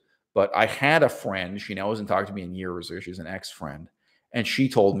anecdotes here. But I had a friend, she now hasn't talked to me in years, or she's an ex-friend, and she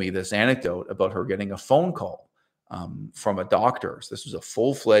told me this anecdote about her getting a phone call from a doctor. So this was a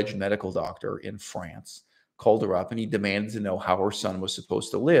full-fledged medical doctor in France, called her up, and he demanded to know how her son was supposed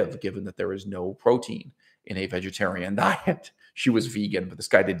to live, given that there is no protein in a vegetarian diet. She was vegan, but this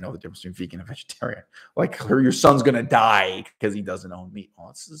guy didn't know the difference between vegan and vegetarian. Like, your son's going to die because he doesn't own meat. Well,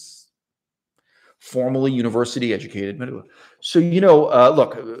 this is formally university educated medical. So, you know,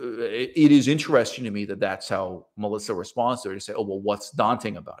 look, it is interesting to me that that's how Melissa responds to her, to say, oh, well, what's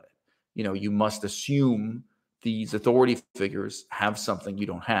daunting about it? You know, you must assume these authority figures have something you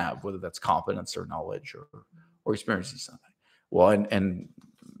don't have, whether that's competence or knowledge or experiencing something. Well, and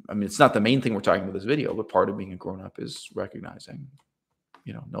I mean, it's not the main thing we're talking about this video, but part of being a grown-up is recognizing,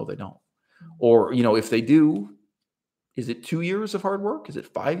 you know, no, they don't. Or, you know, if they do, is it 2 years of hard work? Is it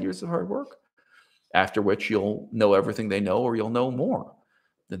 5 years of hard work? After which you'll know everything they know, or you'll know more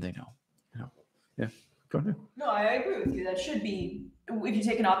than they know. You know? Yeah. Go ahead. No, I agree with you. That should be, if you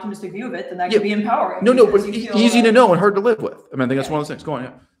take an optimistic view of it, then that could be empowering. No, but easy to know and hard to live with. I mean, I think that's one of those things. Go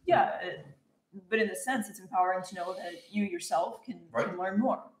on, yeah. But in the sense, it's empowering to know that you yourself can learn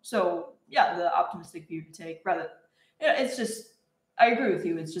more. So, yeah, the optimistic view to take, rather, it's just, I agree with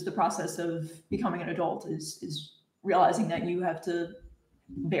you. It's just the process of becoming an adult is realizing that you have to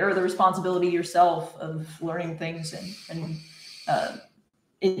bear the responsibility yourself of learning things, and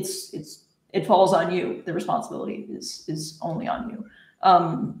it falls on you. The responsibility is only on you.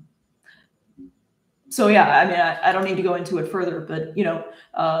 So yeah, I mean, I don't need to go into it further, but you know,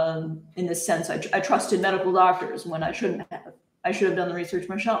 in this sense, I trusted medical doctors when I shouldn't have. I should have done the research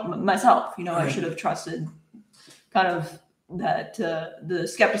myself. You know, I should have trusted kind of that the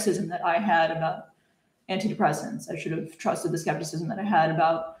skepticism that I had about antidepressants. I should have trusted the skepticism that I had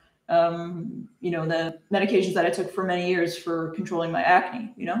about you know, the medications that I took for many years for controlling my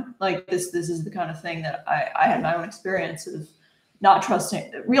acne. You know, like this is the kind of thing that I had my own experience of not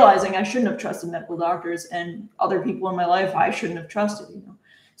trusting, realizing I shouldn't have trusted medical doctors, and other people in my life I shouldn't have trusted, you know.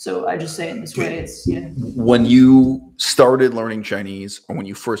 So I just say in this way, it's, you know. When you started learning Chinese, or when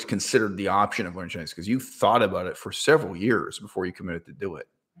you first considered the option of learning Chinese, because you thought about it for several years before you committed to do it,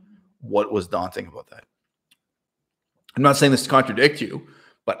 what was daunting about that? I'm not saying this to contradict you,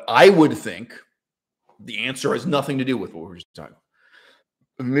 But I would think the answer has nothing to do with what we're just talking about.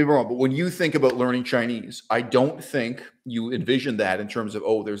 Maybe wrong, but when you think about learning Chinese, I don't think you envision that in terms of,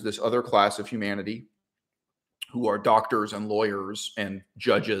 oh, there's this other class of humanity who are doctors and lawyers and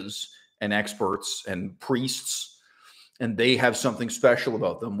judges and experts and priests, and they have something special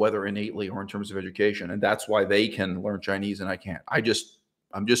about them, whether innately or in terms of education, and that's why they can learn Chinese and I can't. I'm just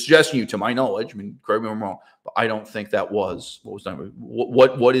suggesting you, to my knowledge, I mean, correct me if I'm wrong, but I don't think that was what was done.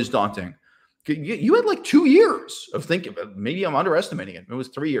 What is daunting? You had like 2 years of thinking. Maybe I'm underestimating it. It was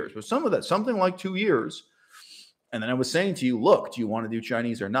 3 years, but some of that, something like 2 years. And then I was saying to you, look, do you want to do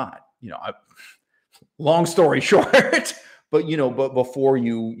Chinese or not? Long story short, but before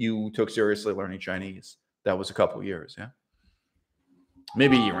you took seriously learning Chinese, that was a couple of years, yeah,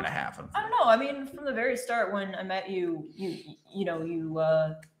 maybe a year and a half. I don't know. I mean, from the very start when I met you,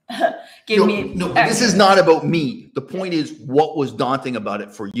 gave me. No, but this is not about me. The point is, what was daunting about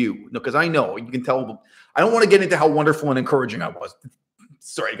it for you? No, because I know you can tell. I don't want to get into how wonderful and encouraging I was.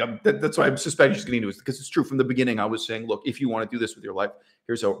 Sorry, that's why I'm suspecting she's getting into it, because it's true from the beginning. I was saying, look, if you want to do this with your life,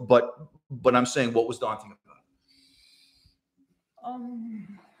 here's how. But I'm saying, what was daunting about it?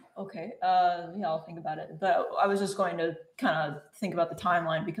 Okay. Yeah, I'll think about it. But I was just going to kind of think about the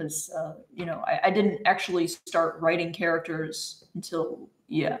timeline because, I didn't actually start writing characters until,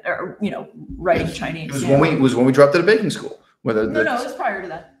 writing Chinese. It was when we dropped out of baking school. No, it was prior to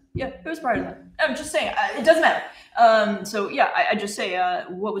that. Yeah, it was prior to that. I'm just saying, it doesn't matter. So yeah, I just say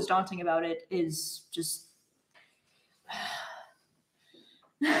what was daunting about it is just,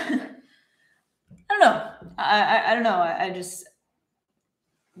 I don't know. I don't know. I just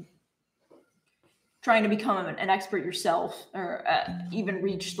trying to become an expert yourself, or even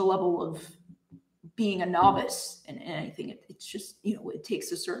reach the level of being a novice in anything. It's just, it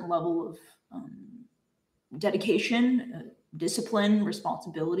takes a certain level of dedication, discipline,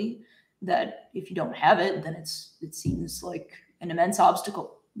 responsibility, that if you don't have it, then it seems like an immense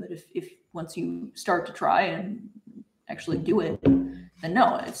obstacle. But if once you start to try and actually do it, then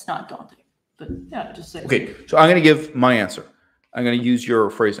no, it's not daunting. But yeah, just say. Okay, so I'm going to give my answer. I'm going to use your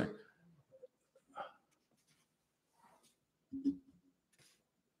phrasing.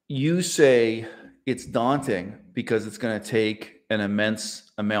 You say it's daunting because it's going to take an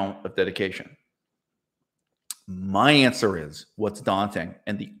immense amount of dedication. My answer is, what's daunting,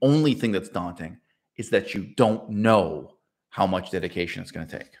 and the only thing that's daunting, is that you don't know how much dedication it's going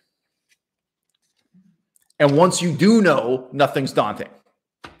to take. And once you do know, nothing's daunting.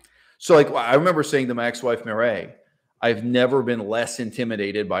 So like I remember saying to my ex-wife, Mireille, I've never been less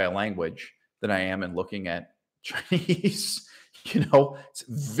intimidated by a language than I am in looking at Chinese. It's a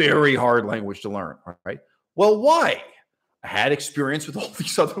very hard language to learn, right? Well, why? I had experience with all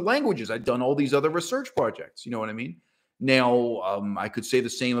these other languages. I'd done all these other research projects. You know what I mean? Now, I could say the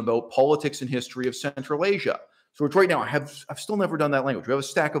same about politics and history of Central Asia. So right now, I've still never done that language. We have a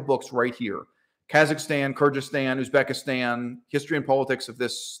stack of books right here. Kazakhstan, Kyrgyzstan, Uzbekistan, history and politics of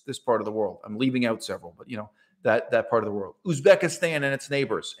this part of the world. I'm leaving out several, but that part of the world. Uzbekistan and its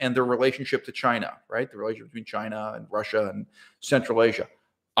neighbors and their relationship to China, right? The relationship between China and Russia and Central Asia.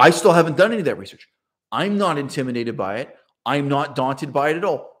 I still haven't done any of that research. I'm not intimidated by it. I'm not daunted by it at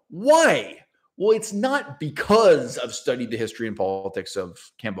all. Why? Well, it's not because I've studied the history and politics of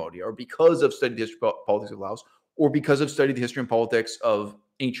Cambodia, or because I've studied the history and politics of Laos, or because I've studied the history and politics of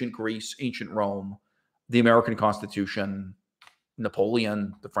ancient Greece, ancient Rome, the American Constitution,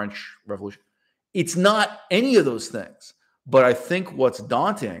 Napoleon, the French Revolution. It's not any of those things. But I think what's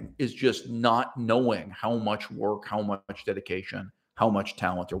daunting is just not knowing how much work, how much dedication, how much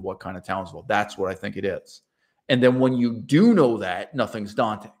talent, or what kind of talent. Well, that's what I think it is. And then when you do know that, nothing's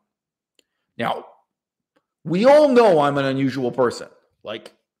daunting. Now, we all know I'm an unusual person.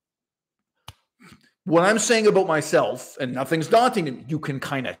 Like, what I'm saying about myself, and nothing's daunting, you can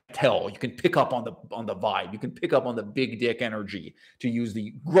kind of tell. You can pick up on the vibe. You can pick up on the big dick energy, to use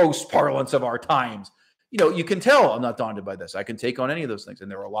the gross parlance of our times. You can tell I'm not daunted by this. I can take on any of those things. And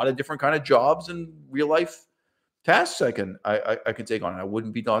there are a lot of different kind of jobs and real life tasks I can take on. And I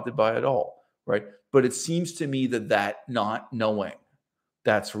wouldn't be daunted by it at all, right? But it seems to me that not knowing,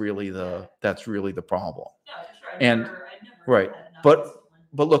 that's really the problem. Yeah, sure. And right, but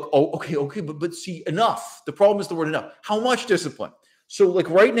look, okay, but see, enough. The problem is the word enough. How much discipline? So like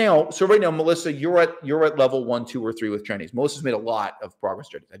right now, Melissa, you're at level 1, 2, or 3 with Chinese. Melissa's made a lot of progress.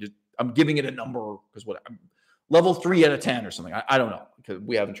 I'm giving it a number because level 3 out of 10 or something. I don't know, because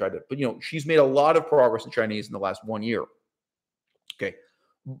we haven't tried it. But she's made a lot of progress in Chinese in the last 1 year. Okay.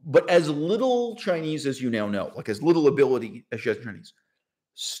 But as little Chinese as you now know, like as little ability as she has in Chinese,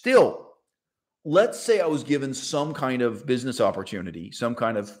 still, let's say I was given some kind of business opportunity, some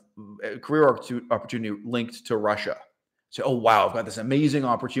kind of career opportunity linked to Russia. So, oh, wow, I've got this amazing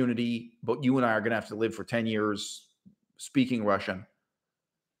opportunity, but you and I are going to have to live for 10 years speaking Russian.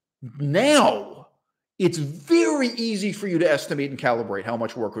 Now, it's very easy for you to estimate and calibrate how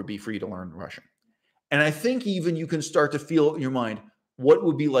much work would be for you to learn Russian. And I think even you can start to feel in your mind what it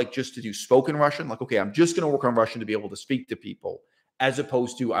would be like just to do spoken Russian. Like, okay, I'm just going to work on Russian to be able to speak to people, as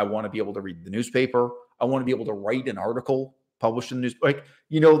opposed to I want to be able to read the newspaper. I want to be able to write an article published in the news. Like,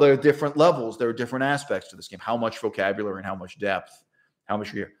 there are different levels. There are different aspects to this game. How much vocabulary and how much depth, how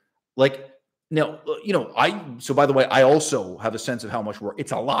much you're like. Now, so by the way, I also have a sense of how much work.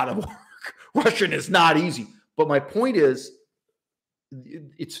 It's a lot of work. Russian is not easy. But my point is,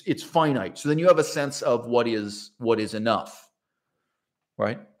 it's finite. So then you have a sense of what is enough,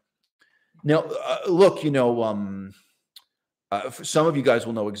 right? Now, look, some of you guys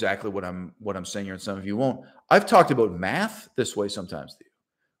will know exactly what I'm saying here, and some of you won't. I've talked about math this way sometimes,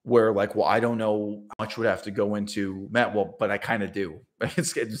 where like, well, I don't know how much would have to go into math. Well, but I kind of do.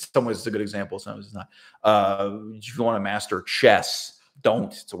 It's in some ways it's a good example, sometimes it's not. If you want to master chess,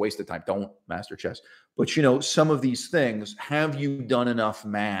 don't. It's a waste of time. Don't master chess. But some of these things, have you done enough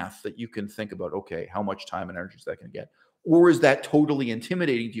math that you can think about, okay, how much time and energy is that going to get? Or is that totally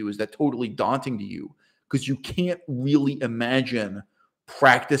intimidating to you? Is that totally daunting to you? Because you can't really imagine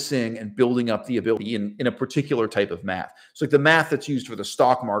practicing and building up the ability in a particular type of math. So like the math that's used for the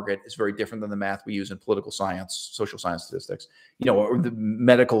stock market is very different than the math we use in political science, social science statistics, or the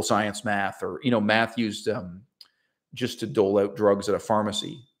medical science math, or, math used just to dole out drugs at a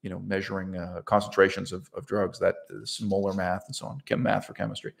pharmacy, measuring concentrations of drugs, that molar math and so on, math for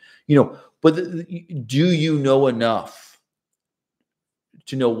chemistry, but do you know enough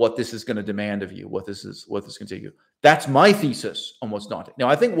to know what this is going to demand of you, what this is going to take you? That's my thesis on what's daunting. Now,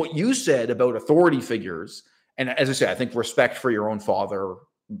 I think what you said about authority figures, and as I say, I think respect for your own father,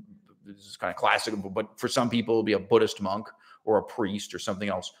 this is kind of classic, but for some people, it'll be a Buddhist monk or a priest or something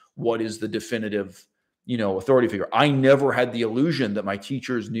else. What is the definitive, authority figure? I never had the illusion that my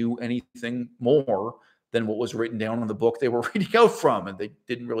teachers knew anything more than what was written down in the book they were reading out from, and they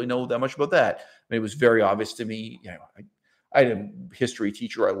didn't really know that much about that. I mean, it was very obvious to me. I had a history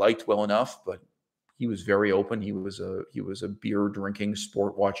teacher I liked well enough, but he was very open. He was a beer drinking,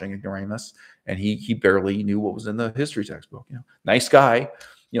 sport watching ignoramus, and he barely knew what was in the history textbook. Nice guy.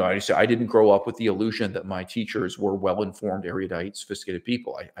 I didn't grow up with the illusion that my teachers were well informed, erudite, sophisticated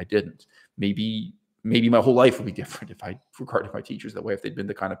people. I didn't. Maybe my whole life would be different if I regarded my teachers that way, if they'd been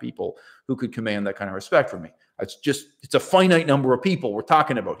the kind of people who could command that kind of respect from me. It's a finite number of people we're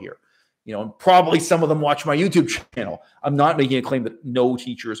talking about here. And probably some of them watch my YouTube channel. I'm not making a claim that no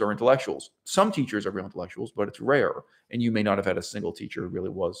teachers are intellectuals. Some teachers are real intellectuals, but it's rare. And you may not have had a single teacher who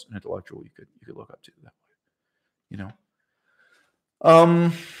really was an intellectual you could look up to that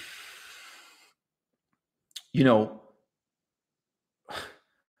way.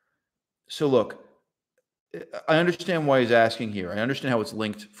 So look, I understand why he's asking here. I understand how it's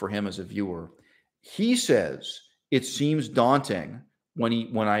linked for him as a viewer. He says it seems daunting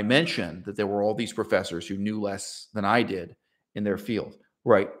when I mentioned that there were all these professors who knew less than I did in their field,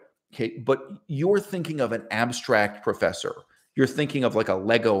 right? Okay, but you're thinking of an abstract professor. You're thinking of like a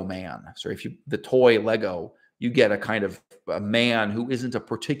Lego man. So the toy Lego, you get a kind of a man who isn't a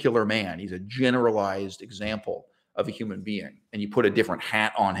particular man. He's a generalized example of a human being, and you put a different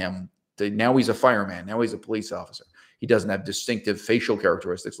hat on him. Now he's a fireman. Now he's a police officer. He doesn't have distinctive facial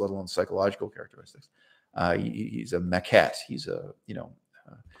characteristics, let alone psychological characteristics. He's a maquette. He's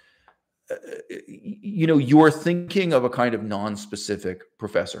you're thinking of a kind of non-specific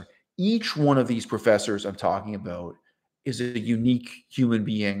professor. Each one of these professors I'm talking about is a unique human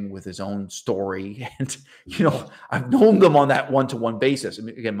being with his own story. And, I've known them on that one-to-one basis. I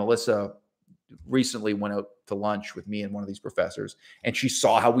mean, again, Melissa recently went out to lunch with me and one of these professors, and she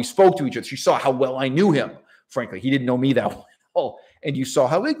saw how we spoke to each other. She saw how well I knew him. Frankly, he didn't know me that well. And you saw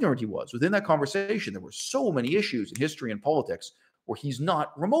how ignorant he was. Within that conversation, there were so many issues in history and politics where he's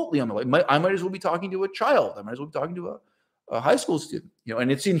not remotely on the line. I might as well be talking to a child. I might as well be talking to a high school student,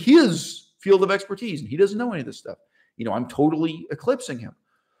 and it's in his field of expertise, and he doesn't know any of this stuff. I'm totally eclipsing him.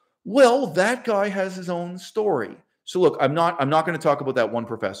 Well, that guy has his own story. So look, I'm not going to talk about that one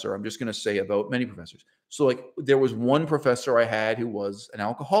professor. I'm just going to say about many professors. So like there was one professor I had who was an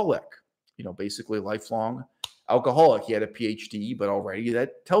alcoholic, basically lifelong alcoholic. He had a PhD, but already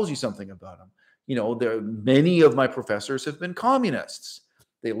that tells you something about him. Many of my professors have been communists.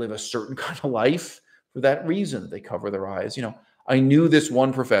 They live a certain kind of life for that reason. They cover their eyes. I knew this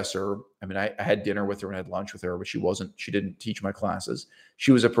one professor. I mean, I had dinner with her and had lunch with her, but she didn't teach my classes.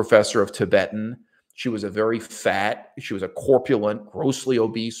 She was a professor of Tibetan. She was she was a corpulent, grossly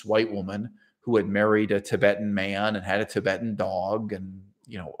obese white woman who had married a Tibetan man and had a Tibetan dog. And,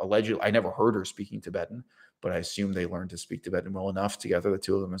 allegedly, I never heard her speaking Tibetan, but I assume they learned to speak Tibetan well enough together, the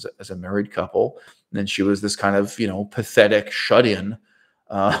two of them as a married couple. And then she was this kind of, pathetic shut-in,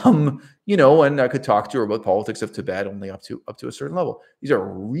 and I could talk to her about politics of Tibet only up to a certain level. These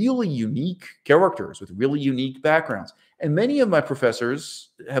are really unique characters with really unique backgrounds. And many of my professors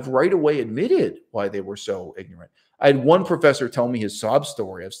have right away admitted why they were so ignorant. I had one professor tell me his sob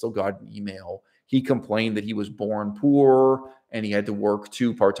story. I've still got an email. He complained that he was born poor and he had to work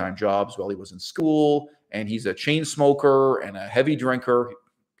 2 part-time jobs while he was in school. And he's a chain smoker and a heavy drinker.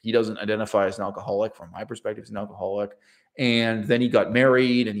 He doesn't identify as an alcoholic. From my perspective, he's an alcoholic. And then he got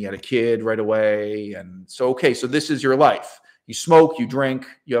married and he had a kid right away. And so, okay, so this is your life. You smoke, you drink,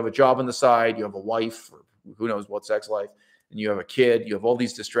 you have a job on the side, you have a wife, or who knows what sex life, and you have a kid, you have all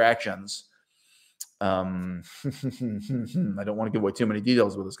these distractions. I don't want to give away too many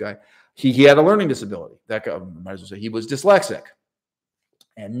details with this guy. He had a learning disability. That guy, I might as well say he was dyslexic,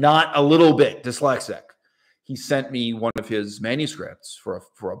 and not a little bit dyslexic. He sent me one of his manuscripts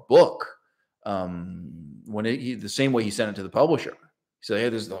for a book. The same way he sent it to the publisher. He said, "Hey,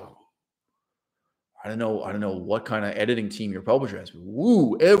 this is I don't know what kind of editing team your publisher has. But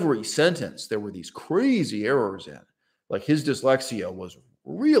woo, every sentence there were these crazy errors in. Like his dyslexia was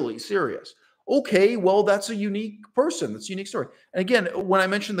really serious." Okay, well, that's a unique person. That's a unique story. And again, when I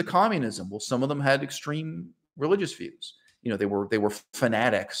mentioned the communism, well, some of them had extreme religious views. They were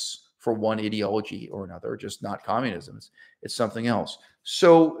fanatics for one ideology or another, just not communism. It's something else.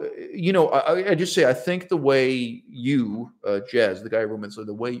 So, I just say, I think the way you, Jez, the guy who so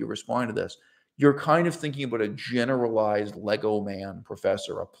the way you respond to this, you're kind of thinking about a generalized Lego man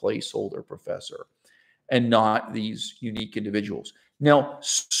professor, a placeholder professor, and not these unique individuals. Now,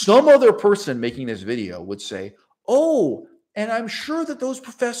 some other person making this video would say, oh, and I'm sure that those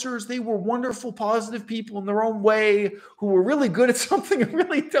professors, they were wonderful, positive people in their own way who were really good at something and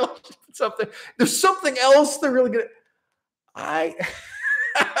really intelligent at something. There's something else they're really good at.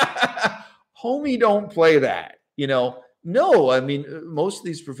 Homie, don't play that. No, I mean, most of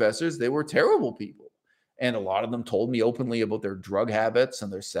these professors, they were terrible people. And a lot of them told me openly about their drug habits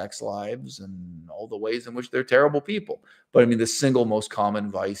and their sex lives and all the ways in which they're terrible people. But I mean, the single most common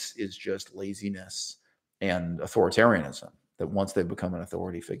vice is just laziness and authoritarianism, that once they become an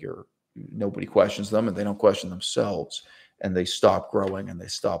authority figure, nobody questions them and they don't question themselves, and they stop growing and they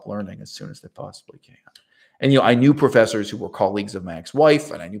stop learning as soon as they possibly can. And, I knew professors who were colleagues of my ex-wife,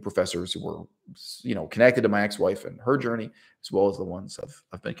 and I knew professors who were, connected to my ex-wife and her journey, as well as the ones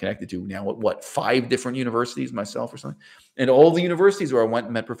I've been connected to now at 5 different universities myself or something. And all the universities where I went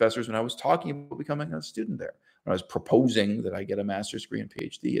and met professors when I was talking about becoming a student there, when I was proposing that I get a master's degree and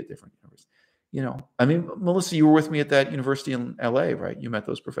PhD at different universities. I mean, Melissa, you were with me at that university in LA, right? You met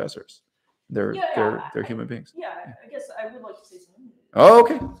those professors. They're human beings. Yeah, I guess I would like to say something. Oh,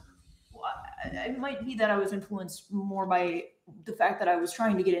 okay. It might be that I was influenced more by the fact that I was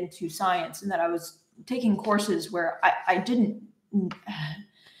trying to get into science and that I was taking courses where I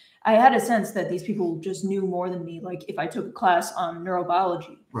had a sense that these people just knew more than me. Like if I took a class on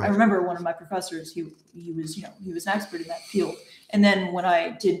neurobiology, right. I remember one of my professors, he was an expert in that field. And then when I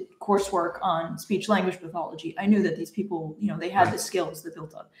did coursework on speech language pathology, I knew that these people, they had right. the skills that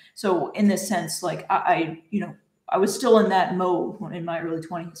built up. So in this sense, like I was still in that mode in my early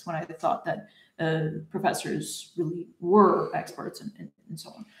 20s when I thought that professors really were experts and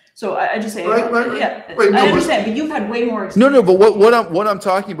so on. So I just say, I understand, but you've had way more experience. No, but what I'm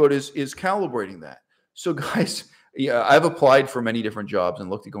talking about is calibrating that. So guys, yeah, I've applied for many different jobs and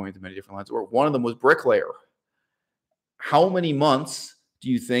looked at going into many different lines of work. One of them was bricklayer. How many months do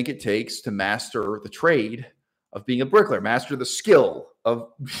you think it takes to master the trade of being a bricklayer, master the skill of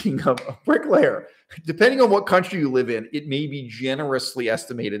being a bricklayer? Depending on what country you live in, it may be generously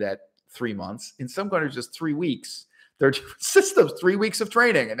estimated at 3 months. In some countries, just 3 weeks. There are different systems, 3 weeks of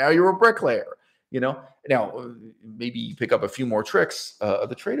training, and now you're a bricklayer. Now maybe you pick up a few more tricks of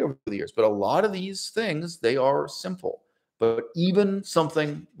the trade over the years, but a lot of these things, they are simple. But even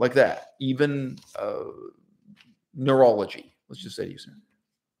something like that, even neurology, let's just say to you, sir,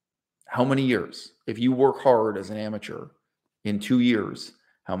 how many years? If you work hard as an amateur in 2 years,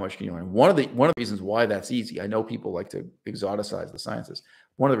 how much can you learn? One of the reasons why that's easy, I know people like to exoticize the sciences.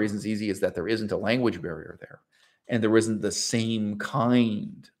 One of the reasons easy is that there isn't a language barrier there. And there isn't the same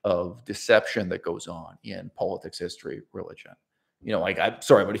kind of deception that goes on in politics, history, religion. I'm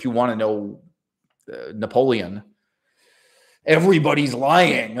sorry, but if you want to know Napoleon, everybody's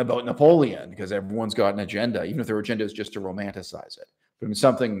lying about Napoleon because everyone's got an agenda, even if their agenda is just to romanticize it. But I mean,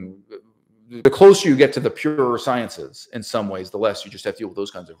 something, the closer you get to the purer sciences, in some ways, the less you just have to deal with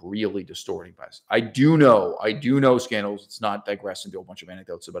those kinds of really distorting bias. I do know scandals. It's not digress into a bunch of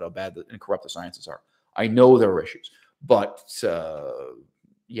anecdotes about how bad and corrupt the sciences are. I know there are issues, but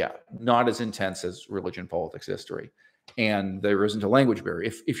yeah, not as intense as religion, politics, history. And there isn't a language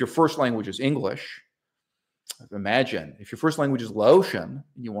barrier. If your first language is English, imagine if your first language is Laotian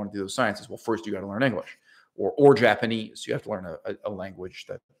and you want to do those sciences, well, first you got to learn English or Japanese. You have to learn a language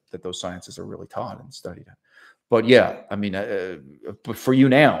that those sciences are really taught and studied in. But yeah, I mean, but for you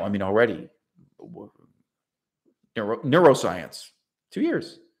now, I mean, already neuroscience, 2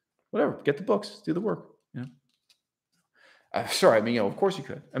 years, whatever, get the books, do the work. You know? Sorry, I mean, of course you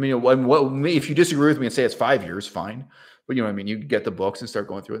could. I mean, if you disagree with me and say it's 5 years, fine. But you know what I mean? You get the books and start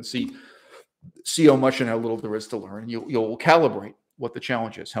going through it and see how much and how little there is to learn. You'll calibrate what the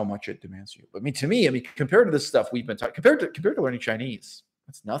challenge is, how much it demands you. But I mean, to me, compared to this stuff we've been talking, compared to learning Chinese,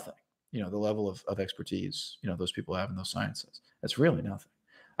 that's nothing. You know, the level of expertise, you know, those people have in those sciences. That's really nothing.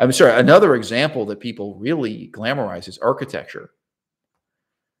 I'm sorry. Another example that people really glamorize is architecture.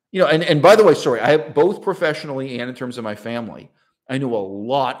 You know, and by the way, sorry, I have both professionally and in terms of my family, I know a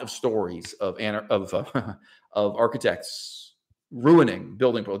lot of stories of architects ruining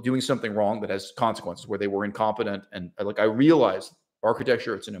building, doing something wrong that has consequences where they were incompetent. And like, I realized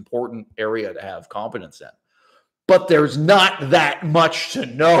architecture, it's an important area to have competence in, but there's not that much to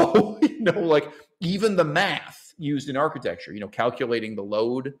know. You know, like even the math used in architecture, you know, calculating the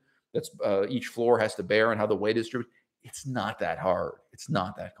load that's each floor has to bear and how the weight is distributed. It's not that hard. It's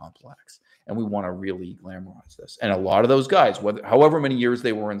not that complex. And we want to really glamorize this. And a lot of those guys, however many years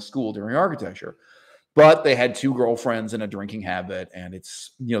they were in school during architecture, but they had 2 girlfriends and a drinking habit. And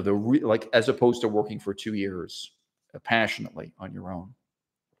it's, you know, like, as opposed to working for 2 years passionately on your own,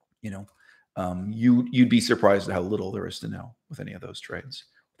 you know, you'd be surprised at how little there is to know with any of those trades,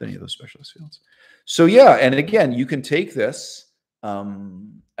 with any of those specialist fields. So yeah. And again, you can take this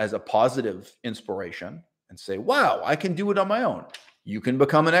as a positive inspiration and say, wow, I can do it on my own. You can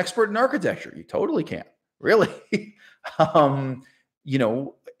become an expert in architecture. You totally can. Really. You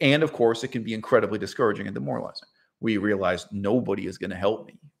know, and of course, it can be incredibly discouraging and demoralizing. We realize nobody is going to help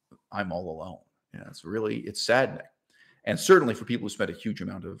me. I'm all alone. Yeah, it's saddening. And certainly for people who spend a huge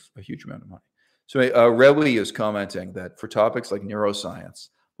amount of money. So Rewi is commenting that for topics like neuroscience,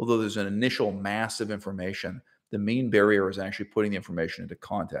 although there's an initial mass of information, the main barrier is actually putting the information into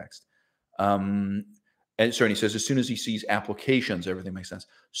context. And so he says, as soon as he sees applications, everything makes sense.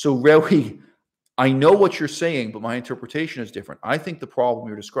 So Rewi, I know what you're saying, but my interpretation is different. I think the problem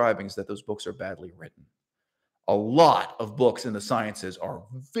you're describing is that those books are badly written. A lot of books in the sciences are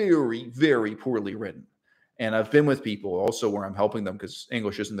very, very poorly written. And I've been with people also where I'm helping them because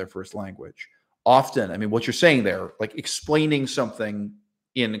English isn't their first language. Often, I mean, what you're saying there, like explaining something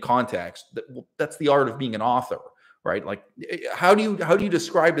in context, that's the art of being an author, right? Like, how do you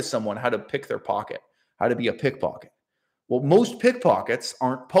describe to someone how to pick their pocket, how to be a pickpocket? Well, most pickpockets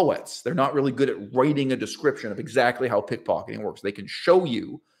aren't poets. They're not really good at writing a description of exactly how pickpocketing works. They can show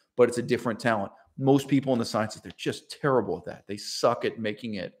you, but it's a different talent. Most people in the sciences, they're just terrible at that. They suck at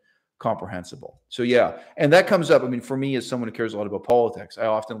making it comprehensible. So yeah, and that comes up. I mean, for me, as someone who cares a lot about politics, I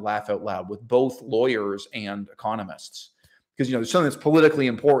often laugh out loud with both lawyers and economists because, you know, there's something that's politically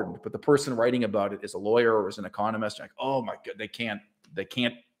important, but the person writing about it is a lawyer or is an economist. Like, oh my God, they can't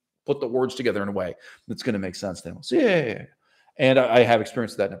put the words together in a way that's going to make sense to them. So yeah. And I have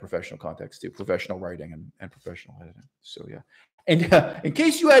experienced that in a professional context too, professional writing and professional editing. So yeah. And in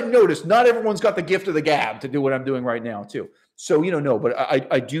case you hadn't noticed, not everyone's got the gift of the gab to do what I'm doing right now too. So, you know, no, but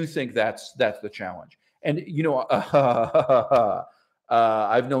I do think that's the challenge. And, you know,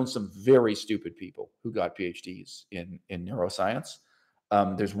 I've known some very stupid people who got PhDs in neuroscience.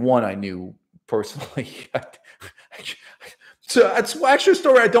 There's one I knew personally. So it's actually a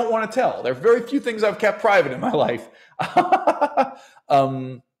story I don't want to tell. There are very few things I've kept private in my life.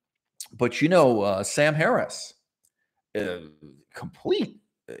 But, you know, Sam Harris, complete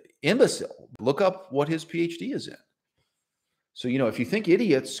imbecile. Look up what his PhD is in. So, you know, if you think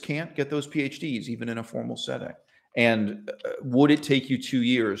idiots can't get those PhDs, even in a formal setting, and would it take you 2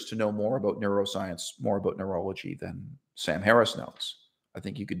 years to know more about neuroscience, more about neurology than Sam Harris knows? I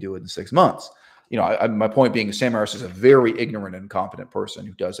think you could do it in 6 months. You know, my point being, Sam Harris is a very ignorant and incompetent person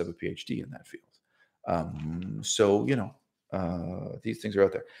who does have a PhD in that field. So, you know, these things are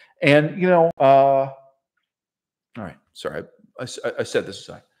out there. And, you know, all right, sorry, I set this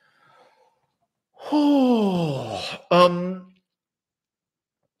aside.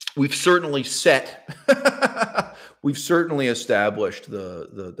 We've certainly set we've certainly established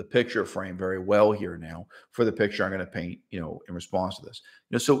the picture frame very well here now for the picture I'm going to paint, in response to this.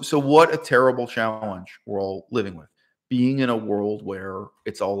 So what a terrible challenge we're all living with. Being in a world where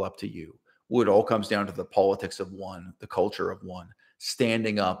it's all up to you. It all comes down to the politics of one, the culture of one,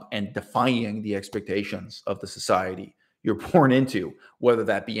 standing up and defying the expectations of the society you're born into, whether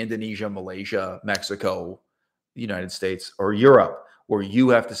that be Indonesia, Malaysia, Mexico, the United States, or Europe, where you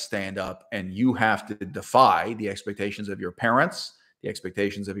have to stand up and you have to defy the expectations of your parents, the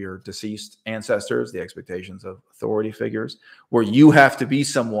expectations of your deceased ancestors, the expectations of authority figures, where you have to be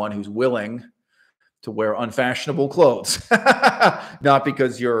someone who's willing to wear unfashionable clothes, not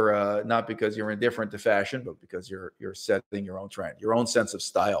because you're indifferent to fashion, but because you're setting your own trend. Your own sense of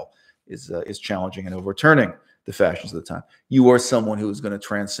style is challenging and overturning the fashions of the time. You are someone who is going to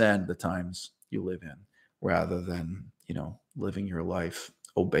transcend the times you live in, rather than living your life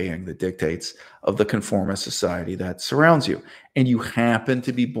obeying the dictates of the conformist society that surrounds you. And you happen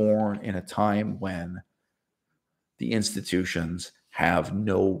to be born in a time when the institutions have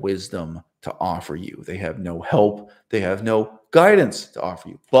no wisdom to offer you. They have no help. They have no guidance to offer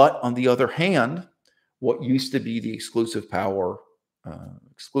you. But on the other hand, what used to be the exclusive power,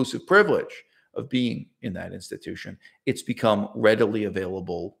 exclusive privilege of being in that institution, it's become readily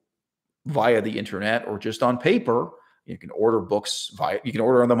available via the internet or just on paper. You can order books you can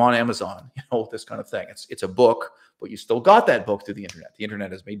order them on Amazon, this kind of thing. It's a book, but you still got that book through the internet. The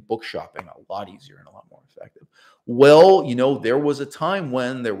internet has made book shopping a lot easier and a lot more effective. Well, there was a time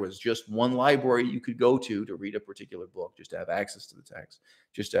when there was just one library you could go to read a particular book, just to have access to the text,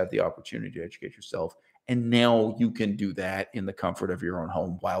 just to have the opportunity to educate yourself. And now you can do that in the comfort of your own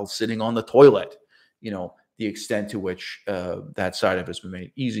home while sitting on the toilet. The extent to which that side of it has been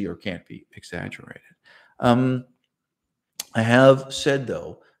made easier can't be exaggerated. I have said,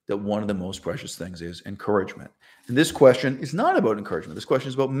 though, that one of the most precious things is encouragement. And this question is not about encouragement. This question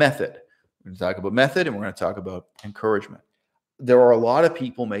is about method. We're going to talk about method, and we're going to talk about encouragement. There are a lot of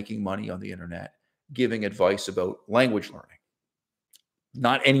people making money on the internet giving advice about language learning.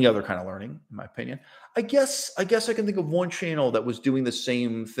 Not any other kind of learning, in my opinion. I guess I can think of one channel that was doing the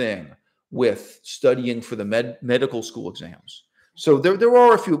same thing with studying for the medical school exams. So there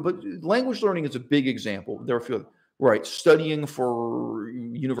are a few, but language learning is a big example. There are a few. Right, studying for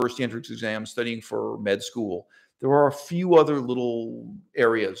university entrance exams, studying for med school. There are a few other little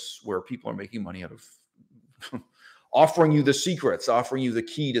areas where people are making money out of offering you the secrets, offering you the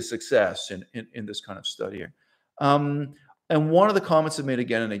key to success in this kind of studying. And one of the comments I've made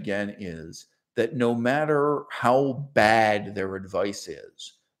again and again is that no matter how bad their advice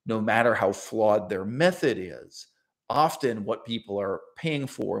is, no matter how flawed their method is, often what people are paying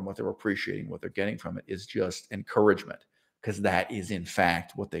for and what they're appreciating, what they're getting from it is just encouragement, because that is in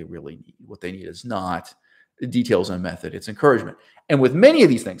fact what they really need. What they need is not details on method, it's encouragement. And with many of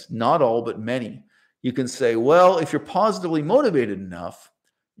these things, not all, but many, you can say, well, if you're positively motivated enough,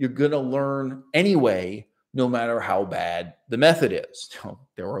 you're going to learn anyway, no matter how bad the method is.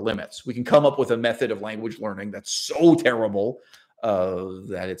 There are limits. We can come up with a method of language learning that's so terrible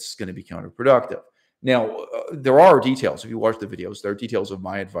that it's going to be counterproductive. Now, there are details. If you watch the videos, there are details of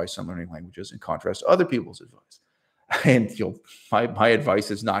my advice on learning languages in contrast to other people's advice. And my advice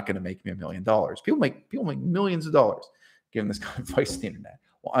is not going to make me $1 million. People make millions of dollars giving this kind of advice on the internet.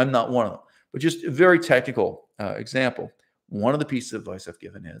 Well, I'm not one of them. But just a very technical example. One of the pieces of advice I've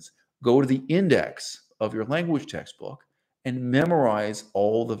given is go to the index of your language textbook and memorize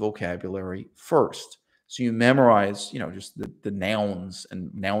all the vocabulary first. So you memorize, just the nouns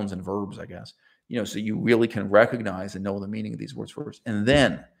and verbs, I guess. So you really can recognize and know the meaning of these words first, and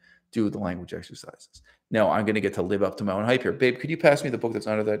then do the language exercises. Now, I'm going to get to live up to my own hype here. Babe, could you pass me the book that's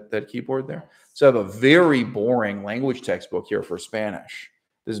under that keyboard there? So I have a very boring language textbook here for Spanish.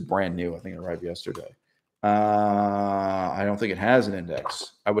 This is brand new. I think it arrived yesterday. I don't think it has an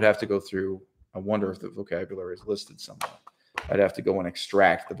index. I would have to go through. I wonder if the vocabulary is listed somewhere. I'd have to go and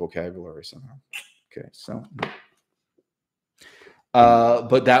extract the vocabulary somehow. Okay, so...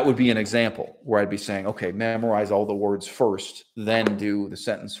 but that would be an example where I'd be saying, okay, memorize all the words first, then do the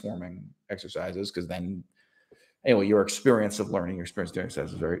sentence forming exercises, because then, anyway, your experience of learning, your experience doing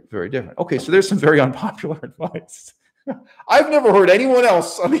exercises is very, very different. Okay, so there's some very unpopular advice. I've never heard anyone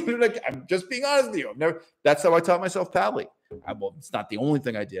else on the internet. I'm just being honest with you. That's how I taught myself Pali. Well, it's not the only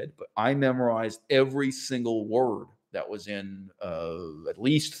thing I did, but I memorized every single word that was in at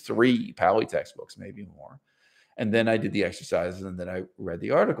least 3 Pali textbooks, maybe more. And then I did the exercises, and then I read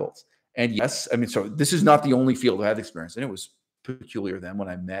the articles. And yes, so this is not the only field I had experience in. It was peculiar then when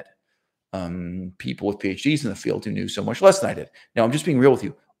I met people with PhDs in the field who knew so much less than I did. Now, I'm just being real with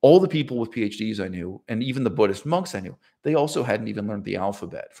you. All the people with PhDs I knew, and even the Buddhist monks I knew, they also hadn't even learned the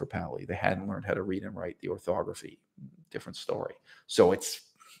alphabet for Pali. They hadn't learned how to read and write the orthography. Different story. So it's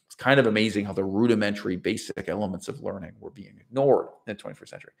kind of amazing how the rudimentary basic elements of learning were being ignored in the 21st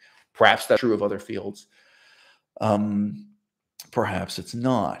century. Perhaps that's true of other fields. Perhaps it's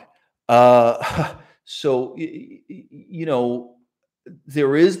not. So, you know,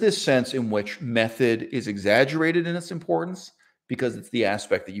 there is this sense in which method is exaggerated in its importance because it's the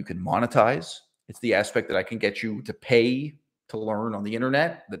aspect that you can monetize. It's the aspect that I can get you to pay to learn on the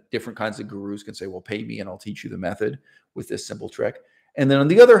internet, that different kinds of gurus can say, well, pay me and I'll teach you the method with this simple trick. And then on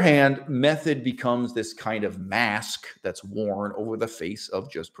the other hand, method becomes this kind of mask that's worn over the face of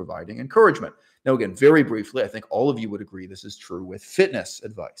just providing encouragement. Now, again, very briefly, I think all of you would agree this is true with fitness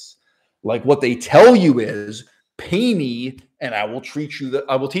advice. Like what they tell you is, pay me and I will teach you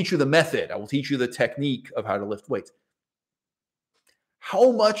the method. I will teach you the technique of how to lift weights.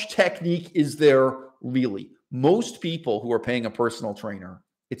 How much technique is there really? Most people who are paying a personal trainer,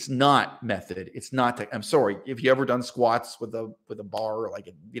 it's not method. It's not I'm sorry. If you ever done squats with a bar,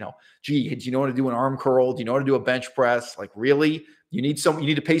 like, you know, gee, do you know how to do an arm curl? Do you know how to do a bench press? Like, really? You need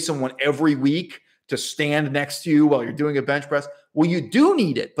to pay someone every week to stand next to you while you're doing a bench press? Well, you do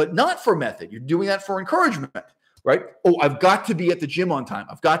need it, but not for method. You're doing that for encouragement, right? Oh, I've got to be at the gym on time.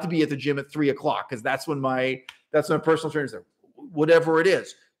 I've got to be at the gym at 3 o'clock because that's when my personal trainer's there. Whatever it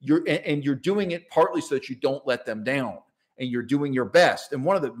is, you're doing it partly so that you don't let them down, and you're doing your best. And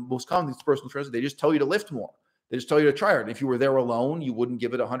one of the most common things personal trainers, they just tell you to lift more. They just tell you to try hard. If you were there alone, you wouldn't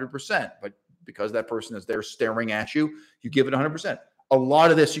give it 100%. But because that person is there staring at you, you give it 100%. A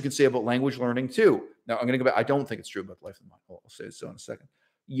lot of this you can say about language learning too. Now, I'm going to go back. I don't think it's true about life of the mind. I'll say so in a second.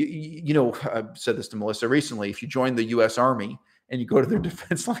 You know, I've said this to Melissa recently. If you join the U.S. Army and you go to their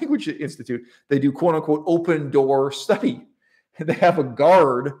Defense Language Institute, they do quote unquote open door study. They have a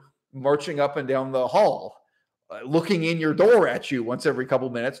guard marching up and down the hall, looking in your door at you once every couple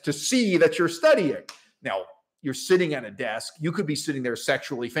minutes to see that you're studying. Now, you're sitting at a desk. You could be sitting there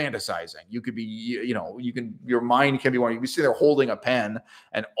sexually fantasizing. You could be, you know, your mind can be one. You can be sitting there holding a pen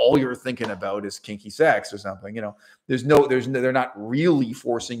and all you're thinking about is kinky sex or something. You know, they're not really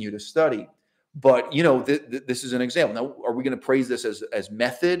forcing you to study. But, you know, this is an example. Now, are we going to praise this as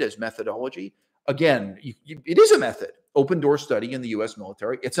methodology? Again, it is a method. Open door study in the U.S.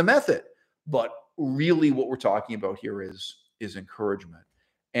 military, it's a method. But really what we're talking about here is encouragement.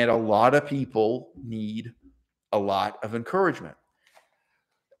 And a lot of people need a lot of encouragement.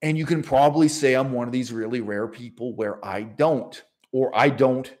 And you can probably say I'm one of these really rare people where I don't, or I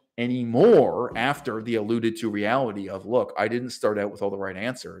don't anymore after the alluded to reality of, look, I didn't start out with all the right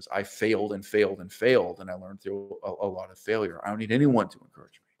answers. I failed and failed and failed. And I learned through a lot of failure. I don't need anyone to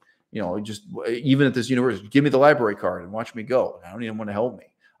encourage me. You know, just even at this university, give me the library card and watch me go. I don't need anyone to help me.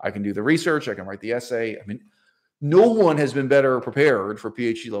 I can do the research. I can write the essay. I mean, no one has been better prepared for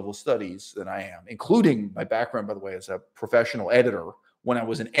PhD level studies than I am, including my background, by the way, as a professional editor. When I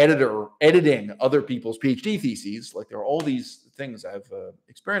was an editor editing other people's PhD theses, like there are all these things I've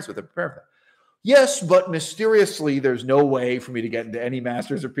experienced with it, prepared for that. Yes, but mysteriously, there's no way for me to get into any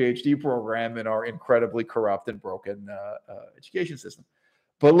master's or PhD program in our incredibly corrupt and broken education system.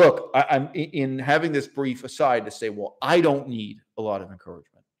 But look, I'm in having this brief aside to say, well, I don't need a lot of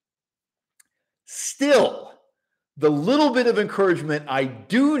encouragement. Still, the little bit of encouragement I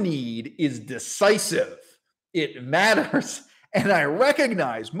do need is decisive. It matters. And I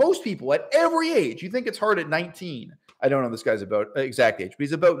recognize most people at every age, you think it's hard at 19. I don't know this guy's about exact age, but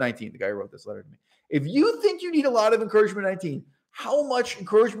he's about 19, the guy who wrote this letter to me. If you think you need a lot of encouragement at 19, how much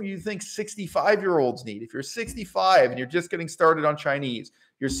encouragement do you think 65-year-olds need? If you're 65 and you're just getting started on Chinese,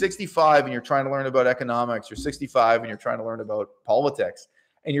 you're 65 and you're trying to learn about economics, you're 65 and you're trying to learn about politics,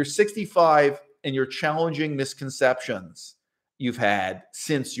 and you're 65 and you're challenging misconceptions you've had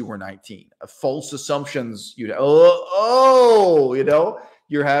since you were 19, false assumptions you know,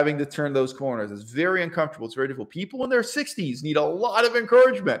 you're having to turn those corners. It's very uncomfortable. It's very difficult. People in their 60s need a lot of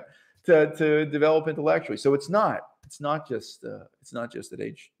encouragement to develop intellectually. So it's not just at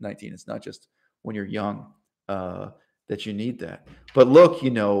age 19. It's not just when you're young that you need that. But look,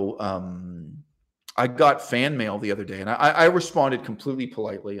 you know, I got fan mail the other day, and I responded completely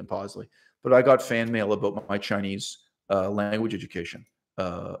politely and positively, but I got fan mail about my Chinese language education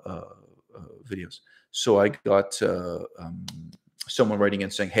videos. So I got someone writing in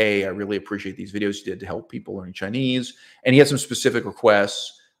saying, hey, I really appreciate these videos you did to help people learning Chinese. And he had some specific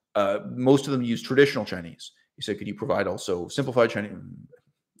requests. Most of them use traditional Chinese. He said, could you provide also simplified Chinese?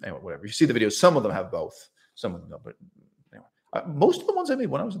 Anyway, whatever. You see the videos. Some of them have both. Some of them don't. But anyway, Most of the ones I made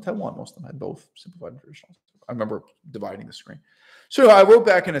when I was in Taiwan, most of them had both simplified and traditional. I remember dividing the screen. So I wrote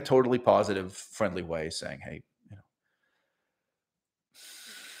back in a totally positive, friendly way saying, hey,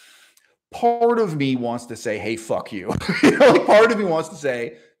 part of me wants to say, hey, fuck you. Like part of me wants to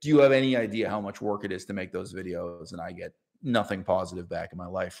say, do you have any idea how much work it is to make those videos? And I get nothing positive back in my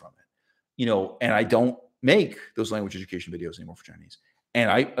life from it. And I don't make those language education videos anymore for Chinese.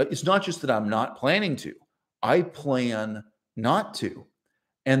 And it's not just that I'm not planning to. I plan not to.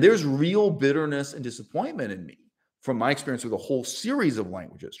 And there's real bitterness and disappointment in me from my experience with a whole series of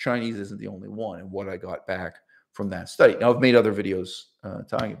languages. Chinese isn't the only one, and what I got back from that study. Now, I've made other videos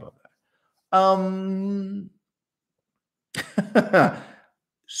talking about that.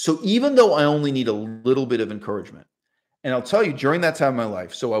 So even though I only need a little bit of encouragement, and I'll tell you, during that time of my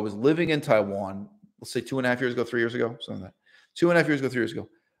life, so I was living in Taiwan, let's say 2.5 years ago, 3 years ago, something like that. 2.5 years ago, 3 years ago.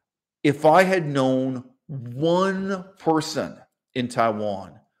 If I had known one person in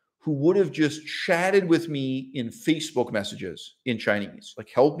Taiwan who would have just chatted with me in Facebook messages in Chinese, like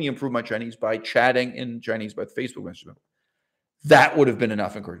helped me improve my Chinese by chatting in Chinese by Facebook messages, that would have been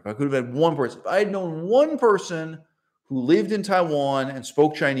enough encouragement. I could have had one person. If I had known one person who lived in Taiwan and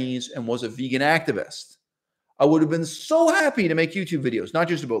spoke Chinese and was a vegan activist, I would have been so happy to make YouTube videos, not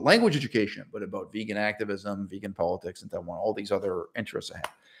just about language education, but about vegan activism, vegan politics in Taiwan, all these other interests I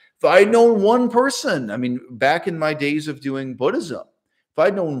have. If I had known one person, I mean, back in my days of doing Buddhism, if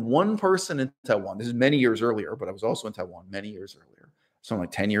I'd known one person in Taiwan, this is many years earlier, but I was also in Taiwan many years earlier, something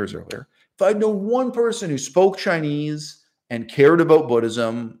like 10 years earlier. If I'd known one person who spoke Chinese and cared about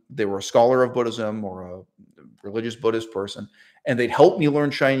Buddhism, they were a scholar of Buddhism or a religious Buddhist person, and they'd help me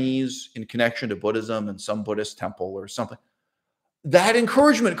learn Chinese in connection to Buddhism and some Buddhist temple or something, that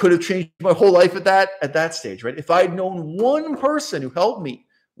encouragement could have changed my whole life at that stage, right? If I'd known one person who helped me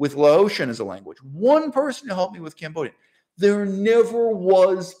with Laotian as a language, one person who helped me with Cambodian, there never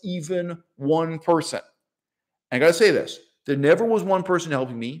was even one person. And I got to say this, there never was one person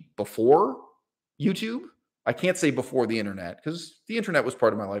helping me before YouTube. I can't say before the internet because the internet was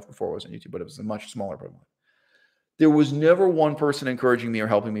part of my life before I was on YouTube, but it was a much smaller part of my life. There was never one person encouraging me or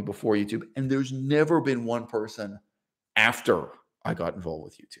helping me before YouTube. And there's never been one person after I got involved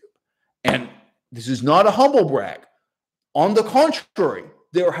with YouTube. And this is not a humble brag. On the contrary,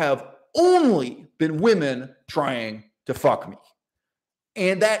 there have only been women trying to fuck me.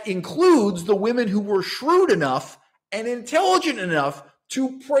 And that includes the women who were shrewd enough and intelligent enough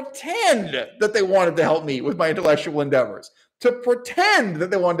to pretend that they wanted to help me with my intellectual endeavors, to pretend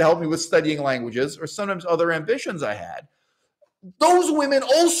that they wanted to help me with studying languages or sometimes other ambitions I had. Those women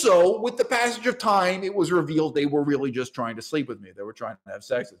also, with the passage of time, it was revealed they were really just trying to sleep with me. They were trying to have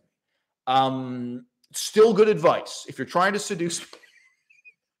sex with me. Still good advice. If you're trying to seduce me,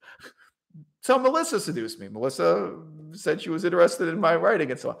 tell Melissa seduced me. Melissa said she was interested in my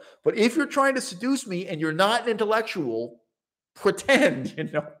writing and so on. But if you're trying to seduce me and you're not an intellectual, pretend,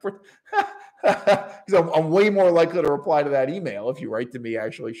 because I'm way more likely to reply to that email if you write to me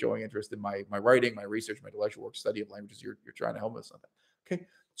actually showing interest in my writing, my research, my intellectual work, study of languages. You're trying to help us on that. Okay.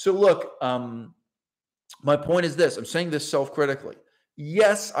 So look, my point is this. I'm saying this self-critically.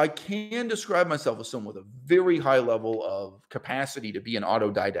 Yes, I can describe myself as someone with a very high level of capacity to be an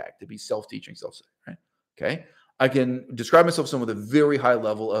autodidact, to be self-teaching, self-study, right? Okay. I can describe myself as someone with a very high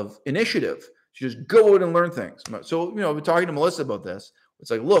level of initiative to just go out and learn things. So, I've been talking to Melissa about this. It's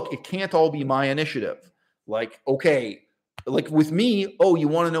like, look, it can't all be my initiative. Like, okay, like with me, oh, you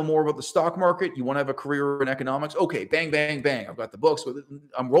want to know more about the stock market? You want to have a career in economics? Okay, bang, bang, bang. I've got the books.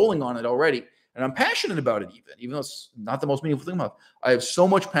 I'm rolling on it already. And I'm passionate about it even though it's not the most meaningful thing about it. I have so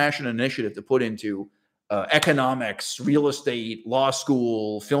much passion and initiative to put into economics, real estate, law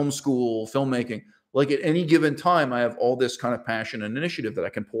school, filmmaking. Like at any given time, I have all this kind of passion and initiative that I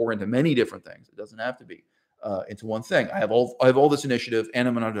can pour into many different things. It doesn't have to be into one thing. I have all this initiative and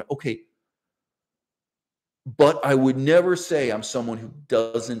I'm not okay. But I would never say I'm someone who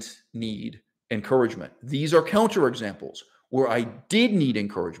doesn't need encouragement. These are counterexamples where I did need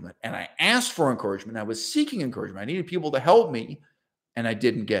encouragement and I asked for encouragement. I was seeking encouragement. I needed people to help me and I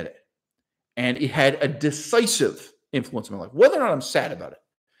didn't get it. And it had a decisive influence in my life, whether or not I'm sad about it.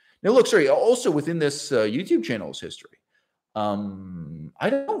 Now, look, sorry, also within this YouTube channel's history, I'm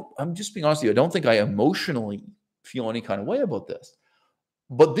just being honest with you, I don't think I emotionally feel any kind of way about this.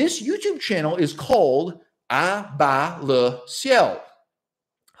 But this YouTube channel is called à-bas-le-ciel.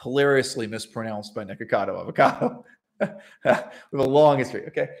 Hilariously mispronounced by Nikocado Avocado. With a long history,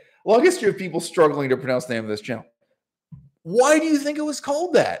 okay? Long history of people struggling to pronounce the name of this channel. Why do you think it was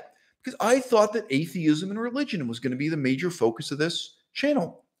called that? Because I thought that atheism and religion was going to be the major focus of this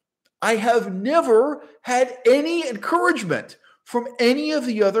channel. I have never had any encouragement from any of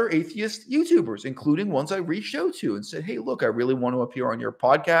the other atheist YouTubers, including ones I reached out to and said, hey, look, I really want to appear on your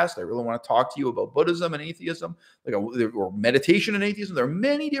podcast. I really want to talk to you about Buddhism and atheism, or meditation and atheism. There are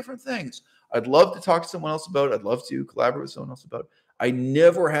many different things I'd love to talk to someone else about. I'd love to collaborate with someone else about. I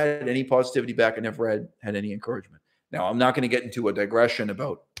never had any positivity back. I never had any encouragement. Now, I'm not going to get into a digression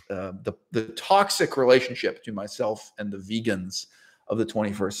about the toxic relationship between myself and the vegans of the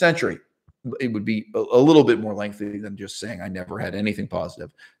 21st century. It would be a little bit more lengthy than just saying I never had anything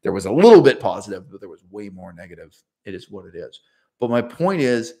positive. There was a little bit positive, but there was way more negative. It is what it is. But my point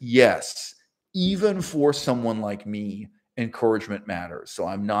is, yes, even for someone like me, encouragement matters. So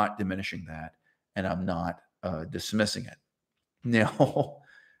I'm not diminishing that, and I'm not dismissing it. Now,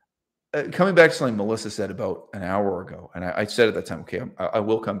 coming back to something Melissa said about an hour ago, and I said at that time, okay, I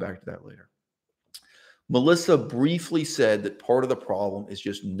will come back to that later. Melissa briefly said that part of the problem is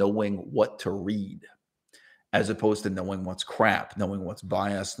just knowing what to read, as opposed to knowing what's crap, knowing what's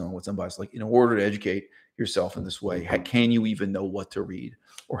biased, knowing what's unbiased. Like, in order to educate yourself in this way, can you even know what to read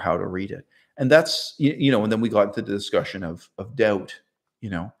or how to read it? And that's, and then we got into the discussion of doubt,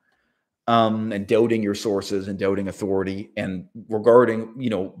 and doubting your sources and doubting authority, and regarding,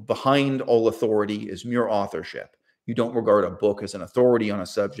 behind all authority is mere authorship. You don't regard a book as an authority on a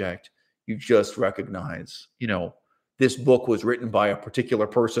subject. You just recognize, this book was written by a particular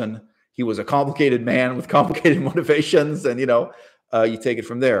person. He was a complicated man with complicated motivations, and, you take it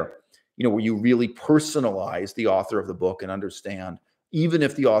from there, where you really personalize the author of the book and understand, even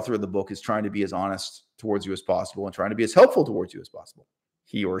if the author of the book is trying to be as honest towards you as possible and trying to be as helpful towards you as possible,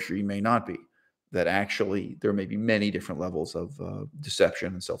 he or she may not be. That actually there may be many different levels of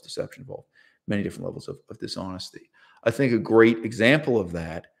deception and self-deception involved, many different levels of dishonesty. I think a great example of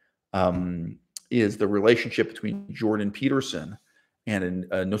that is the relationship between Jordan Peterson and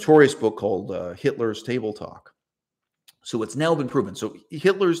a notorious book called Hitler's Table Talk. So it's now been proven. So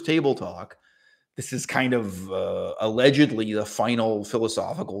Hitler's Table Talk, this is kind of allegedly the final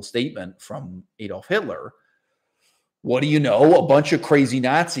philosophical statement from Adolf Hitler. What do you know? A bunch of crazy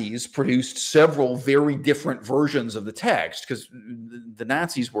Nazis produced several very different versions of the text, because the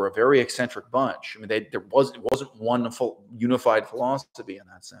Nazis were a very eccentric bunch. I mean, it wasn't one unified philosophy in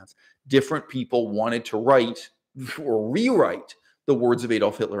that sense. Different people wanted to write or rewrite the words of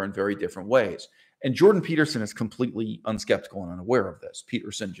Adolf Hitler in very different ways. And Jordan Peterson is completely unskeptical and unaware of this.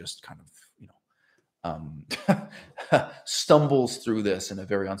 Peterson just kind of, stumbles through this in a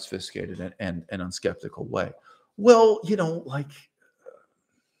very unsophisticated and unskeptical way. Well,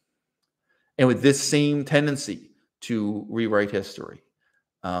 and with this same tendency to rewrite history,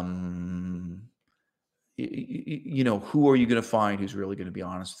 who are you going to find who's really going to be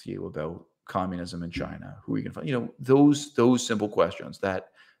honest with you about communism in China? Who are you going to find? Those simple questions,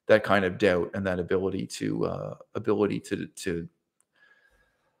 that kind of doubt and that ability to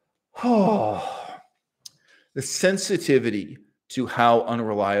the sensitivity to how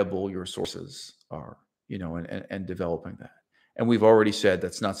unreliable your sources are. And developing that. And we've already said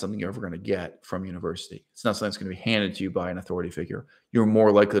that's not something you're ever going to get from university. It's not something that's going to be handed to you by an authority figure. You're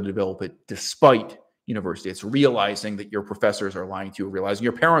more likely to develop it despite university. It's realizing that your professors are lying to you, realizing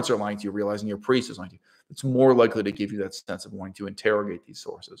your parents are lying to you, realizing your priest is lying to you. It's more likely to give you that sense of wanting to interrogate these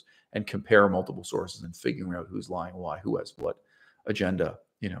sources and compare multiple sources and figuring out who's lying, why, who has what agenda,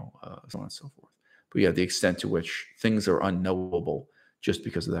 so on and so forth. But yeah, the extent to which things are unknowable just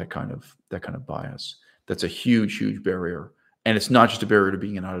because of that kind of bias. That's a huge, huge barrier, and it's not just a barrier to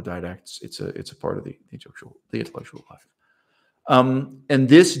being an autodidact. It's a part of the intellectual life. And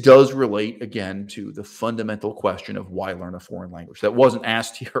this does relate again to the fundamental question of why learn a foreign language. That wasn't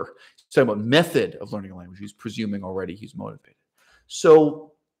asked here. He's talking about method of learning a language. He's presuming already he's motivated.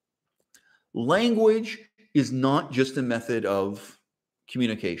 So, language is not just a method of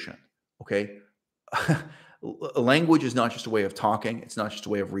communication. Okay. A language is not just a way of talking. It's not just a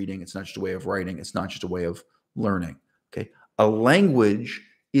way of reading. It's not just a way of writing. It's not just a way of learning. Okay. A language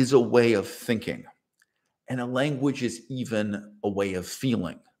is a way of thinking. And a language is even a way of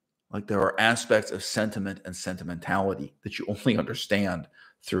feeling. Like, there are aspects of sentiment and sentimentality that you only understand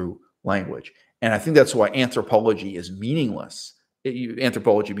through language. And I think that's why anthropology is meaningless.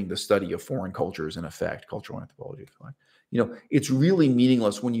 Anthropology being the study of foreign cultures, in effect, cultural anthropology, if you like. It's really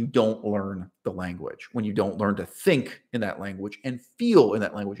meaningless when you don't learn the language, when you don't learn to think in that language and feel in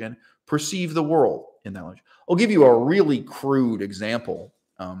that language and perceive the world in that language. I'll give you a really crude example,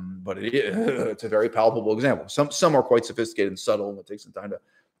 but it's a very palpable example. Some are quite sophisticated and subtle, and it takes some time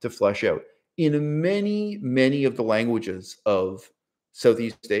to flesh out. In many, many of the languages of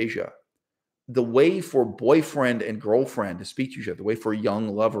Southeast Asia, the way for boyfriend and girlfriend to speak to each other, the way for young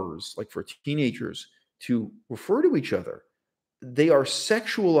lovers, like for teenagers, to refer to each other, they are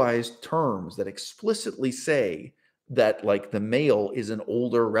sexualized terms that explicitly say that like the male is an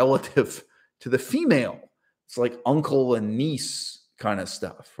older relative to the female. It's like uncle and niece kind of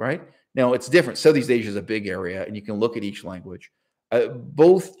stuff, right? Now it's different. Southeast Asia is a big area, and you can look at each language.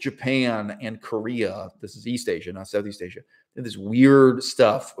 Both Japan and Korea, this is East Asia, not Southeast Asia, they have this weird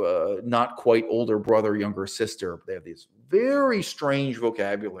stuff, not quite older brother, younger sister. They have these very strange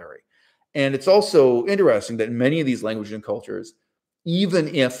vocabulary. And it's also interesting that in many of these languages and cultures,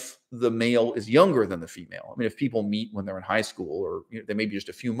 even if the male is younger than the female, I mean, if people meet when they're in high school, or they may be just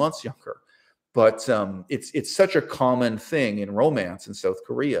a few months younger, but it's such a common thing in romance in South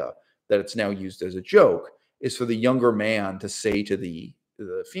Korea that it's now used as a joke, is for the younger man to say to the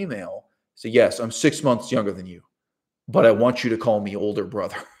female, say, yes, I'm 6 months younger than you, but I want you to call me older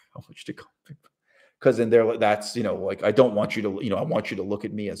brother. I want you to call me, because in there, that's, like, I don't want you to, I want you to look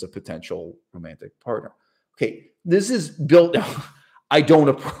at me as a potential romantic partner. Okay, this is built. I don't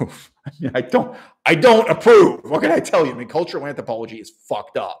approve. I don't approve. What can I tell you? I mean, cultural anthropology is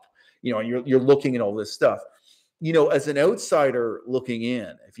fucked up. And you're looking at all this stuff. As an outsider looking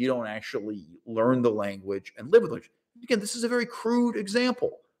in, if you don't actually learn the language and live with it, again, this is a very crude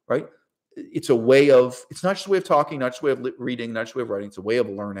example, right? It's not just a way of talking, not just a way of reading, not just a way of writing. It's a way of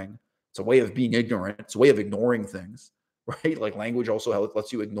learning. It's a way of being ignorant. It's a way of ignoring things, right? Like language also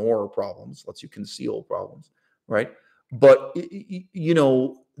lets you ignore problems, lets you conceal problems, right? But,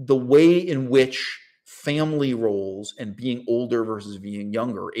 the way in which family roles and being older versus being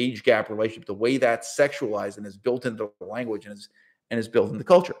younger, age gap relationship, the way that's sexualized and is built into the language and is built into the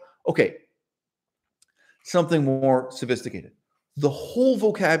culture. Okay, something more sophisticated. The whole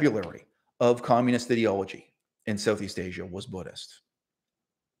vocabulary of communist ideology in Southeast Asia was Buddhist.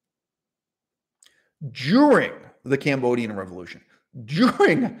 During the Cambodian Revolution,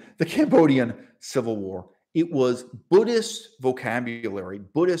 during the Cambodian Civil War, it was Buddhist vocabulary,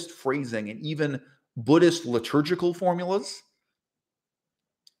 Buddhist phrasing, and even Buddhist liturgical formulas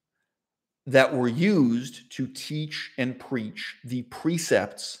that were used to teach and preach the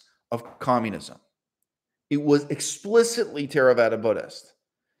precepts of communism. It was explicitly Theravada Buddhist.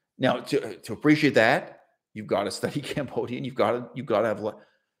 Now, to appreciate that, you've got to study Cambodian. You've got to have.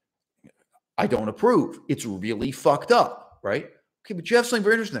 I don't approve. It's really fucked up, right? Okay, but you have something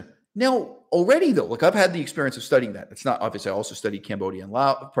very interesting there. Now, already though, like I've had the experience of studying that. It's not obvious. I also studied Cambodia and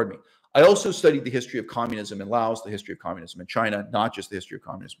Laos. Pardon me. I also studied the history of communism in Laos, the history of communism in China, not just the history of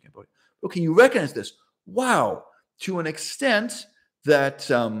communism in Cambodia. Okay, you recognize this? Wow, to an extent that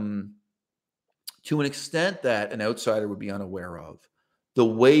an outsider would be unaware of, the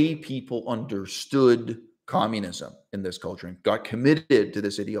way people understood communism in this culture and got committed to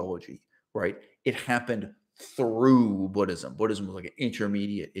this ideology, right? It happened through Buddhism. Buddhism was like an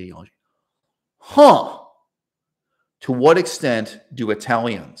intermediate ideology. To what extent do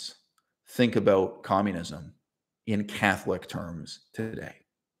Italians think about communism in Catholic terms today?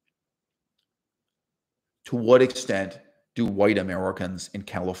 To what extent do white Americans in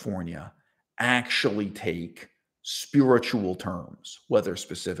California actually take spiritual terms, whether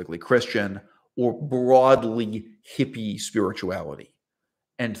specifically Christian or broadly hippie spirituality,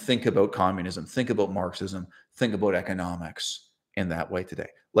 and think about communism, think about Marxism, think about economics in that way today?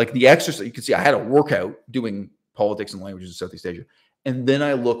 Like the exercise, you can see I had a workout doing politics and languages in Southeast Asia. And then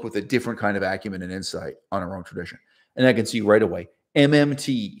I look with a different kind of acumen and insight on our own tradition. And I can see right away,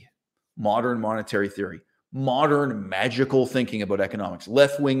 MMT, modern monetary theory, modern magical thinking about economics,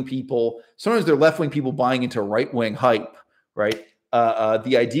 left-wing people. Sometimes they're left-wing people buying into right-wing hype, right?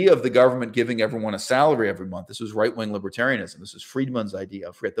 The idea of the government giving everyone a salary every month. This was right-wing libertarianism. This is Friedman's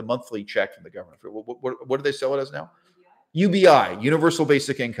idea. Forget the monthly check from the government. What do they sell it as now? UBI, universal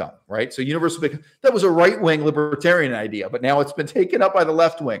basic income, right? So universal basic, that was a right-wing libertarian idea, but now it's been taken up by the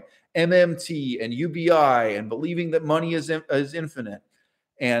left wing. MMT and UBI and believing that money is infinite.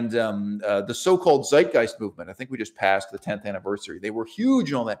 And the so-called zeitgeist movement, I think we just passed the 10th anniversary. They were huge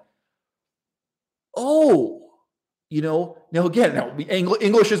and all that. Now again,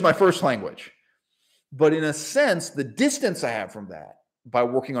 English is my first language. But in a sense, the distance I have from that by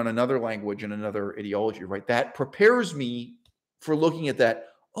working on another language and another ideology, right, that prepares me for looking at that.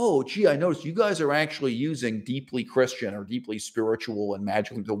 Oh, gee, I noticed you guys are actually using deeply Christian or deeply spiritual and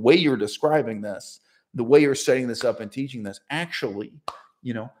magical. The way you're describing this, the way you're setting this up and teaching this, actually,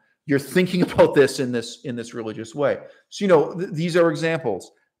 you're thinking about this in this religious way. So, these are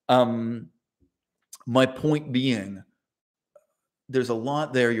examples. My point being, there's a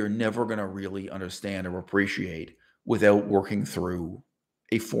lot there you're never going to really understand or appreciate without working through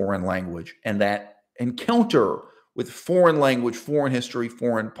a foreign language, and that encounter with foreign language, foreign history,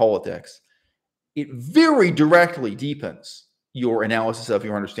 foreign politics, it very directly deepens your analysis of,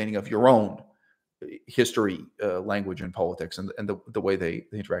 your understanding of your own history, language, and politics, and the way they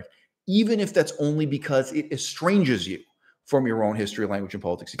interact, even if that's only because it estranges you from your own history, language, and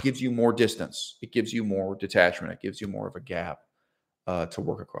politics. It gives you more distance. It gives you more detachment. It gives you more of a gap to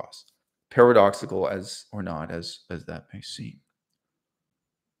work across. Paradoxical as or not as that may seem.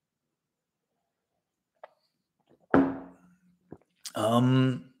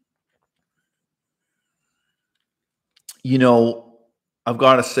 You know, I've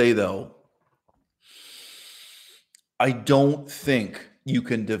got to say though, I don't think you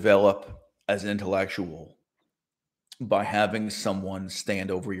can develop as an intellectual by having someone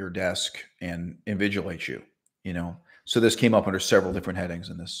stand over your desk and invigilate you, you know. So this came up under several different headings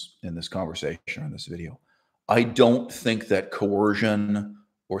in this conversation, in this video. I don't think that coercion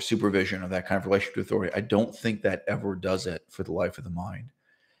or supervision of that kind of relationship to authority, I don't think that ever does it for the life of the mind.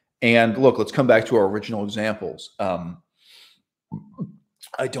 And look, let's come back to our original examples.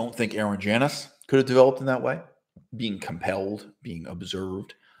 I don't think Erin Janus could have developed in that way, being compelled, being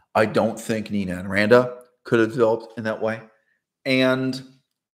observed. I don't think Nina and Randa could have developed in that way. And,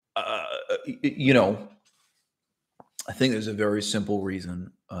 you know, I think there's a very simple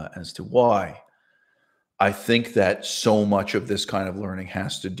reason as to why. I think that so much of this kind of learning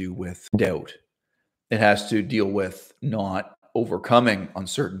has to do with doubt. It has to deal with not overcoming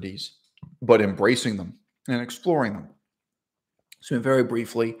uncertainties, but embracing them and exploring them. So very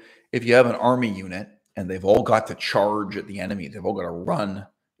briefly, if you have an army unit and they've all got to charge at the enemy, they've all got to run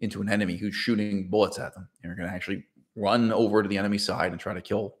into an enemy who's shooting bullets at them. You're going to actually run over to the enemy side and try to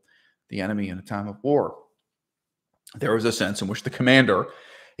kill the enemy in a time of war. There is a sense in which the commander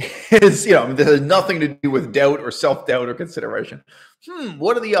is, you know, this has nothing to do with doubt or self-doubt or consideration.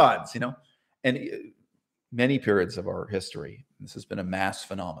 What are the odds, you know? And many periods of our history, this has been a mass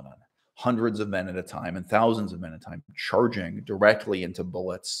phenomenon. Hundreds of men at a time and thousands of men at a time charging directly into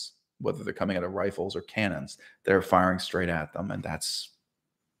bullets, whether they're coming out of rifles or cannons, they're firing straight at them. And that's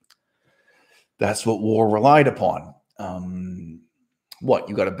what war relied upon. What,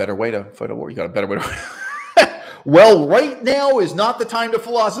 you got a better way to fight a war? You got a better way to well, right now is not the time to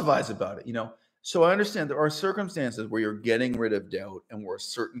philosophize about it, you know? So I understand there are circumstances where you're getting rid of doubt and where a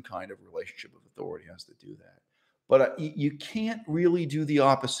certain kind of relationship with authority has to do that. But you can't really do the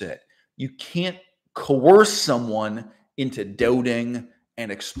opposite. You can't coerce someone into doubting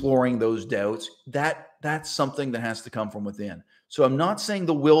and exploring those doubts. That's something that has to come from within. So I'm not saying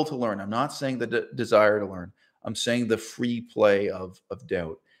the will to learn. I'm not saying the desire to learn. I'm saying the free play of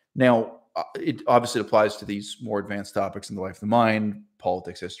doubt. Now, it obviously applies to these more advanced topics in the life of the mind,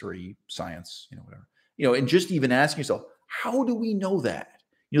 politics, history, science, you know, whatever. You know, and just even asking yourself, how do we know that?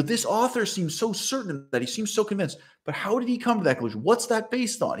 You know, this author seems so certain that he seems so convinced, but how did he come to that conclusion? What's that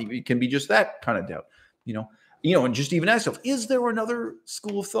based on? It can be just that kind of doubt, you know, and just even ask yourself, is there another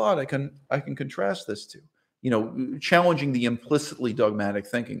school of thought I can contrast this to? You know, challenging the implicitly dogmatic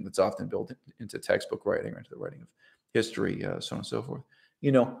thinking that's often built into textbook writing or into the writing of history, so on and so forth.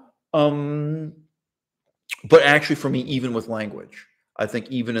 You know, but actually for me, even with language, I think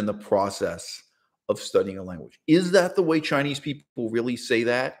even in the process of studying a language, is that the way Chinese people really say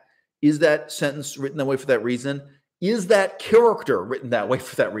that? Is that sentence written that way for that reason? Is that character written that way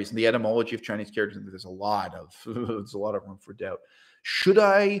for that reason? The etymology of Chinese characters, there's a lot of room for doubt. Should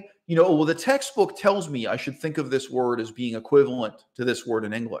I, well, the textbook tells me I should think of this word as being equivalent to this word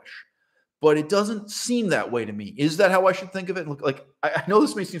in English, but it doesn't seem that way to me. Is that how I should think of it? Like, I know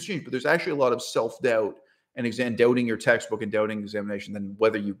this may seem strange, but there's actually a lot of self-doubt and doubting your textbook and doubting examination than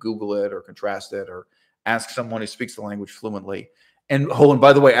whether you Google it or contrast it or ask someone who speaks the language fluently. And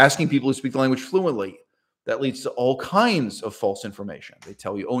by the way, asking people who speak the language fluently, that leads to all kinds of false information. They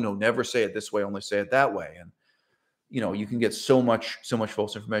tell you, oh no, never say it this way, only say it that way. And you can get so much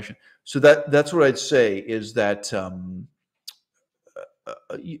false information. So that's what I'd say is that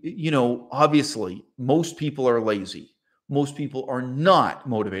obviously most people are lazy. Most people are not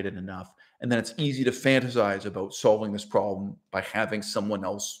motivated enough. And then it's easy to fantasize about solving this problem by having someone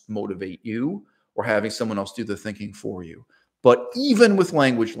else motivate you or having someone else do the thinking for you. But even with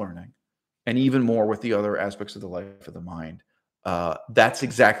language learning, and even more with the other aspects of the life of the mind, that's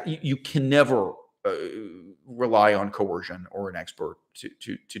exactly, you can never rely on coercion or an expert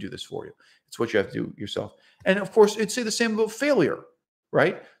to do this for you. It's what you have to do yourself. And of course, it'd say the same about failure,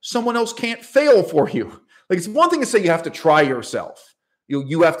 right? Someone else can't fail for you. Like, it's one thing to say you have to try yourself.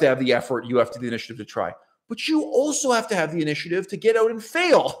 You have to have the effort. You have to have the initiative to try. But you also have to have the initiative to get out and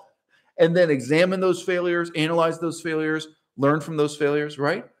fail. And then examine those failures, analyze those failures, learn from those failures,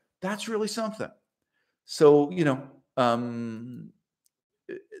 right? That's really something. So, you know, and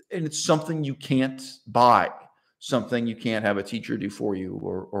it's something you can't buy, something you can't have a teacher do for you,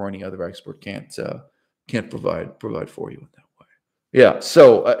 or any other expert can't provide for you in that way. Yeah.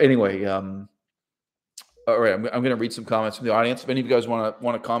 So anyway, all right, I'm going to read some comments from the audience. If any of you guys want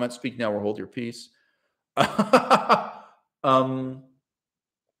to comment, speak now or hold your peace. You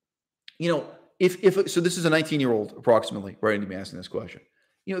know, if so, this is a 19-year-old approximately writing to me asking this question.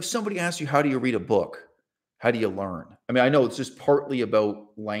 You know, if somebody asks you, how do you read a book? How do you learn? I mean, I know it's just partly about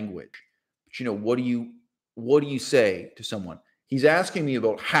language, but you know, what do you say to someone? He's asking me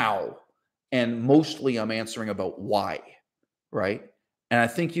about how, and mostly I'm answering about why, right? And I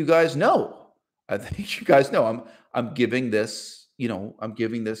think you guys know. I think you guys know I'm giving this, you know, I'm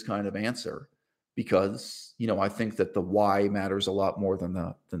giving this kind of answer because, you know, I think that the why matters a lot more than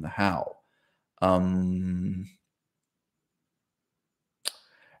the how. And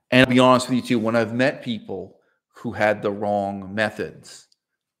to be honest with you too, when I've met people who had the wrong methods,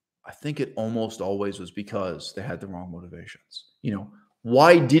 I think it almost always was because they had the wrong motivations. You know,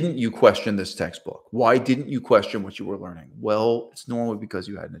 why didn't you question this textbook? Why didn't you question what you were learning? Well, it's normally because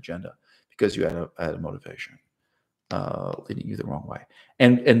you had an agenda, because you had a motivation leading you the wrong way.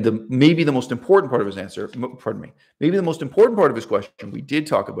 And maybe the most important part of his answer, pardon me, maybe the most important part of his question, we did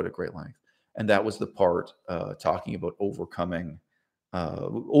talk about at great length, and that was the part talking about overcoming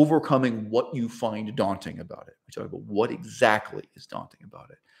what you find daunting about it. We talk about what exactly is daunting about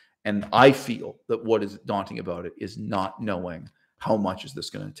it. And I feel that what is daunting about it is not knowing how much is this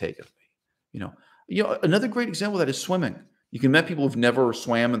going to take of me. You know, another great example of that is swimming. You can met people who've never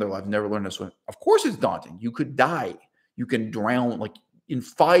swam in their life, never learned to swim. Of course it's daunting. You could die. You can drown. Like in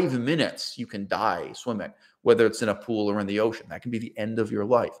 5 minutes, you can die swimming, whether it's in a pool or in the ocean. That can be the end of your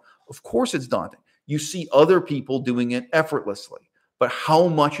life. Of course it's daunting. You see other people doing it effortlessly. But how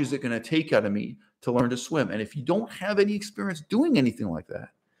much is it going to take out of me to learn to swim? And if you don't have any experience doing anything like that,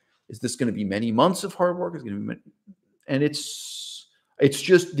 is this going to be many months of hard work? It's going to be, and it's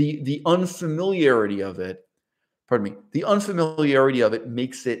just the unfamiliarity of it. Pardon me. The unfamiliarity of it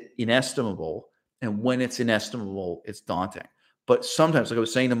makes it inestimable, and when it's inestimable, it's daunting. But sometimes, like I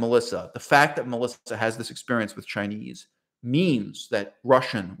was saying to Melissa, the fact that Melissa has this experience with Chinese means that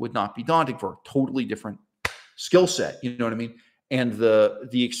Russian would not be daunting for her. Totally different skill set. You know what I mean? And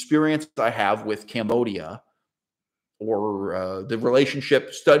the experience I have with Cambodia, or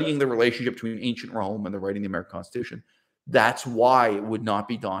studying the relationship between ancient Rome and the writing of the American Constitution, that's why it would not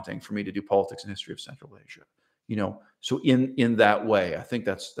be daunting for me to do politics and history of Central Asia. You know, so in that way, I think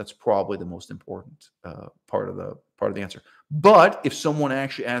that's probably the most important part of the answer. But if someone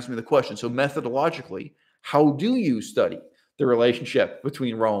actually asked me the question, so methodologically, how do you study the relationship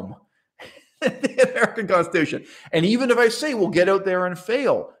between Rome and the American Constitution? And even if I say, well, get out there and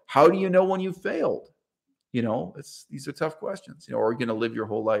fail, how do you know when you failed? You know, these are tough questions. You know, are you going to live your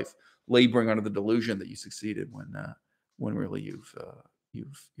whole life laboring under the delusion that you succeeded when really you've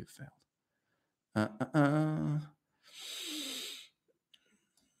failed?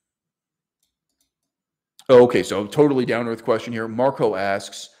 Okay, so totally down to earth question here. Marco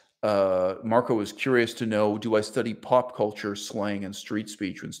asks, Marco is curious to know, do I study pop culture, slang, and street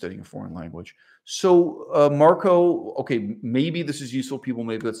speech when studying a foreign language? So Marco, okay, maybe this is useful to people,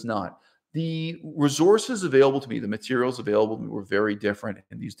 maybe it's not. The resources available to me, the materials available to me were very different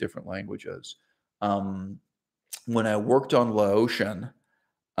in these different languages. When I worked on Laotian,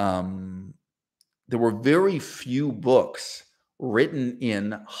 there were very few books written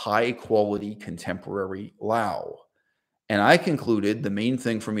in high quality contemporary Lao. And I concluded the main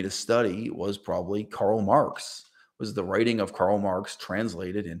thing for me to study was probably Karl Marx, was the writing of Karl Marx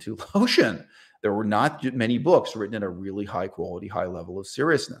translated into Laotian. There were not many books written at a really high quality, high level of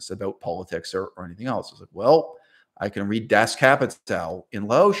seriousness about politics or anything else. I was like, well, I can read Das Kapital in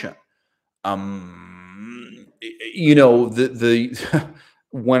Laotian. You know,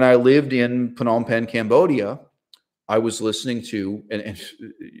 when I lived in Phnom Penh, Cambodia, I was listening to, and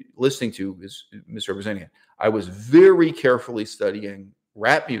listening to is misrepresenting it. I was very carefully studying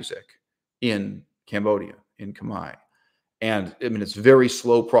rap music in Cambodia, in Khmer. And I mean, it's a very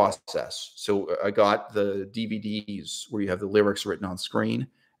slow process. So I got the DVDs where you have the lyrics written on screen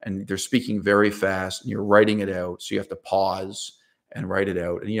and they're speaking very fast and you're writing it out. So you have to pause and write it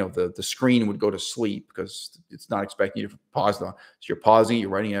out. And, you know, the screen would go to sleep because it's not expecting you to pause. So you're pausing, you're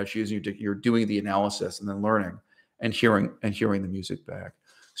writing out, you're doing the analysis and then learning and hearing the music back.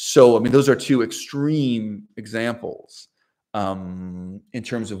 So, I mean, those are two extreme examples in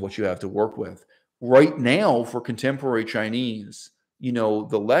terms of what you have to work with. Right now, for contemporary Chinese, you know,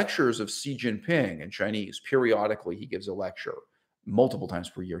 the lectures of Xi Jinping in Chinese, periodically he gives a lecture multiple times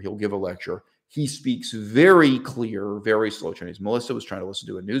per year. He'll give a lecture. He speaks very clear, very slow Chinese. Melissa was trying to listen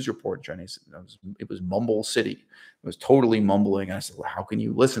to a news report in Chinese. It was Mumble City. It was totally mumbling. And I said, well, how can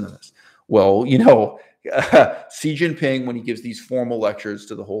you listen to this? Well, you know, Xi Jinping, when he gives these formal lectures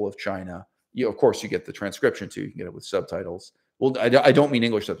to the whole of China, of course, you get the transcription too. You can get it with subtitles. Well, I don't mean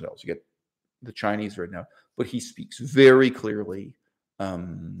English subtitles. You get the Chinese right now, but he speaks very clearly.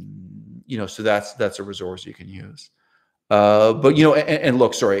 You know, so that's a resource you can use. But, you know, and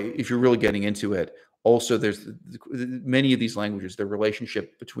look, sorry, if you're really getting into it, also there's many of these languages, the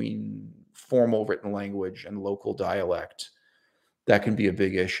relationship between formal written language and local dialect, that can be a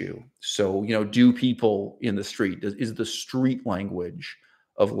big issue. So, you know, do people in the street, is the street language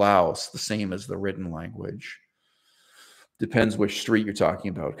of Laos the same as the written language? Depends which street you're talking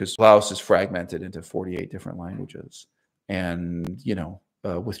about, because Laos is fragmented into 48 different languages. And, you know,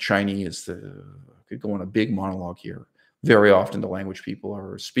 with Chinese, could go on a big monologue here. Very often the language people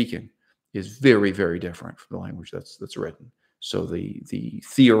are speaking is very, very different from the language that's written. So the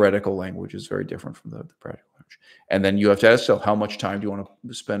theoretical language is very different from the practical language. And then you have to ask yourself, how much time do you want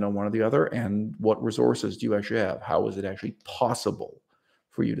to spend on one or the other? And what resources do you actually have? How is it actually possible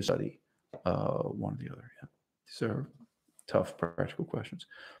for you to study one or the other? Yeah. These are tough practical questions.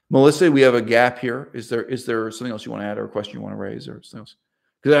 Melissa, we have a gap here. Is there something else you want to add, or a question you want to raise, or something else?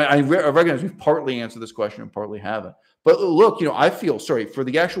 Because I recognize we've partly answered this question and partly haven't. But look, you know, I feel sorry for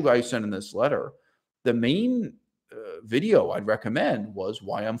the actual guy who sent in this letter. The main video I'd recommend was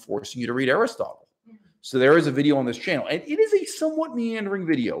why I'm forcing you to read Aristotle. So there is a video on this channel, and it is a somewhat meandering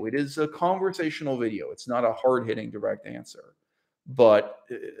video. It is a conversational video. It's not a hard-hitting direct answer. But,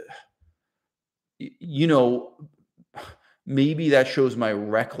 you know, maybe that shows my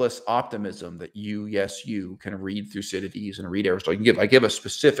reckless optimism that you can read Thucydides and read Aristotle. I give a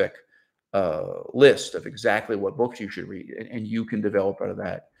specific list of exactly what books you should read, and you can develop out of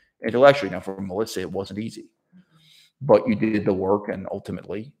that intellectually. Now, for Melissa, it wasn't easy, but you did the work, and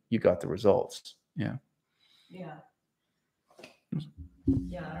ultimately you got the results. Yeah. Yeah.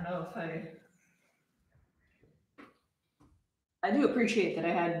 Yeah. I don't know if I do appreciate that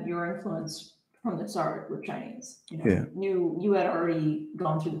I had your influence from the start with Chinese. You know, Yeah. You had already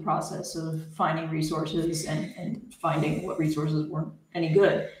gone through the process of finding resources and finding what resources weren't any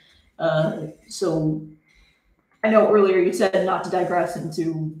good. So I know earlier you said not to digress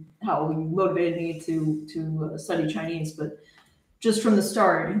into how you motivated me to study Chinese, but just from the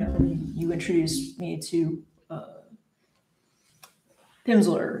start, you know, you introduced me to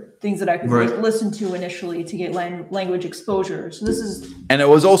Pimsleur, things that I could listen to initially to get language exposure. So this is, and I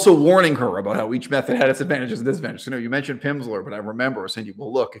was also warning her about how each method had its advantages and disadvantages. You know, you mentioned Pimsleur, but I remember saying,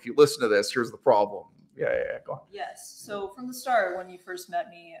 "Well, look, if you listen to this, here's the problem." Yeah, go on. Yes. So from the start, when you first met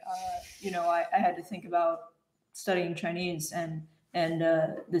me, you know, I had to think about studying Chinese and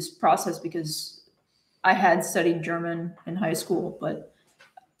this process, because I had studied German in high school, but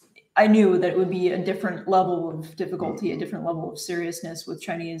I knew that it would be a different level of difficulty, a different level of seriousness with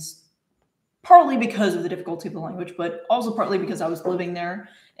Chinese, partly because of the difficulty of the language, but also partly because I was living there,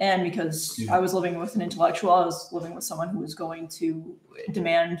 and because I was living with an intellectual. I was living with someone who was going to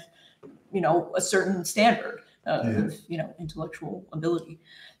demand, you know, a certain standard of, you know, intellectual ability.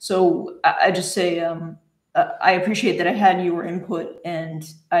 So I just say, I appreciate that I had your input and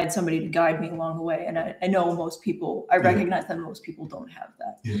I had somebody to guide me along the way. And I know most people, I recognize that most people don't have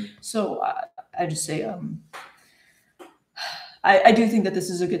that. So I just say, I do think that this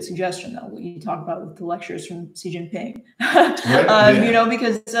is a good suggestion, though, what you talk about with the lectures from Xi Jinping. You know,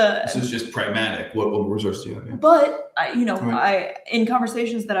 because this is just pragmatic. What resource do you have? Yeah. But you know, in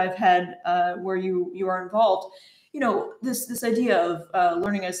conversations that I've had where you are involved, you know, this idea of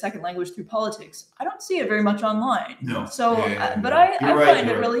learning a second language through politics, I don't see it very much online. No. So, but I find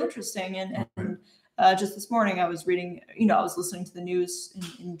it really interesting. And just this morning, I was reading, you know, I was listening to the news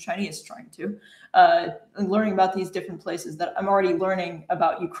in Chinese, trying to, and learning about these different places that I'm already learning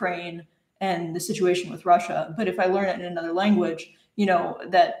about Ukraine and the situation with Russia. But if I learn it in another language, you know,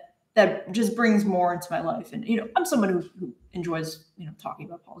 that just brings more into my life. And, you know, I'm someone who enjoys, you know, talking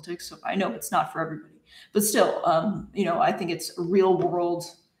about politics. So I know it's not for everybody, but still, you know, I think it's a real world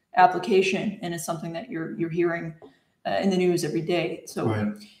application, and it's something that you're hearing in the news every day. So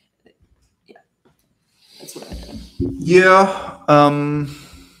yeah, that's what I think. Yeah.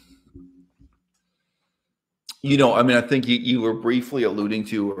 You know, I mean, I think you were briefly alluding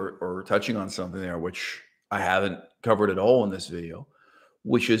to or touching on something there, which I haven't covered at all in this video,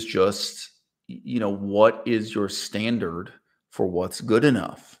 which is just, you know, what is your standard for what's good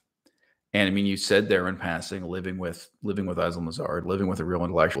enough? And I mean, you said there in passing, living with Eisel Mazard, living with a real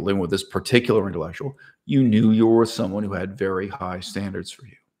intellectual, living with this particular intellectual, you knew you were someone who had very high standards for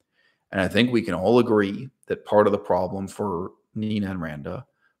you. And I think we can all agree that part of the problem for Nina and Randa,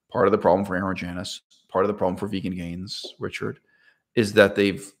 part of the problem for Erin Janus, part of the problem for Vegan Gains, Richard, is that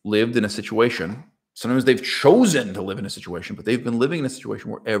they've lived in a situation. Sometimes they've chosen to live in a situation, but they've been living in a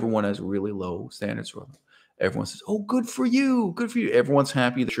situation where everyone has really low standards for them. Everyone says, oh, good for you. Good for you. Everyone's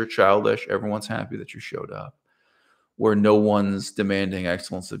happy that you're childish. Everyone's happy that you showed up. Where no one's demanding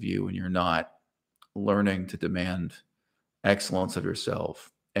excellence of you and you're not learning to demand excellence of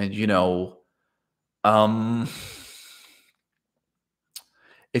yourself. And, you know,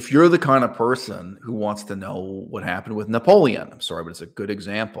 if you're the kind of person who wants to know what happened with Napoleon, I'm sorry, but it's a good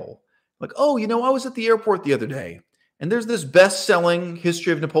example. Like, oh, you know, I was at the airport the other day and there's this best-selling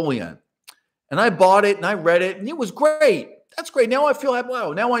history of Napoleon. And I bought it and I read it and it was great. That's great. Now I feel like,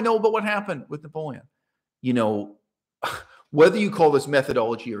 wow, now I know about what happened with Napoleon. You know, whether you call this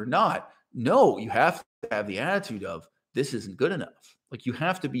methodology or not, no, you have to have the attitude of this isn't good enough. Like you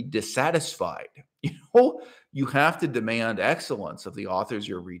have to be dissatisfied. You know, you have to demand excellence of the authors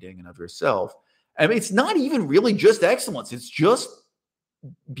you're reading and of yourself. I mean, it's not even really just excellence. It's just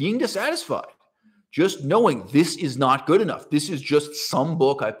being dissatisfied. Just knowing this is not good enough. This is just some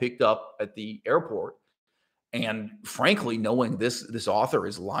book I picked up at the airport. And frankly, knowing this author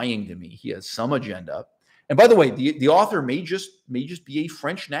is lying to me. He has some agenda. And by the way, the author may just be a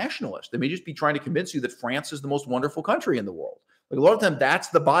French nationalist. They may just be trying to convince you that France is the most wonderful country in the world. Like a lot of time, that's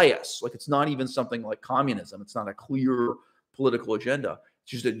the bias. Like it's not even something like communism. It's not a clear political agenda.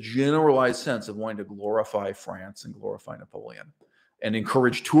 It's just a generalized sense of wanting to glorify France and glorify Napoleon and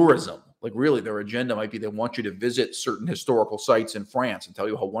encourage tourism. Like really, their agenda might be they want you to visit certain historical sites in France and tell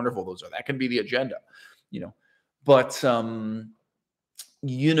you how wonderful those are. That can be the agenda, you know. But,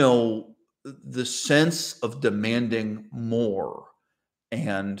 you know, the sense of demanding more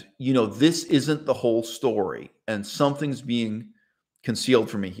and, you know, this isn't the whole story and something's being concealed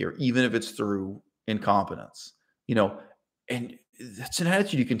from me here, even if it's through incompetence, you know, and that's an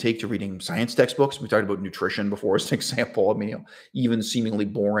attitude you can take to reading science textbooks. We talked about nutrition before as an example. I mean, you know, even seemingly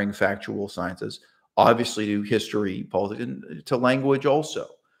boring factual sciences, obviously to history, politics, and to language also,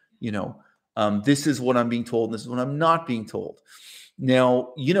 you know, this is what I'm being told. And this is what I'm not being told.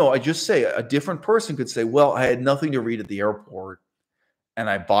 Now, you know, I just say a different person could say, well, I had nothing to read at the airport and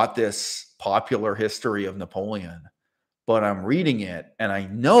I bought this popular history of Napoleon, but I'm reading it and I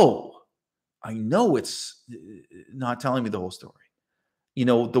know it's not telling me the whole story. You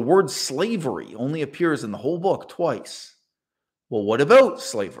know, the word slavery only appears in the whole book twice. Well, what about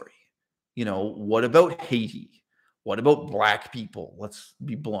slavery? You know, what about Haiti? What about black people? Let's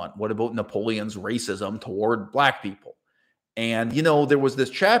be blunt. What about Napoleon's racism toward black people? And, you know, there was this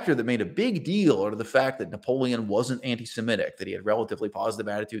chapter that made a big deal out of the fact that Napoleon wasn't anti-Semitic, that he had relatively positive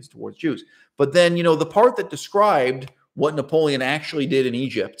attitudes towards Jews. But then, you know, the part that described what Napoleon actually did in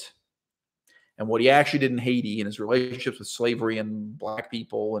Egypt and what he actually did in Haiti and his relationships with slavery and black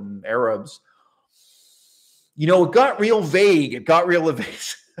people and Arabs, you know, it got real vague. It got real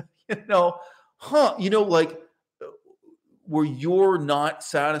evasive, you know, you know, like where you're not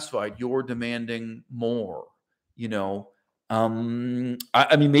satisfied, you're demanding more, you know. I mean,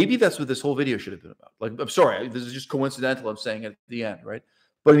 maybe that's what this whole video should have been about. Like, I'm sorry, this is just coincidental. I'm saying at the end, right?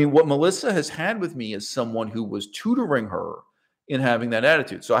 But I mean, what Melissa has had with me is someone who was tutoring her in having that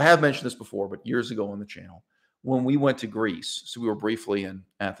attitude. So I have mentioned this before, but years ago on the channel, when we went to Greece, so we were briefly in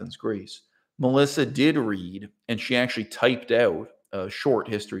Athens, Greece, Melissa did read, and she actually typed out a short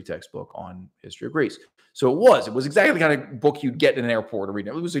history textbook on history of Greece. So it was exactly the kind of book you'd get in an airport to read.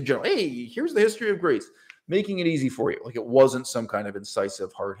 It was a general, hey, here's the history of Greece, making it easy for you. Like it wasn't some kind of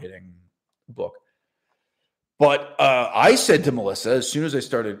incisive, hard-hitting book. But I said to Melissa, as soon as I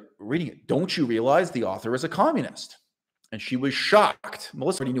started reading it, don't you realize the author is a communist? And she was shocked.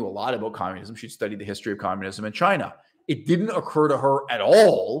 Melissa already knew a lot about communism. She'd studied the history of communism in China. It didn't occur to her at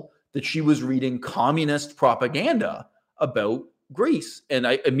all that she was reading communist propaganda about Greece. And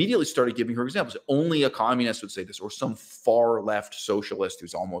I immediately started giving her examples. Only a communist would say this, or some far left socialist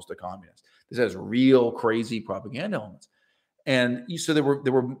who's almost a communist. This has real crazy propaganda elements. And so there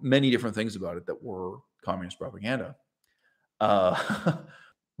were many different things about it that were communist propaganda. But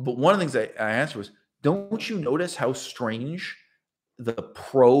one of the things I asked her was, don't you notice how strange the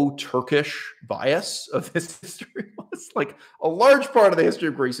pro-Turkish bias of this history was? Like a large part of the history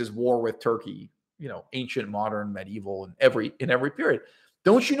of Greece is war with Turkey, you know, ancient, modern, medieval, in every period.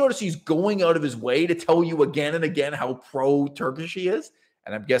 Don't you notice he's going out of his way to tell you again and again how pro-Turkish he is?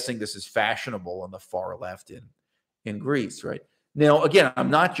 And I'm guessing this is fashionable on the far left in Greece, right? Now, again,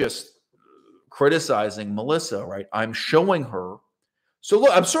 I'm not just criticizing Melissa, right? I'm showing her. So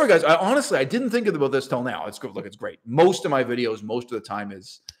look, I'm sorry, guys. I didn't think about this till now. It's good. Look, it's great. Most of my videos, most of the time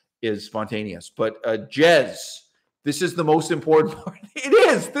is spontaneous. But Jez, this is the most important part. It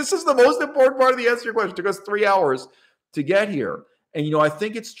is. This is the most important part of the answer to your question. It took us 3 hours to get here. And, I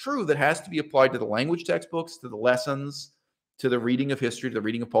think it's true that has to be applied to the language textbooks, to the lessons, to the reading of history, to the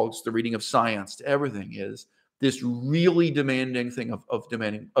reading of politics, to the reading of science, to everything is this really demanding thing of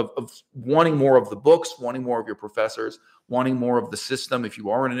wanting more of the books, wanting more of your professors, wanting more of the system if you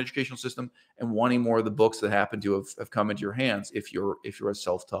are in an educational system, and wanting more of the books that happen to have come into your hands if you're a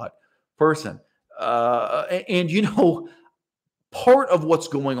self-taught person. And part of what's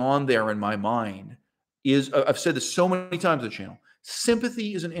going on there in my mind is, I've said this so many times on the channel,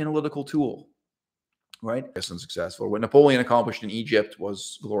 sympathy is an analytical tool, right? And successful. What Napoleon accomplished in Egypt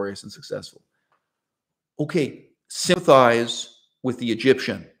was glorious and successful. Okay, sympathize with the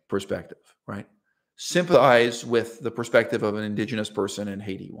Egyptian perspective, right? Sympathize with the perspective of an indigenous person in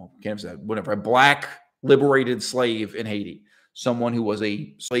Haiti. Well, can't say that, whatever. A black liberated slave in Haiti, someone who was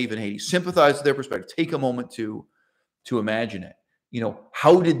a slave in Haiti. Sympathize with their perspective. Take a moment to imagine it.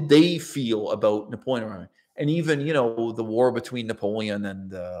 How did they feel about Napoleon? And even, the war between Napoleon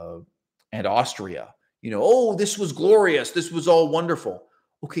and Austria. Oh, this was glorious. This was all wonderful.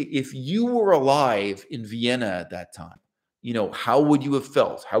 Okay, if you were alive in Vienna at that time, how would you have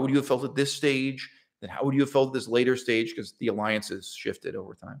felt? How would you have felt at this stage? Then how would you have felt at this later stage? Because the alliances shifted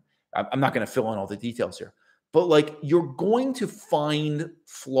over time. I'm not going to fill in all the details here. But you're going to find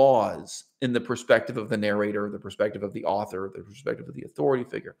flaws in the perspective of the narrator, the perspective of the author, the perspective of the authority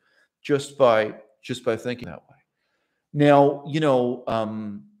figure, just by thinking that way. Now,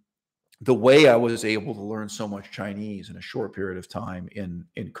 the way I was able to learn so much Chinese in a short period of time in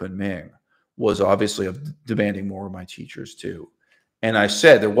Kunming was obviously of demanding more of my teachers too. And I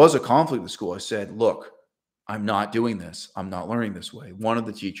said, there was a conflict at school. I said, look, I'm not doing this. I'm not learning this way. One of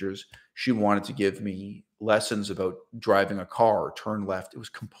the teachers, she wanted to give me lessons about driving a car, turn left. It was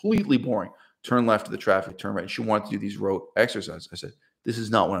completely boring. Turn left to the traffic, turn right. She wanted to do these rote exercises. I said, this is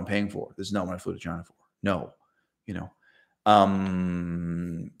not what I'm paying for. This is not what I flew to China for. No,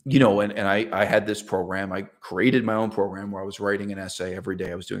 and I had this program. I created my own program where I was writing an essay every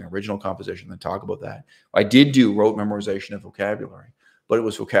day. I was doing original composition, then talk about that. I did do rote memorization of vocabulary, but it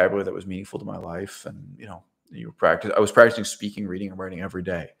was vocabulary that was meaningful to my life. And, I was practicing speaking, reading, and writing every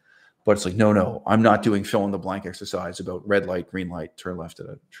day. But it's like, no, I'm not doing fill in the blank exercise about red light, green light, turn left at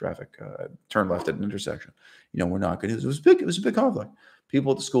a traffic, turn left at an intersection. We're not good. It was a big conflict.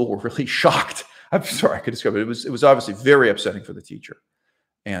 People at the school were really shocked. I'm sorry, I could describe it. It was obviously very upsetting for the teacher.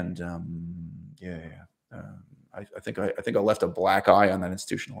 And I think I left a black eye on that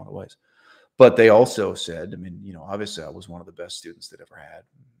institution in a lot of ways. But they also said, obviously I was one of the best students they'd ever had.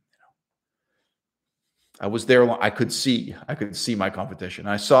 I was there. I could see my competition.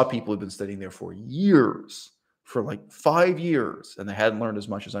 I saw people who'd been studying there for years, for like 5 years, and they hadn't learned as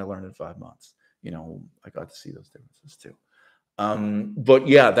much as I learned in 5 months. I got to see those differences too. But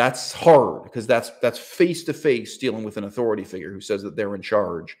yeah, that's hard because that's face-to-face dealing with an authority figure who says that they're in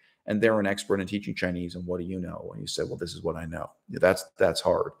charge and they're an expert in teaching Chinese. And what do you know? And you say, well, this is what I know. That's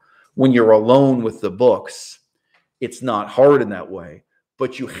hard. When you're alone with the books, it's not hard in that way,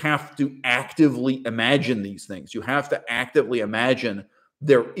 but you have to actively imagine these things. You have to actively imagine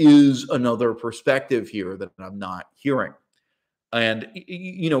there is another perspective here that I'm not hearing. And,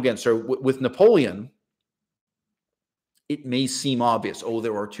 again, so with Napoleon, it may seem obvious. Oh,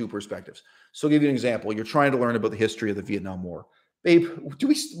 there are two perspectives. So I'll give you an example. You're trying to learn about the history of the Vietnam War. Babe,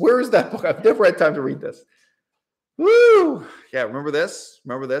 where is that book? I've never had time to read this. Woo! Yeah, remember this?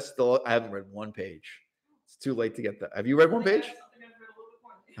 Still, I haven't read one page. It's too late to get that. Have you read one page?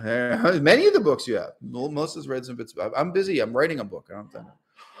 Many of the books you have. Melissa's read some bits. I'm busy. I'm writing a book. I don't have time.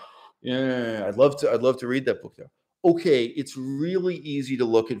 Yeah, I'd love to read that book though. Okay, it's really easy to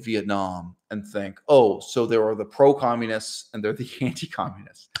look at Vietnam and think, oh, so there are the pro-communists and they're the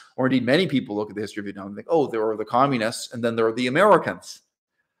anti-communists. Or indeed, many people look at the history of Vietnam and think, oh, there are the communists and then there are the Americans.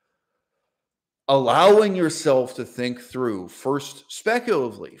 Allowing yourself to think through, first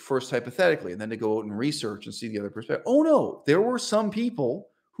speculatively, first hypothetically, and then to go out and research and see the other perspective. Oh, no, there were some people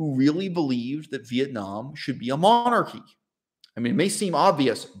who really believed that Vietnam should be a monarchy. I mean, it may seem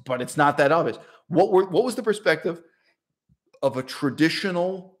obvious, but it's not that obvious. What was the perspective of a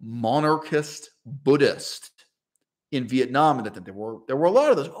traditional monarchist Buddhist in Vietnam? And that there were a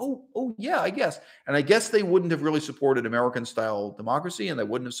lot of those. Oh yeah, I guess. And I guess they wouldn't have really supported American-style democracy, and they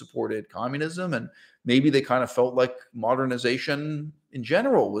wouldn't have supported communism, and maybe they kind of felt like modernization in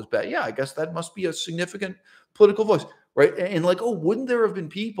general was bad. Yeah, I guess that must be a significant political voice. right? And like, oh, wouldn't there have been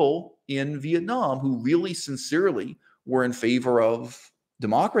people in Vietnam who really sincerely were in favor of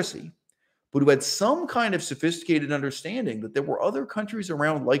democracy, but who had some kind of sophisticated understanding that there were other countries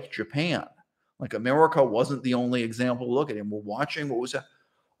around like Japan. Like America wasn't the only example to look at. And we're watching what was that?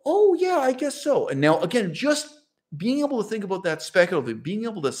 Oh, yeah, I guess so. And now, again, just being able to think about that speculatively, being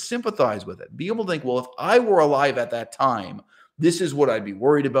able to sympathize with it, being able to think, well, if I were alive at that time, this is what I'd be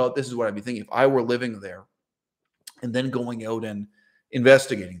worried about. This is what I'd be thinking if I were living there. And then going out and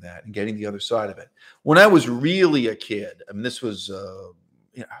investigating that and getting the other side of it. When I was really a kid, I mean, this was,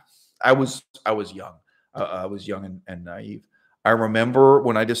 I was young. I was young and naive. I remember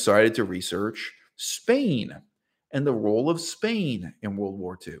when I decided to research Spain and the role of Spain in World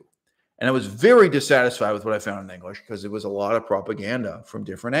War II. And I was very dissatisfied with what I found in English because it was a lot of propaganda from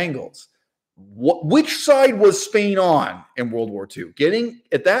different angles. Which side was Spain on in World War II?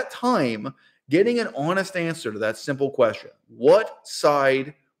 At that time, getting an honest answer to that simple question, what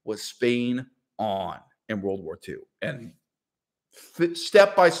side was Spain on in World War II? And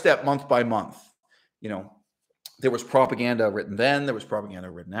step by step, month by month, there was propaganda written then, there was propaganda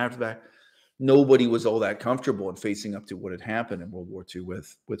written after that. Nobody was all that comfortable in facing up to what had happened in World War II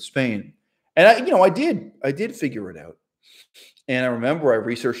with Spain. And I did figure it out. And I remember I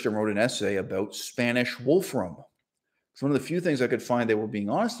researched and wrote an essay about Spanish wolfram. So one of the few things I could find they were being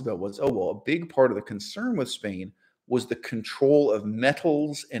honest about was, a big part of the concern with Spain was the control of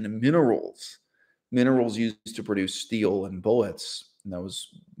metals and minerals used to produce steel and bullets. And that was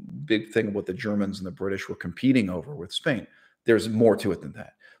a big thing what the Germans and the British were competing over with Spain. There's more to it than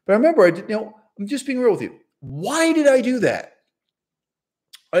that. But I remember I'm just being real with you. Why did I do that?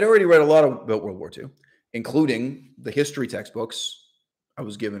 I'd already read a lot about World War II, including the history textbooks I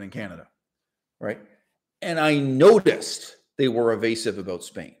was given in Canada, right? And I noticed they were evasive about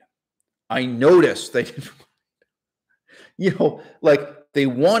Spain. I noticed they, they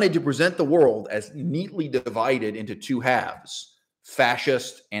wanted to present the world as neatly divided into two halves,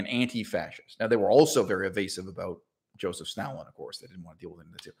 fascist and anti-fascist. Now, they were also very evasive about Joseph Stalin, of course. They didn't want to deal with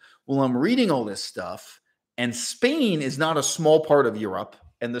him too. Well, I'm reading all this stuff, and Spain is not a small part of Europe,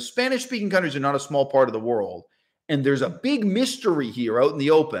 and the Spanish-speaking countries are not a small part of the world. And there's a big mystery here out in the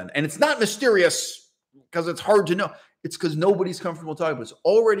open. And it's not mysterious because it's hard to know. It's because nobody's comfortable talking about it. It's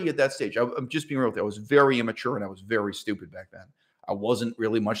already at that stage. I'm just being real with you. I was very immature and I was very stupid back then. I wasn't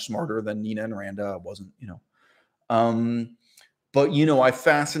really much smarter than Nina and Randa. I wasn't, but, I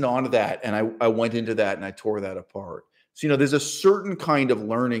fastened onto that and I went into that and I tore that apart. So, there's a certain kind of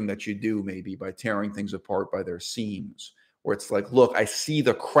learning that you do maybe by tearing things apart by their seams, where it's like, look, I see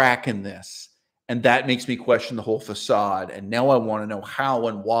the crack in this. And that makes me question the whole facade. And now I want to know how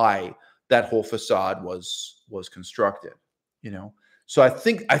and why that whole facade was constructed, So I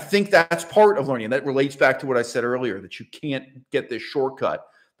think that's part of learning. And that relates back to what I said earlier, that you can't get this shortcut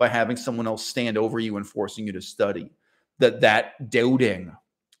by having someone else stand over you and forcing you to study. That doubting.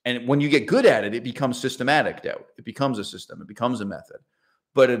 And when you get good at it, it becomes systematic doubt. It becomes a system. It becomes a method.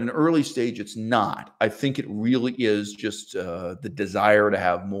 But at an early stage, it's not. I think it really is just the desire to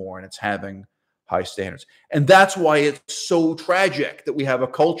have more, and it's having high standards. And that's why it's so tragic that we have a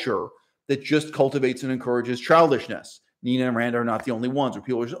culture that just cultivates and encourages childishness. Nina and Randa are not the only ones where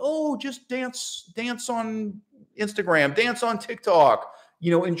people are just, dance on Instagram, dance on TikTok,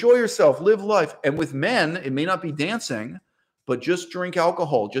 enjoy yourself, live life. And with men, it may not be dancing, but just drink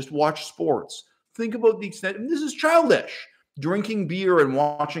alcohol, just watch sports. Think about the extent, and this is childish. Drinking beer and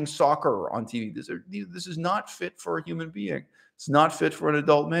watching soccer on TV. This is not fit for a human being. It's not fit for an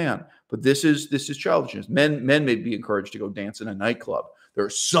adult man. But this is childishness. Men may be encouraged to go dance in a nightclub. There are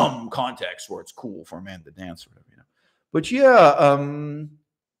some contexts where it's cool for a man to dance, or whatever, But yeah.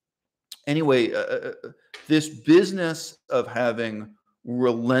 Anyway, this business of having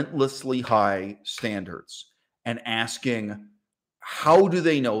relentlessly high standards and asking, how do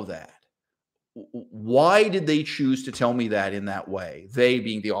they know that? Why did they choose to tell me that in that way? They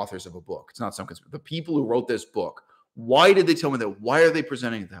being the authors of a book. It's not the people who wrote this book. Why did they tell me that? Why are they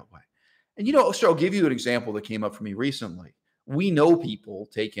presenting it that way? And, so I'll give you an example that came up for me recently. We know people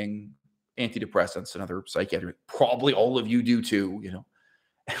taking antidepressants and other psychiatric, probably all of you do too,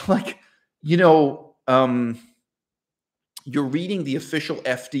 you're reading the official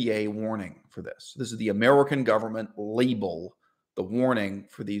FDA warning for this. This is the American government label, the warning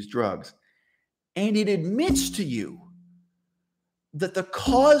for these drugs. And it admits to you that the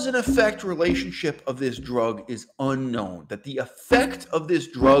cause and effect relationship of this drug is unknown, that the effect of this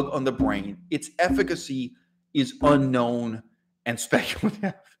drug on the brain, its efficacy is unknown and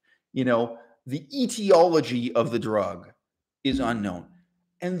speculative. The etiology of the drug is unknown.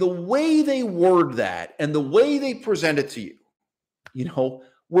 And the way they word that and the way they present it to you,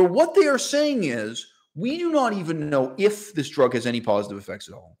 where what they are saying is, we do not even know if this drug has any positive effects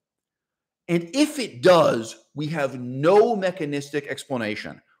at all. And if it does, we have no mechanistic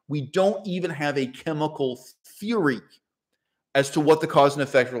explanation. We don't even have a chemical theory as to what the cause and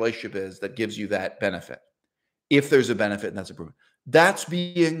effect relationship is that gives you that benefit. If there's a benefit and that's a proven. That's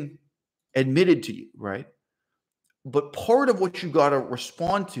being admitted to you, right? But part of what you got to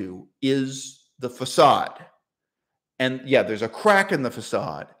respond to is the facade. And yeah, there's a crack in the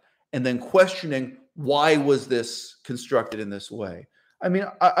facade. And then questioning, why was this constructed in this way? I mean,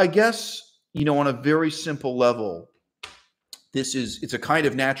 I guess, on a very simple level, it's a kind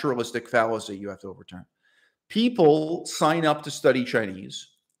of naturalistic fallacy you have to overturn. People sign up to study Chinese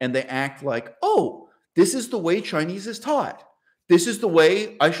and they act like, oh, this is the way Chinese is taught. This is the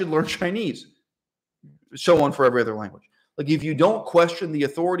way I should learn Chinese. So on for every other language. Like, if you don't question the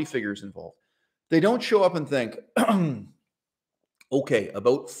authority figures involved, they don't show up and think, okay,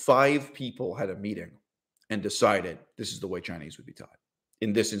 about 5 people had a meeting and decided this is the way Chinese would be taught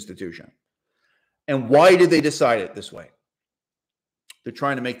in this institution. And why did they decide it this way? They're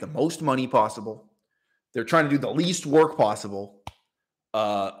trying to make the most money possible. They're trying to do the least work possible.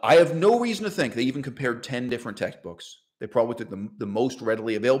 I have no reason to think they even compared 10 different textbooks. They probably took the most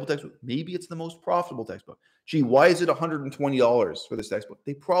readily available textbook. Maybe it's the most profitable textbook. Gee, why is it $120 for this textbook?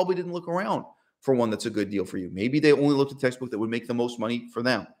 They probably didn't look around for one that's a good deal for you. Maybe they only looked at the textbook that would make the most money for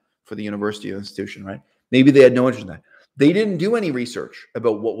them, for the university or institution, right? Maybe they had no interest in that. They didn't do any research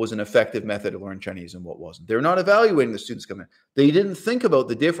about what was an effective method to learn Chinese and what wasn't. They're not evaluating the students coming in. They didn't think about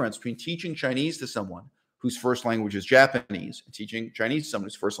the difference between teaching Chinese to someone whose first language is Japanese and teaching Chinese to someone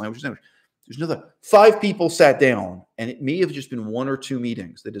whose first language is English. There's another 5 people sat down, and it may have just been 1 or 2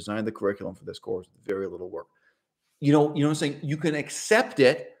 meetings that designed the curriculum for this course with very little work. You know what I'm saying? You can accept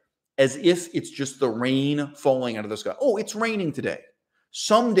it as if it's just the rain falling out of the sky. Oh, it's raining today.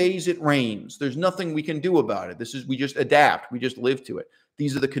 Some days it rains. There's nothing we can do about it. We just adapt. We just live to it.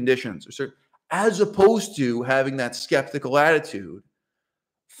 These are the conditions. As opposed to having that skeptical attitude,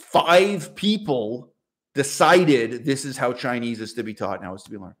 5 people decided this is how Chinese is to be taught, now it's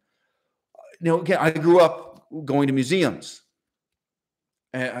to be learned. Again, I grew up going to museums.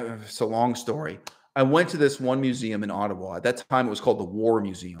 It's a long story. I went to this one museum in Ottawa. At that time, it was called the War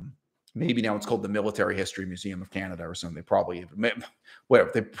Museum. Maybe now it's called the Military History Museum of Canada or something. They probably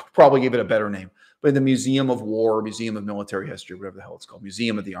gave it a better name. But the Museum of War, Museum of Military History, whatever the hell it's called,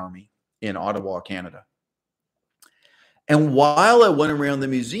 Museum of the Army in Ottawa, Canada. And while I went around the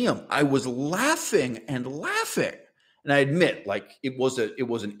museum, I was laughing and laughing. And I admit, like, it was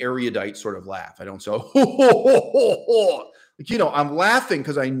an erudite sort of laugh. I don't say, I'm laughing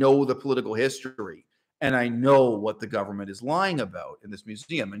because I know the political history and I know what the government is lying about in this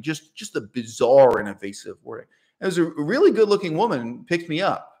museum, and just the bizarre and evasive wording. It was a really good-looking woman picked me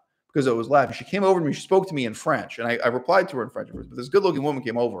up because I was laughing. She came over to me. She spoke to me in French, and I replied to her in French. But this good-looking woman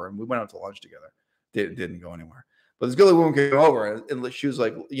came over, and we went out to lunch together. Didn't go anywhere. But this good-looking woman came over, and she was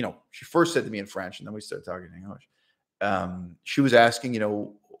like, she first said to me in French, and then we started talking in English. She was asking,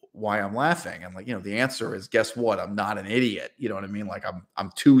 why I'm laughing. I'm like, the answer is, guess what? I'm not an idiot. You know what I mean? Like,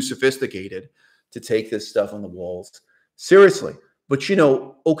 I'm too sophisticated to take this stuff on the walls seriously. But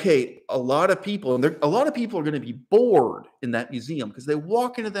okay, a lot of people are going to be bored in that museum because they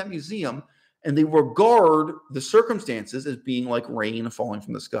walk into that museum and they regard the circumstances as being like rain falling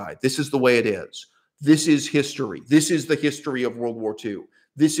from the sky. This is the way it is. This is history. This is the history of World War II.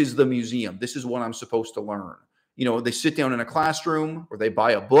 This is the museum. This is what I'm supposed to learn. They sit down in a classroom, or they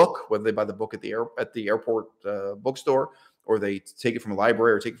buy a book, whether they buy the book at the airport bookstore, or they take it from a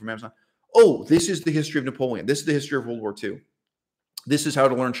library or take it from Amazon. Oh, this is the history of Napoleon. This is the history of World War II. This is how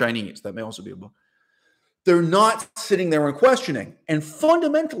to learn Chinese. That may also be a book. They're not sitting there and questioning. And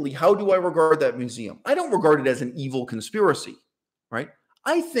fundamentally, how do I regard that museum? I don't regard it as an evil conspiracy, right?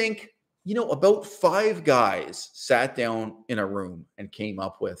 I think, about 5 guys sat down in a room and came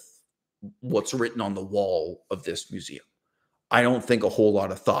up with what's written on the wall of this museum. I don't think a whole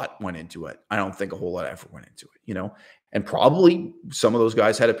lot of thought went into it. I don't think a whole lot of effort went into it, and probably some of those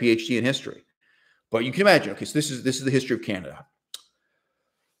guys had a PhD in history. But you can imagine, okay, so this is the history of Canada.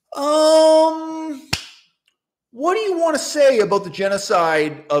 What do you want to say about the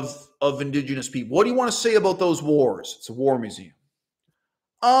genocide of Indigenous people? What do you want to say about those wars? It's a war museum.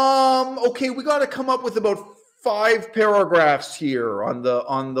 Okay, we got to come up with about 5 paragraphs here on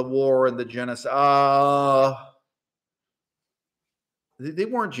the war and the genocide. They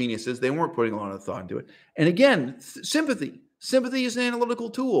weren't geniuses. They weren't putting a lot of thought into it. And again, sympathy. Sympathy is an analytical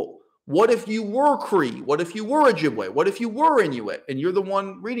tool. What if you were Cree? What if you were Ojibwe? What if you were Inuit and you're the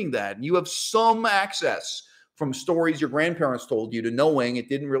one reading that and you have some access from stories your grandparents told you to knowing it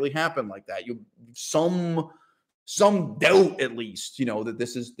didn't really happen like that? You some doubt at least, that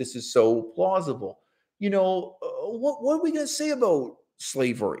this is so plausible. What are we going to say about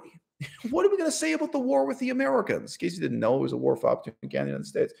slavery? What are we going to say about the war with the Americans? In case you didn't know, it was a war fought between Canada and the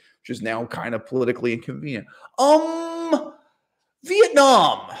United States, which is now kind of politically inconvenient.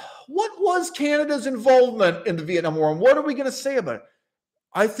 Vietnam. What was Canada's involvement in the Vietnam War, and what are we going to say about it?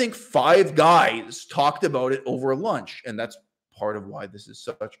 I think 5 guys talked about it over lunch, and that's part of why this is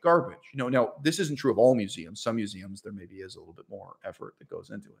such garbage. Now this isn't true of all museums. Some museums, there maybe is a little bit more effort that goes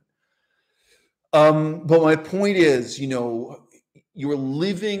into it. But my point is, you're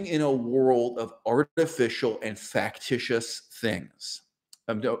living in a world of artificial and factitious things.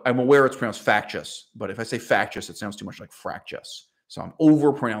 I'm aware it's pronounced factious, but if I say factious, it sounds too much like fractious. So I'm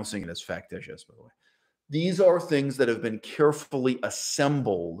over-pronouncing it as factitious, by the way. These are things that have been carefully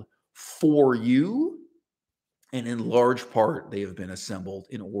assembled for you, and in large part, they have been assembled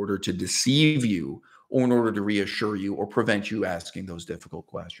in order to deceive you or in order to reassure you or prevent you asking those difficult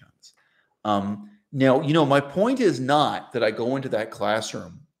questions. Now, my point is not that I go into that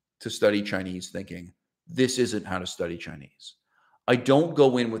classroom to study Chinese thinking, this isn't how to study Chinese. I don't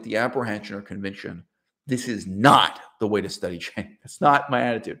go in with the apprehension or conviction, this is not the way to study Chinese. That's not my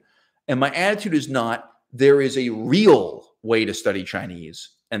attitude. And my attitude is not, there is a real way to study Chinese,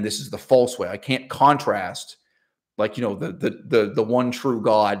 and this is the false way. I can't contrast, like, the one true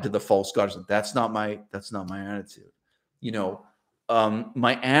God to the false God. That's not my attitude.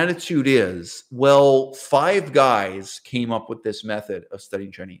 My attitude is, well, 5 guys came up with this method of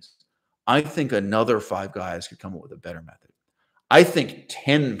studying Chinese. I think another 5 guys could come up with a better method. I think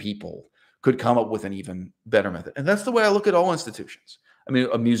 10 people could come up with an even better method. And that's the way I look at all institutions. I mean,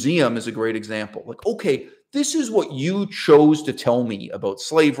 a museum is a great example. Like, okay, this is what you chose to tell me about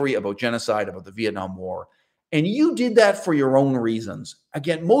slavery, about genocide, about the Vietnam War. And you did that for your own reasons.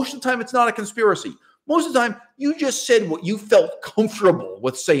 Again, most of the time, it's not a conspiracy. Most of the time, you just said what you felt comfortable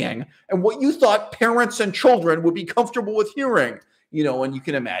with saying and what you thought parents and children would be comfortable with hearing. And you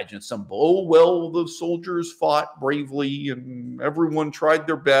can imagine the soldiers fought bravely and everyone tried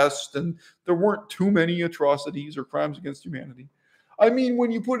their best and there weren't too many atrocities or crimes against humanity. I mean, when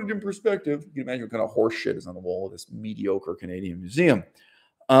you put it in perspective, you can imagine what kind of horse shit is on the wall of this mediocre Canadian museum.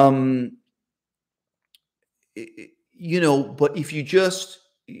 But if you just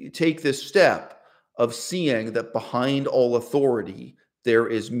take this step of seeing that behind all authority, there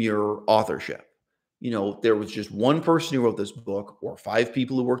is mere authorship. There was just one person who wrote this book or 5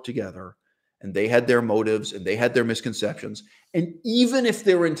 people who worked together, and they had their motives and they had their misconceptions. And even if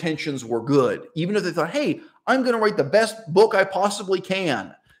their intentions were good, even if they thought, hey, I'm going to write the best book I possibly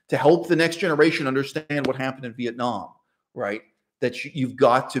can to help the next generation understand what happened in Vietnam, right? That you've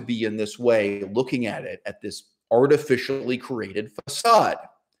got to be in this way, looking at it at this artificially created facade.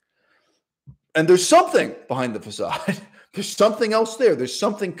 And there's something behind the facade. There's something else there. There's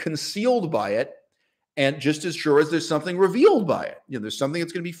something concealed by it. And just as sure as there's something revealed by it, there's something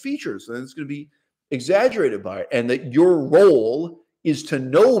that's going to be features and it's going to be exaggerated by it. And that your role is to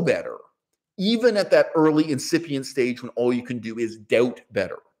know better, even at that early incipient stage when all you can do is doubt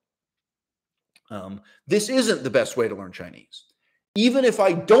better. This isn't the best way to learn Chinese. Even if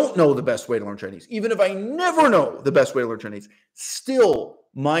I don't know the best way to learn Chinese, even if I never know the best way to learn Chinese, still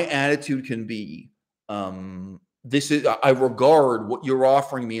my attitude can be, I regard what you're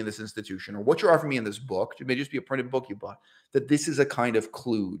offering me in this institution or what you're offering me in this book, it may just be a printed book you bought, that this is a kind of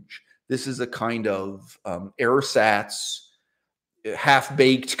kludge. This is a kind of ersatz,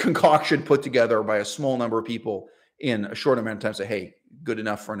 half-baked concoction put together by a small number of people in a short amount of time. Say, hey, good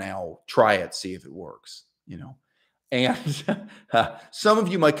enough for now. Try it, see if it works, And some of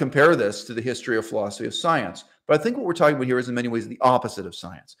you might compare this to the history of philosophy of science. But I think what we're talking about here is in many ways the opposite of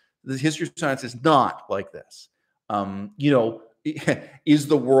science. The history of science is not like this. Is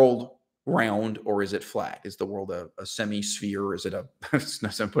the world round or is it flat? Is the world a semi-sphere? Is it an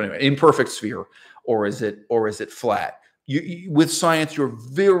imperfect sphere, or is it flat? With science, you're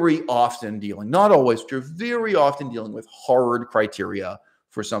very often dealing, not always, but you're very often dealing with hard criteria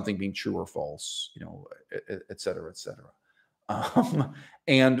for something being true or false, et cetera, et cetera.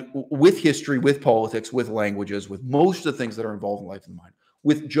 And with history, with politics, with languages, with most of the things that are involved in life and mind,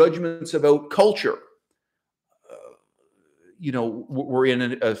 with judgments about culture, we're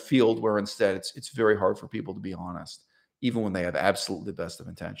in a field where instead it's very hard for people to be honest, even when they have absolutely the best of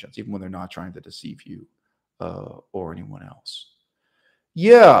intentions, even when they're not trying to deceive you or anyone else.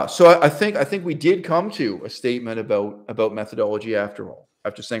 Yeah, so I think we did come to a statement about methodology after all.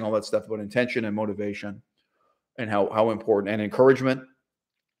 after saying all that stuff about intention and motivation and how important and encouragement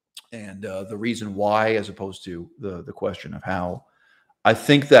and the reason why, as opposed to the question of how, I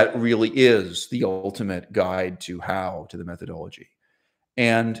think that really is the ultimate guide to how, to the methodology.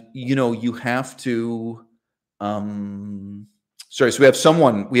 And, you know, you have to, sorry, so we have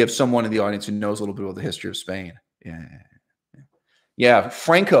someone in the audience who knows a little bit about the history of Spain. Yeah. Yeah.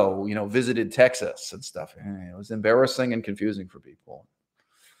 Franco, you know, visited Texas and stuff. It was embarrassing and confusing for people.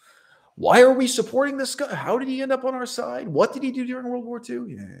 Why are we supporting this guy? How did he end up on our side? What did he do during World War II?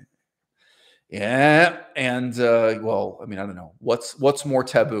 Yeah. Yeah, and well, I mean, I don't know what's more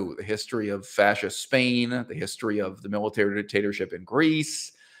taboo: the history of fascist Spain, the history of the military dictatorship in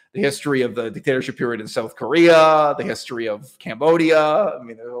Greece, the history of the dictatorship period in South Korea, the history of Cambodia. I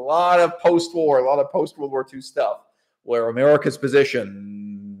mean, there's a lot of post-war, a lot of post-World War II stuff where America's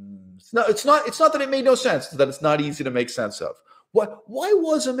position. It's not that it made no sense; it's that it's not easy to make sense of. Why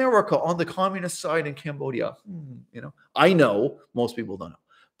was America on the communist side in Cambodia? You know, I know most people don't know.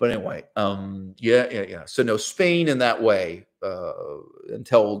 But anyway, yeah. So no, Spain in that way,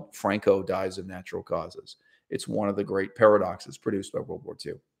 until Franco dies of natural causes. It's one of the great paradoxes produced by World War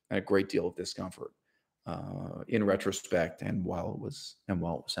II, and a great deal of discomfort in retrospect and while it was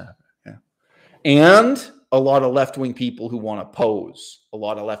happening. Yeah, and a lot of left-wing people who want to pose, a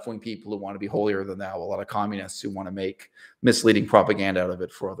lot of left-wing people who want to be holier than thou, a lot of communists who want to make misleading propaganda out of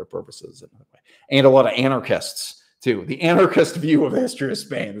it for other purposes, and a lot of anarchists too. The anarchist view of the history of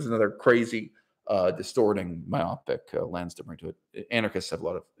Spain is another crazy, distorting, myopic lens to bring to it. Anarchists have a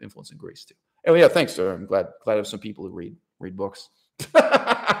lot of influence in Greece too. Oh yeah, thanks, sir. I'm glad I have some people who read books.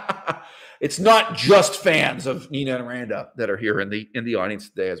 It's not just fans of Nina and Randa that are here in the audience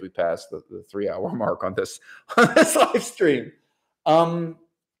today as we pass the 3-hour mark on this live stream.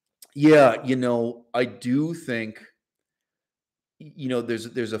 Yeah, you know, I do think, you know,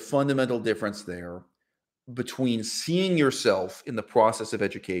 there's a fundamental difference there between seeing yourself in the process of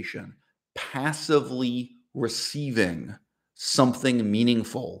education, passively receiving something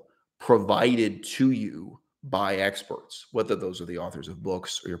meaningful provided to you by experts, whether those are the authors of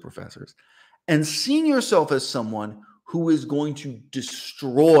books or your professors, and seeing yourself as someone who is going to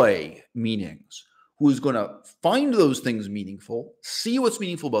destroy meanings, who is going to find those things meaningful, see what's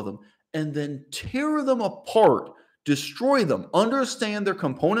meaningful about them, and then tear them apart, destroy them, understand their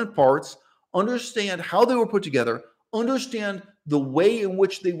component parts, understand how they were put together, understand the way in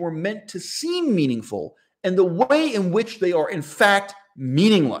which they were meant to seem meaningful, and the way in which they are in fact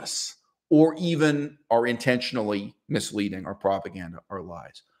meaningless, or even are intentionally misleading, or propaganda, or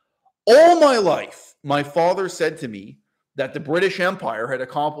lies. All my life, my father said to me that the British Empire had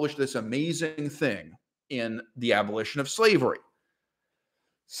accomplished this amazing thing in the abolition of slavery.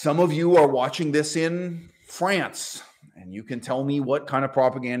 Some of you are watching this in France, and you can tell me what kind of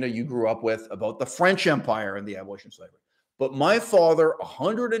propaganda you grew up with about the French Empire and the abolition of slavery. But my father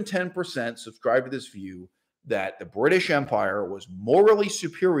 110% subscribed to this view that the British Empire was morally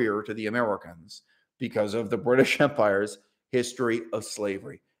superior to the Americans because of the British Empire's history of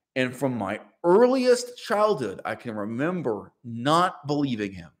slavery. And from my earliest childhood, I can remember not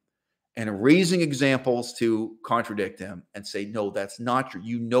believing him and raising examples to contradict him and say, no, that's not true.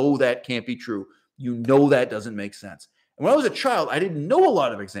 You know that can't be true. You know that doesn't make sense. And when I was a child, I didn't know a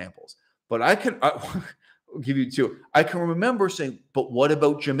lot of examples, but I'll give you two. I can remember saying, but what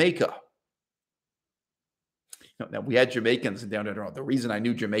about Jamaica? Now, we had Jamaicans in downtown Toronto. The reason I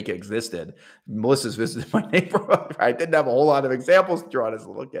knew Jamaica existed, Melissa's visited my neighborhood. I didn't have a whole lot of examples to draw as a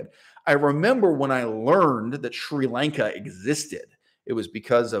little kid. I remember when I learned that Sri Lanka existed. It was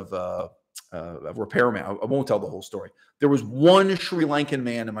because of a repairman. I won't tell the whole story. There was one Sri Lankan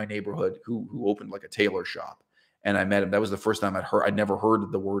man in my neighborhood who opened like a tailor shop, and I met him. That was the first time I'd never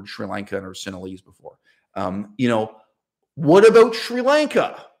heard the word Sri Lankan or Sinhalese before. You know, what about Sri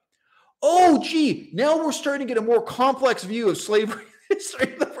Lanka? Oh, gee, now we're starting to get a more complex view of slavery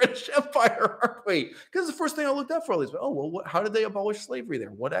history of the British Empire, aren't we? Because the first thing I looked up for all these, oh, well, how did they abolish slavery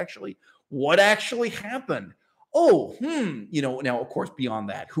there? What actually happened? Oh, you know, now, of course, beyond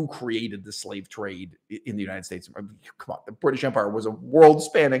that, who created the slave trade in the United States? I mean, come on, the British Empire was a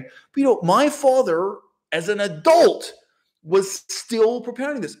world-spanning. But, you know, my father, as an adult, was still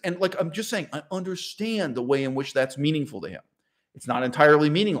preparing this. And, like, I'm just saying, I understand the way in which that's meaningful to him. It's not entirely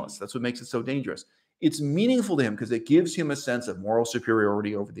meaningless. That's what makes it so dangerous. It's meaningful to him because it gives him a sense of moral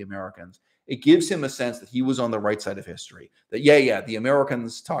superiority over the Americans. It gives him a sense that he was on the right side of history. That, the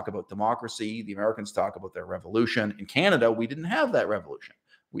Americans talk about democracy. The Americans talk about their revolution. In Canada, we didn't have that revolution.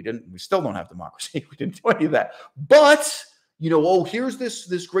 We still don't have democracy. We didn't do any of that. But, Oh, here's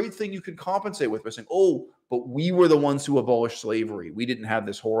this great thing you can compensate with by saying, oh, but we were the ones who abolished slavery. We didn't have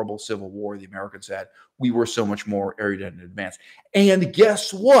this horrible civil war the Americans had. We were so much more erudite and advanced. And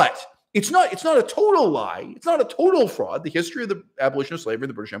guess what? It's not a total lie. It's not a total fraud. The history of the abolition of slavery in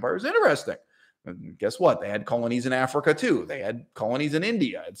the British Empire is interesting. And guess what? They had colonies in Africa too. They had colonies in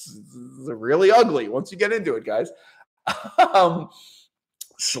India. It's really ugly once you get into it, guys.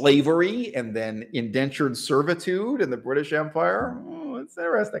 Slavery and then indentured servitude in the British Empire. Oh, it's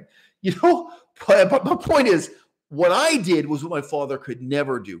interesting. But my point is, what I did was what my father could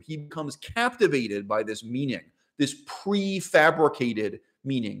never do. He becomes captivated by this meaning, this prefabricated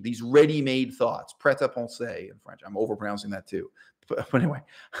meaning, these ready-made thoughts, prêt-à-penser in French. I'm overpronouncing that too. But anyway,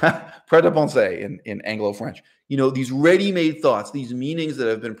 prêt-à-penser in Anglo-French. These ready-made thoughts, these meanings that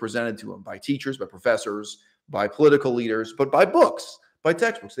have been presented to him by teachers, by professors, by political leaders, but by books, by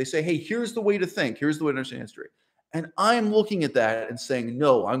textbooks. They say, hey, here's the way to think. Here's the way to understand history. And I'm looking at that and saying,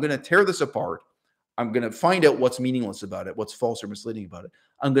 no, I'm going to tear this apart. I'm going to find out what's meaningless about it, what's false or misleading about it.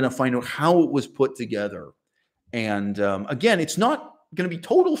 I'm going to find out how it was put together. And again, it's not going to be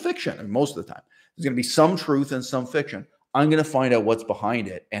total fiction. And most of the time, there's going to be some truth and some fiction. I'm going to find out what's behind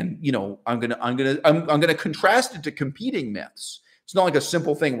it. And, I'm going to contrast it to competing myths. It's not like a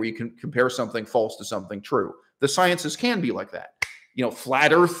simple thing where you can compare something false to something true. The sciences can be like that.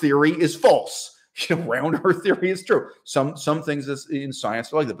 Flat Earth theory is false. Round Earth theory is true. Some things in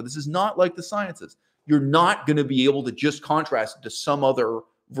science are like that, but this is not like the sciences. You're not going to be able to just contrast it to some other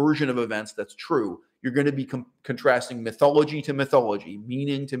version of events that's true. You're going to be contrasting mythology to mythology,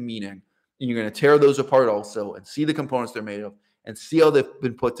 meaning to meaning, and you're going to tear those apart also and see the components they're made of and see how they've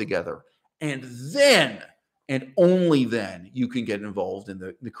been put together. And then, and only then, you can get involved in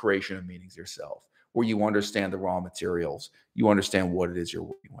the creation of meanings yourself, where you understand the raw materials, you understand what it is you're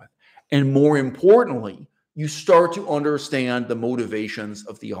working with. And more importantly, you start to understand the motivations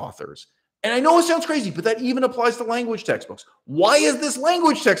of the authors. And I know it sounds crazy, but that even applies to language textbooks. Why is this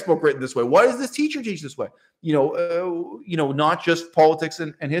language textbook written this way? Why does this teacher teach this way? Not just politics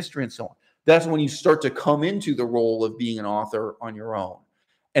and history and so on. That's when you start to come into the role of being an author on your own.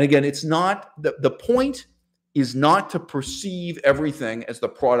 And again, it's not the point is not to perceive everything as the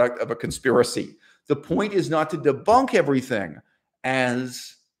product of a conspiracy. The point is not to debunk everything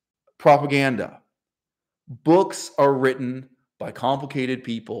as propaganda. Books are written by complicated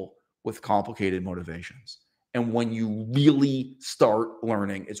people with complicated motivations. And when you really start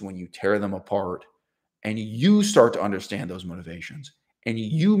learning is when you tear them apart and you start to understand those motivations. And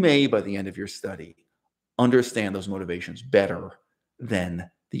you may, by the end of your study, understand those motivations better than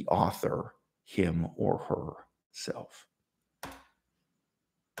the author, him or herself.